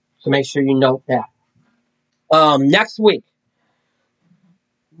time. So make sure you note that. Next week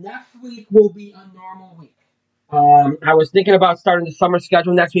will be a normal week. I was thinking about starting the summer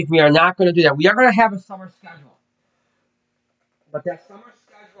schedule next week. We are not going to do that. We are going to have a summer schedule. But that summer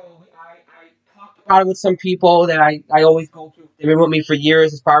schedule, I talked about it with some people that I always go to. They've been with me for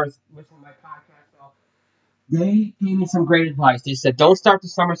years as far as listening to my podcast. So they gave me some great advice. They said, don't start the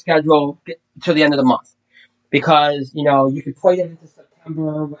summer schedule till the end of the month because, you could play that into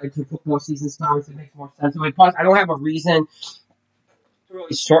September until football season starts. It makes more sense. Plus, I don't have a reason to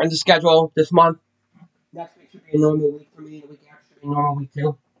really shorten the schedule this month. Next week should be a normal week for me. The week after should be a normal week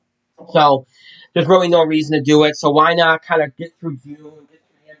too. So there's really no reason to do it. So why not kind of get through June, get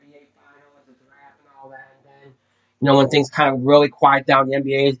through the NBA finals, the draft, and all that, and then when things kind of really quiet down, the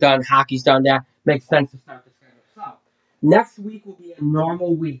NBA is done, hockey's done, that makes sense to start the schedule. So next week will be a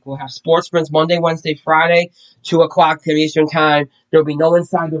normal week. We'll have Sports Sprints Monday, Wednesday, Friday, 2 o'clock p.m. Eastern time. There'll be no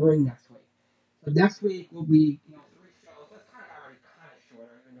Inside the Ring next week. So next week will be 3 shows. That's kind of already kind of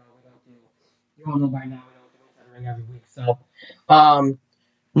shorter. We don't do. You all know by now we don't do Inside the Ring every week. So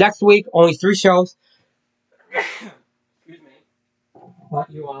next week only 3 shows. Excuse me.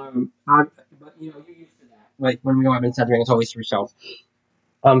 But you're used to that. Like when we go have Inside the Ring, it's always 3 shows.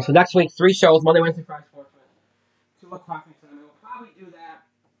 So next week 3 shows: Monday, Wednesday, Friday, Sports. 2 o'clock in Sunday. We'll probably do that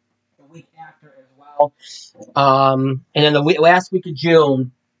the week after as well. And then the last week of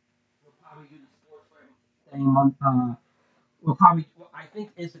June, we'll probably do the sports thing. I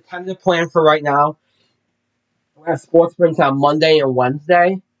think is the tentative plan for right now. We'll have sports sprints on Monday and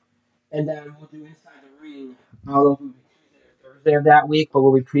Wednesday, and then we'll do Inside the Ring. I don't know if it'll be Tuesday or Thursday of that week, but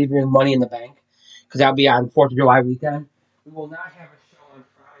we'll be previewing Money in the Bank because that'll be on 4th of July weekend. We will not have a show on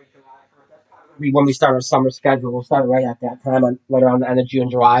Friday, July 1st. That's probably going to be when we start our summer schedule. We'll start right at that time, right around the end of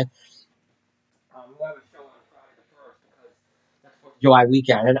June, July. We'll have a show on Friday the 1st because that's 4th of July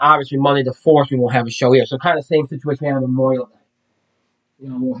weekend. And obviously Monday the 4th we won't have a show here. So kind of same situation we had on Memorial Day.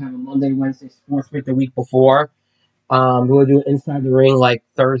 We'll have a Monday, Wednesday sports break the week before. We'll do Inside the Ring like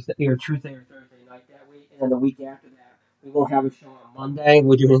Thursday or Tuesday or Thursday night that week. And then the week after that, we won't have a show on Monday.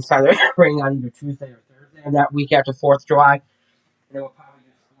 We'll do Inside the Ring on either Tuesday or Thursday. And that week after 4th of July. And then we'll probably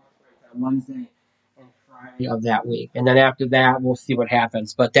do sports break on Wednesday and Friday of that week. And then after that, we'll see what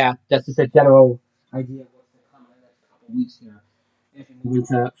happens. But that's just a general idea of what's to come in the next couple of weeks here. If we move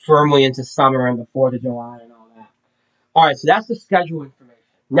firmly into summer and the 4th of July and all that. All right, so that's the schedule information.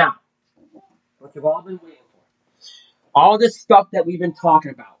 Now, what you've all been waiting for. All this stuff that we've been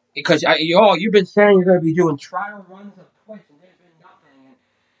talking about. Because you've been saying you're going to be doing trial runs of Twitch, and there's been nothing. And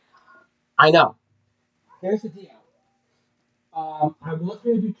I know. Here's the deal. I was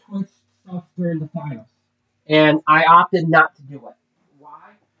going to do Twitch stuff during the finals, and I opted not to do it.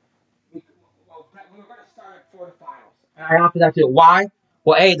 Why? We were going to start it for the finals, and I opted not to do it. Why?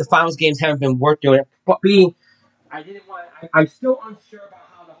 Well, A, the finals games haven't been worth doing it, but B, I didn't want. I'm still unsure about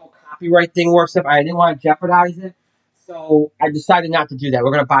how the whole copyright thing works. I didn't want to jeopardize it, so I decided not to do that.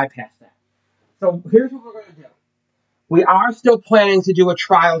 We're going to bypass that. So here's what we're going to do. We are still planning to do a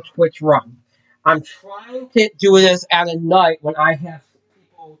trial Twitch run. I'm trying to do this at a night when I have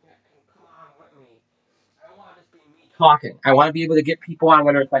people that can come on with me. I don't want to just be me talking. I want to be able to get people on,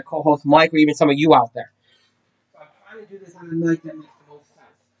 whether it's my co-host Mike or even some of you out there. So I'm trying to do this on a night that makes the most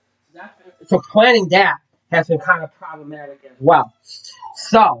sense. So planning that has been kind of problematic as well.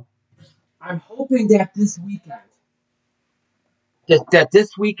 So I'm hoping that this weekend,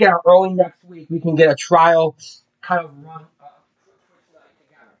 this weekend or early next week, we can get a trial kind of run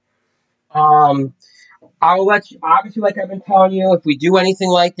together. I'll let you, obviously, like I've been telling you, if we do anything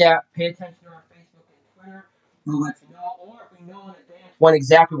like that, pay attention to our Facebook and Twitter. We'll let you know. Or if we know in advance when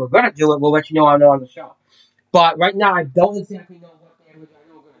exactly we're going to do it, we'll let you know on the show. But right now, I don't exactly know what day we're going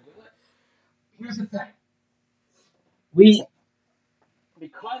to do it. Here's the thing.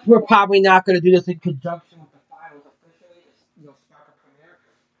 Because we're probably not going to do this in conjunction with the finals officially, start a premiere,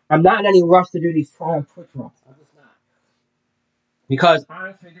 I'm not in any rush to do these trial Twitch runs. I'm just not. Because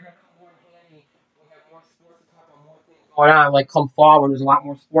honestly, they're going to come more handy. We have more sports to talk about, more things going on, like come fall when there's a lot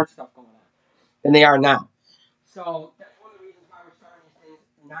more sports stuff going on than they are now. So that's one of the reasons why we're starting these things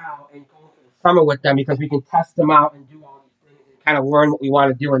now and going through the summer with them, because we can test them out and do all these things and kind of learn what we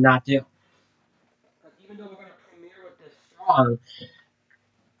want to do and not do. Because even though we're going to premiere with this strong,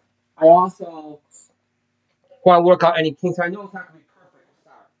 I also want to work out any kinks. I know it's not going to be perfect to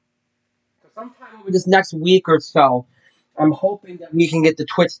start. So sometime over this next week or so, I'm hoping that we can get the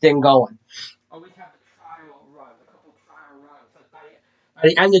Twitch thing going. Or we have the trial run, a couple trial runs. So by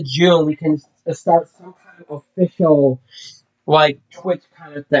the end of June, we can start some kind of official, Twitch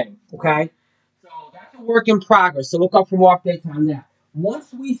kind of thing. Okay? So that's a work in progress. So look up for more updates on that.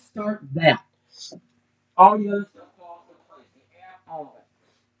 Once we start that, all the other stuff falls into place. The app, all of it.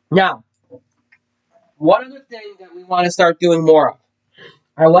 Now, one other thing that we want to start doing more of.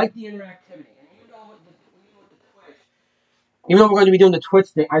 I like the interactivity. And even though we're going to be doing the Twitch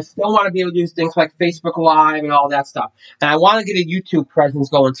thing, I still want to be able to do things like Facebook Live and all that stuff. And I want to get a YouTube presence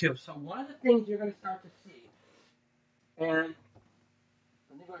going too. So one of the things you're going to start to see And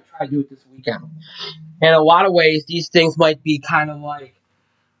I'm going to try to do it this weekend. And in a lot of ways, these things might be kind of like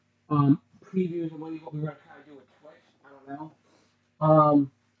previews of what we're going to try to do with Twitch. I don't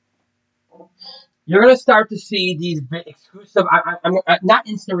know. You're going to start to see these exclusive, I'm not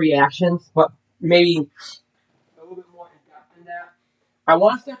instant reactions, but maybe a little bit more in depth than that. I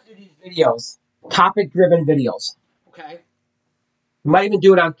want to start to do these videos, topic-driven videos. Okay? We might even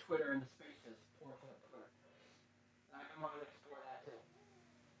do it on Twitter in the spaces. I want to explore that too.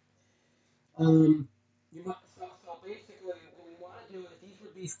 So basically, what we want to do is these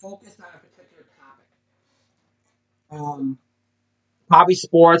would be focused on a particular topic. Probably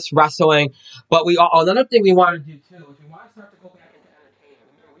sports, wrestling, but another thing we want to do too is we want to start to go back into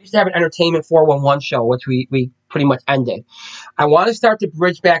entertainment. We used to have an entertainment 411 show, which we pretty much ended. I want to start to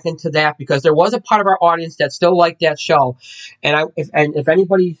bridge back into that because there was a part of our audience that still liked that show, and if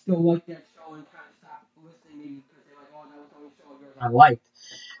anybody still liked that show and kind of stopped listening, maybe because they're like, oh, that was the only show of yours I liked.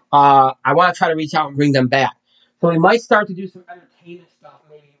 I want to try to reach out and bring them back. So we might start to do some entertainment stuff,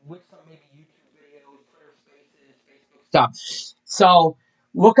 maybe with some YouTube videos, Twitter Spaces, Facebook stuff. So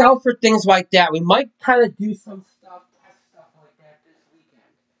look out for things like that. We might kind of do some stuff, test stuff like that this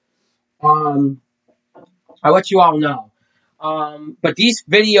weekend. I'll let you all know. But these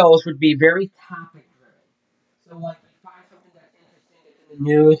videos would be very topic driven. So like you find something that's interesting that's in the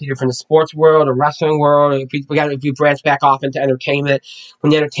news, either from the sports world or wrestling world, or if we branch back off into entertainment, from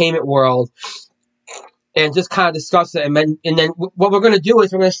the entertainment world, and just kind of discuss it. And then what we're going to do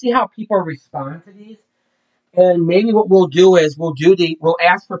is we're going to see how people respond to these. And maybe what we'll do is we'll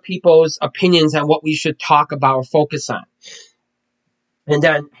ask for people's opinions on what we should talk about or focus on, and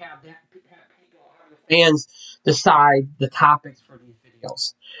then have people, the fans decide the topics for these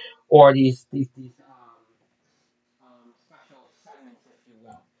videos or these special segments, if you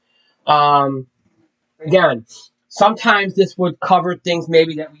will. Again, sometimes this would cover things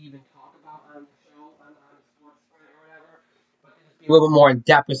maybe that we even talk about on the show on the sports or whatever, but it'd be a little bit more in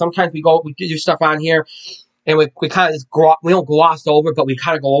depth. But sometimes we do stuff on here. And we kind of just we don't gloss over, but we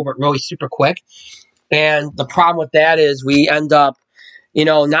kind of go over it really super quick. And the problem with that is we end up,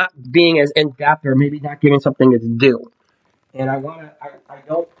 not being as in depth or maybe not giving something its due. And I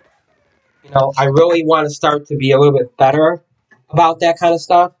really want to start to be a little bit better about that kind of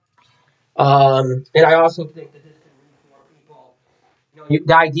stuff. And I also think that this can reach more people.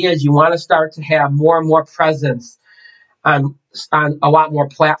 The idea is you want to start to have more and more presence on a lot more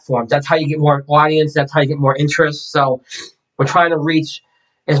platforms. That's how you get more audience. That's how you get more interest. So we're trying to reach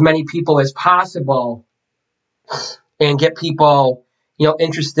as many people as possible and get people,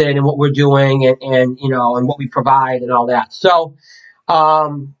 interested in what we're doing and what we provide and all that. So,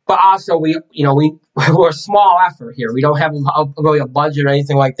 but also we're a small effort here. We don't have really a budget or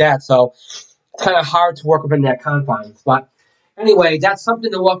anything like that. So it's kind of hard to work within that confines. But anyway, that's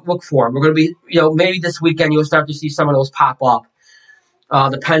something to look for. We're going to be, maybe this weekend you'll start to see some of those pop up.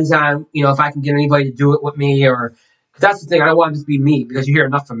 Depends on, if I can get anybody to do it with me because that's the thing. I don't want it to be me because you hear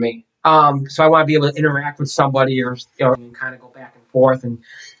enough from me. So I want to be able to interact with somebody or and kind of go back and forth and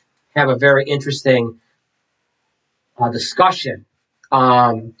have a very interesting discussion.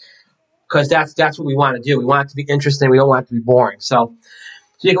 Because that's what we want to do. We want it to be interesting. We don't want it to be boring. So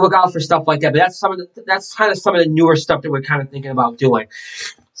you can look out for stuff like that. But that's kind of some of the newer stuff that we're kind of thinking about doing.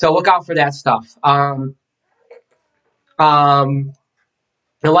 So look out for that stuff. And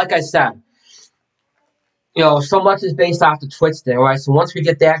like I said, so much is based off the Twitch thing, right? So once we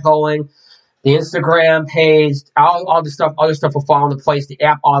get that going, the Instagram page, all the stuff, other stuff will fall into place. The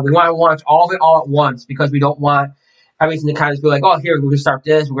app, we want to launch all of it all at once because we don't want everything to kind of be like, oh, here we're gonna start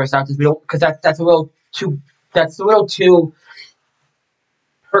this, we're gonna start this. We don't, because that's a little too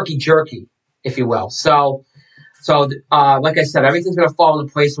herky jerky, if you will. So like I said, everything's gonna fall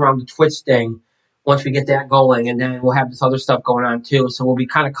into place around the Twitch thing once we get that going, and then we'll have this other stuff going on too. So we'll be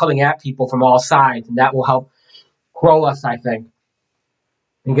kind of coming at people from all sides, and that will help grow us, I think,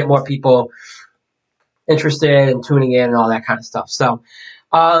 and get more people interested and tuning in and all that kind of stuff. So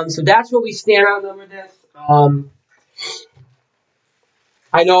that's where we stand on over this.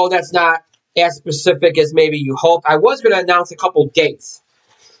 I know that's not as specific as maybe you hope. I was going to announce a couple dates,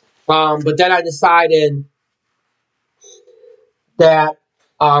 but then I decided that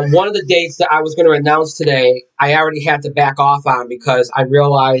one of the dates that I was going to announce today, I already had to back off on because I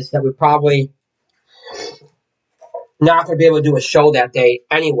realized that we're probably not going to be able to do a show that day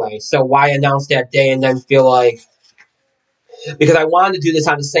anyway. So why announce that day and then feel like, because I wanted to do this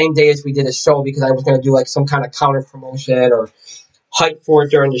on the same day as we did a show because I was going to do like some kind of counter promotion or hype for it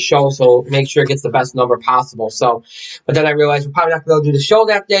during the show, so make sure it gets the best number possible. So, but then I realized we're probably not going to do the show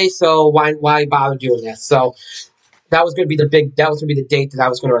that day, so why bother doing that? So that was going to be the date that I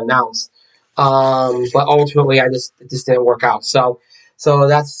was going to announce. But ultimately, it just didn't work out. So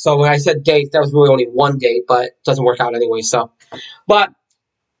when I said date, that was really only one date, but it doesn't work out anyway. So, but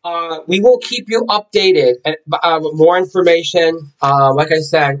we will keep you updated with more information. Like I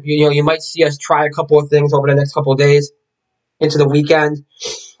said, you might see us try a couple of things over the next couple of days into the weekend.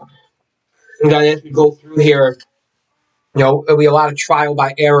 And then as we go through here, it'll be a lot of trial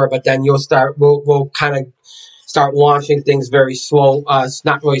by error, but then we'll kind of start launching things very slow.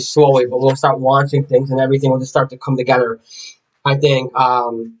 Not really slowly, but we'll start launching things, and everything will just start to come together, I think,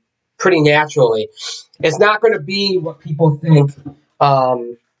 pretty naturally. It's not going to be what people think.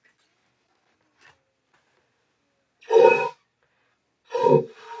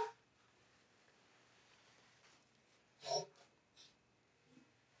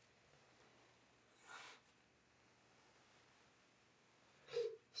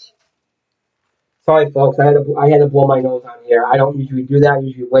 Sorry, folks. I had to blow my nose on here. I don't usually do that. I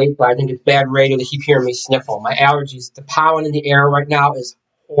usually wait, but I think it's bad radio to keep hearing me sniffle. My allergies, the pollen in the air right now is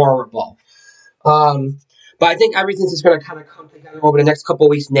horrible. But I think everything's just going to kind of come together over the next couple of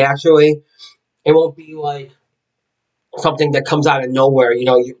weeks naturally. It won't be like something that comes out of nowhere.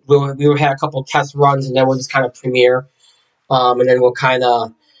 We had a couple test runs, and then we'll just kind of premiere. And then we'll kind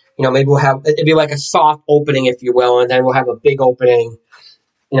of, maybe it'd be like a soft opening, if you will, and then we'll have a big opening,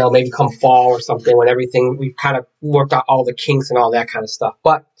 maybe come fall or something when we've kind of worked out all the kinks and all that kind of stuff.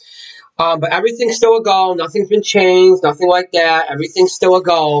 But everything's still a go. Nothing's been changed. Nothing like that. Everything's still a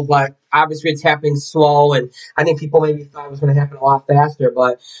go. But obviously it's happening slow. And I think people maybe thought it was going to happen a lot faster.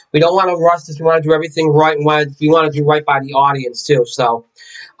 But we don't want to rush this. We want to do everything right. We want to do right by the audience too. So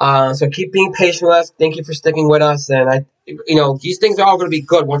keep being patient with us. Thank you for sticking with us. And these things are all going to be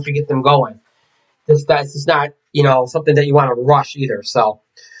good once we get them going. It's not, something that you want to rush either. So,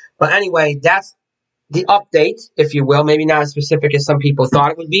 but anyway, that's the update, if you will. Maybe not as specific as some people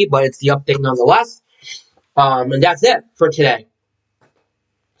thought it would be, but it's the update nonetheless. And that's it for today.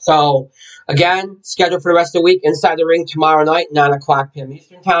 So, again, scheduled for the rest of the week, Inside the Ring tomorrow night, 9 o'clock p.m.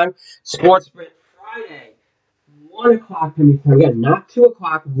 Eastern Time. Sports Sprint Friday, 1 o'clock p.m. Eastern Time. Again, not 2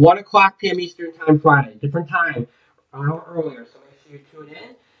 o'clock, 1 o'clock p.m. Eastern Time Friday. Different time, an hour earlier. So make sure you tune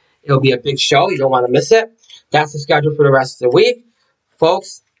in. It'll be a big show. You don't want to miss it. That's the schedule for the rest of the week.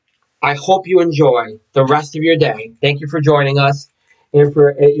 Folks, I hope you enjoy the rest of your day. Thank you for joining us and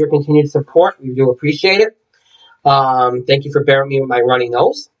for your continued support. We do appreciate it. Thank you for bearing me with my runny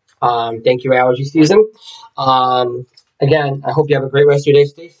nose. Thank you, allergy season. Again, I hope you have a great rest of your day.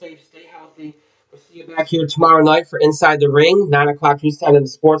 Stay safe, stay healthy. We'll see you back here tomorrow night for Inside the Ring, 9 o'clock Eastern Time, and the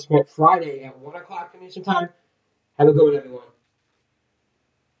Sports Sprint Friday at 1 o'clock Eastern Time. Have a good one, everyone.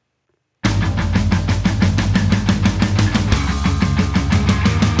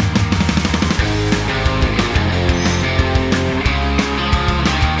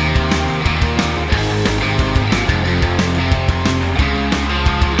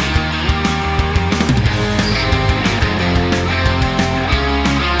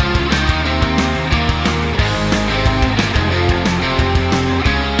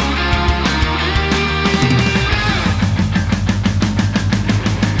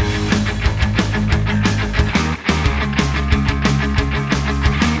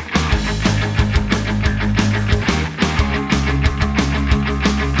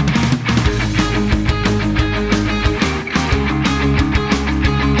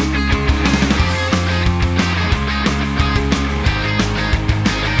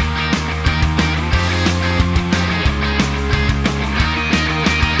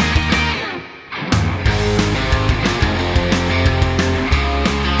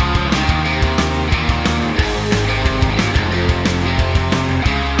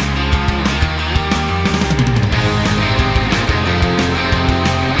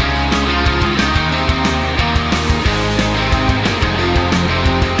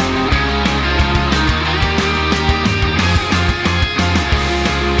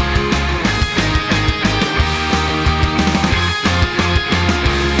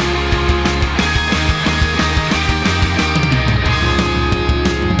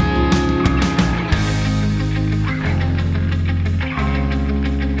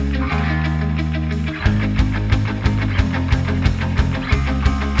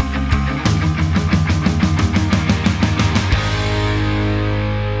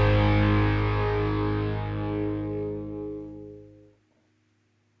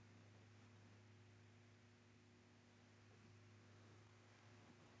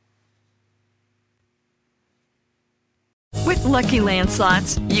 With Lucky Land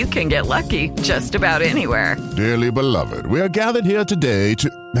Slots, you can get lucky just about anywhere. Dearly beloved, we are gathered here today to...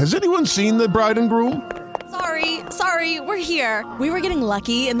 Has anyone seen the bride and groom? Sorry, we're here. We were getting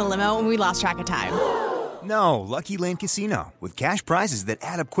lucky in the limo and we lost track of time. No, Lucky Land Casino, with cash prizes that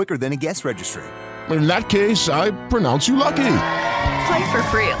add up quicker than a guest registry. In that case, I pronounce you lucky. Play for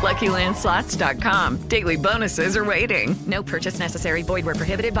free at LuckyLandSlots.com. Daily bonuses are waiting. No purchase necessary. Void where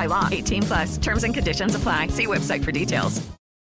prohibited by law. 18+. Terms and conditions apply. See website for details.